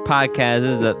Dummies podcast.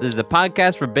 This is the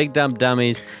podcast for Big Dumb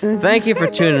Dummies. Thank you for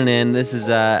tuning in. This is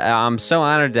I'm so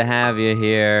honored to have you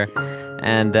here.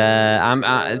 And I'm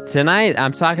tonight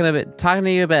I'm talking to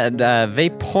you about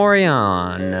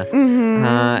Vaporeon.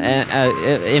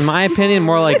 And in my opinion,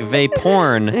 more like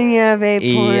Vaporn. Yeah,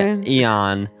 Vaporeon.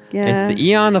 Eon. Yeah. It's the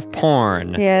Eon of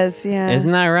porn. Yes, yeah.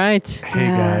 Isn't that right? Hey,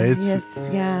 Yeah, guys. Yes,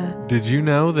 yeah. Did you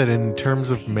know that in terms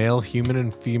of male human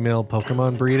and female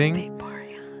Pokemon breeding,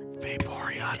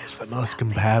 Vaporeon is the most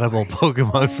compatible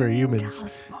Pokemon for humans? Tell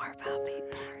us more about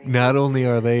Vaporeon. Not only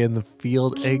are they in the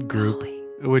field egg group,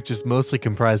 which is mostly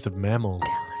comprised of mammals,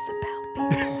 Tell us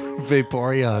about Vaporeon.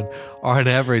 Vaporeon are on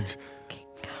average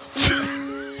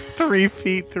 3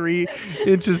 feet 3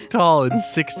 inches tall and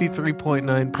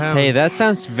 63.9 pounds. Hey, that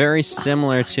sounds very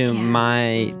similar to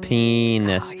my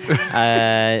penis.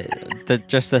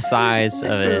 Just the size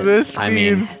of it. This I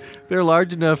means mean, they're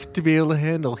large enough to be able to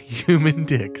handle human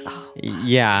dicks.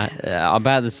 yeah,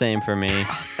 about the same for me.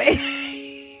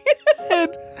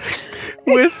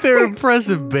 With their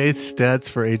impressive base stats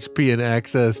for HP and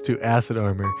access to acid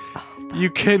armor, you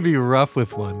can be rough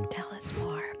with one. Tell us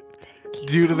more.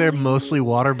 Due to their mostly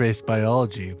water-based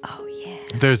biology, Oh, yeah.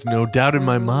 there's no doubt in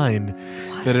my mind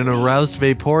that an aroused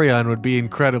Vaporeon would be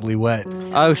incredibly wet.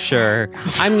 Oh sure.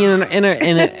 I mean, in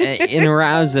an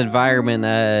aroused environment,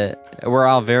 we're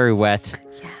all very wet,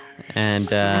 and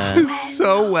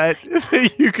So wet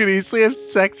that you could easily have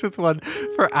sex with one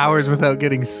for hours without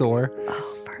getting sore.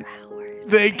 Oh, for hours.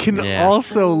 They can Yeah.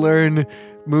 also learn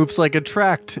moves like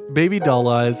Attract, Baby Doll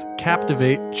Eyes,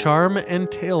 Captivate, Charm, and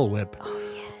Tail Whip. Oh,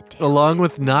 Along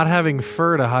with not having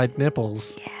fur to hide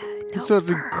nipples. No So it's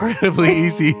fur. incredibly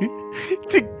easy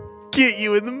to get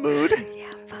you in the mood.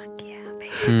 Yeah, fuck yeah.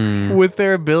 Vaporeon. With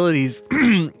their abilities,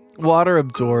 water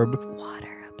absorb, Water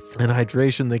absorb. and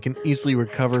hydration, they can easily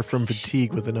recover from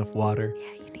fatigue with enough water.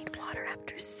 Yeah, you need water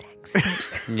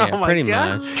Yeah, Oh my pretty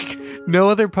God. much. No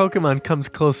other Pokemon comes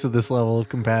close to this level of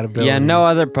compatibility. Yeah, no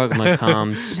other Pokemon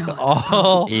comes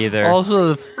either. Also,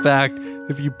 the fact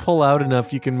if you pull out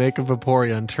enough, you can make a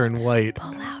Vaporeon turn white.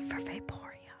 Pull out for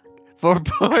Vaporeon.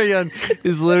 Vaporeon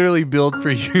is literally built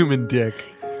for human dick.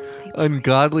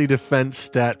 Ungodly defense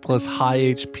stat plus high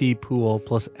HP pool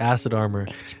plus acid armor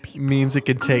means it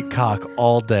can take cock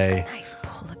all day. Nice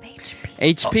pull of HP.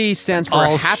 HP stands for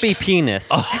All happy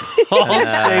penis. All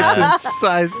shapes and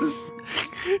sizes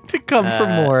to come for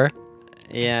more.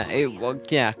 Yeah,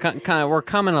 kind of. We're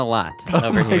coming a lot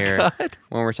over here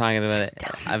when we're talking about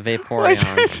a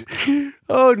Vaporeon.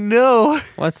 Oh no!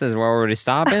 What's this? We're already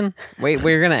stopping? Wait,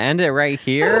 we're gonna end it right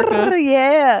here? Oh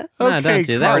yeah. No, Okay, don't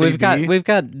do that. Cardi B. We've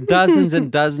got dozens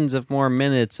and dozens of more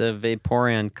minutes of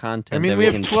Vaporeon content I mean, that we we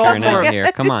have can 12 churn more. out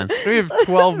here. Come on. We have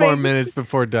 12 more minutes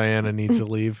before Diana needs to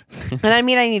leave. And I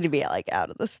mean, I need to be like out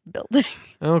of this building.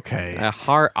 Okay. A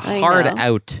hard know.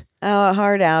 out. Oh,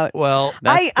 hard out. Well,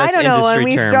 That's I don't know. When industry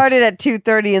we terms. started at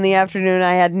 2:30 in the afternoon,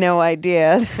 I had no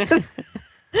idea.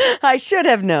 I should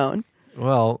have known,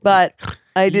 well, but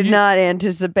I did not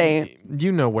anticipate.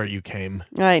 you know where you came.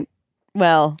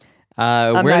 Well,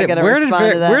 I'm where not did, gonna where did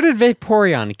respond to that. where did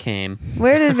Vaporeon came?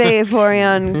 where did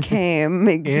Vaporeon came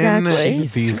exactly? In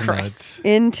these nuts.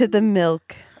 Into the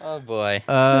milk. Oh boy.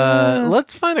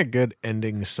 Let's find a good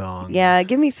ending song. Yeah,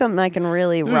 give me something I can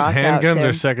really This rock out Handguns to.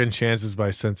 Are Second Chances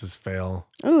by Census Fail.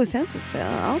 Ooh, Census Fail.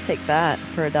 I'll take that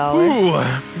for $1. Ooh.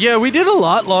 Yeah, we did a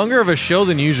lot longer of a show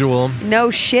than usual. No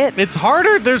shit. It's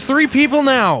harder. There's 3 people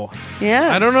now.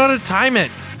 Yeah. I don't know how to time it.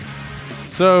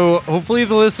 So hopefully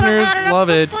the listeners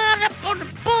love it.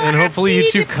 And hopefully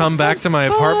you two come back to my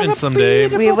apartment someday.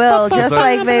 We will, just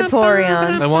like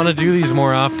Vaporeon. I want to do these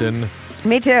more often.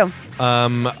 Me too.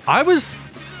 I was...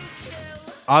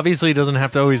 Obviously, it doesn't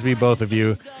have to always be both of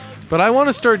you. But I want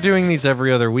to start doing these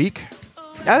every other week.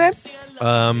 Okay.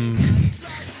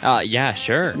 Yeah,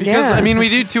 sure. Because, Yeah. I mean, we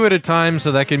do 2 at a time,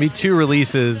 so that can be 2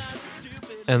 releases.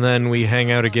 And then we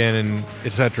hang out again and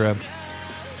etc.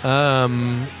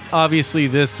 Obviously,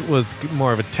 this was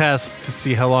more of a test to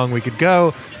see how long we could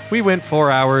go. We went 4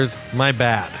 hours. My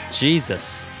bad.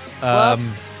 Jesus.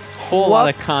 Whole lot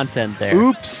of content there.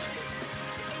 Oops.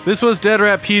 This was Dead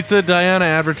Rat Pizza. Diana,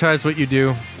 advertise what you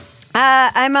do.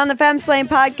 I'm on the Femsplain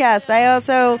podcast. I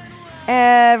also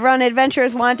run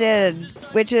Adventures Wanted,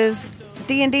 which is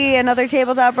D&D and other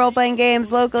tabletop role-playing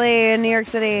games locally in New York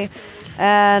City.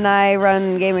 And I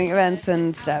run gaming events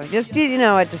and stuff. Just,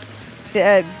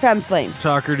 Femsplain.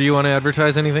 Talker, do you want to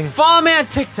advertise anything? Follow me on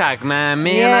TikTok, man.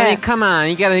 Yeah. I mean, come on.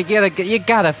 You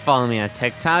gotta follow me on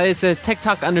TikTok. It says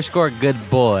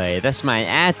TikTok_goodboy. That's my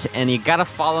 @ and you gotta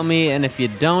follow me. And if you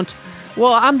don't,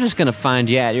 well, I'm just gonna find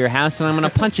you at your house and I'm gonna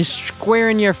punch you square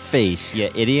in your face, you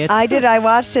idiot. I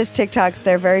watched his TikToks.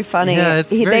 They're very funny. Yeah,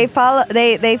 it's very-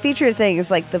 They feature things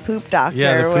like the Poop Doctor,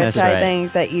 Yeah, the Poop- which That's I right.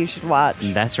 think that you should watch.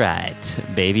 That's right,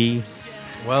 baby.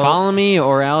 Well, Follow me,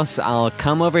 or else I'll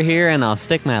come over here and I'll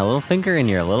stick my little finger in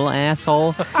your little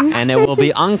asshole, and it will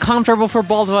be uncomfortable for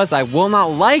both of us. I will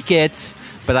not like it,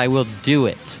 but I will do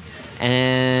it.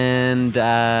 And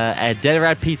at Dead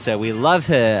Rat Pizza, we love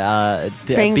to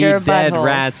Finger beat dead buttholes.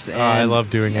 rats. And, I love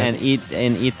doing it.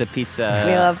 and eat the pizza.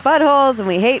 We love buttholes and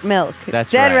we hate milk.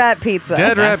 That's Dead right. Rat Pizza.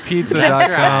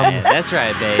 DeadRatPizza.com. That's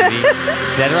right, baby.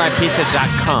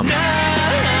 DeadRatPizza.com.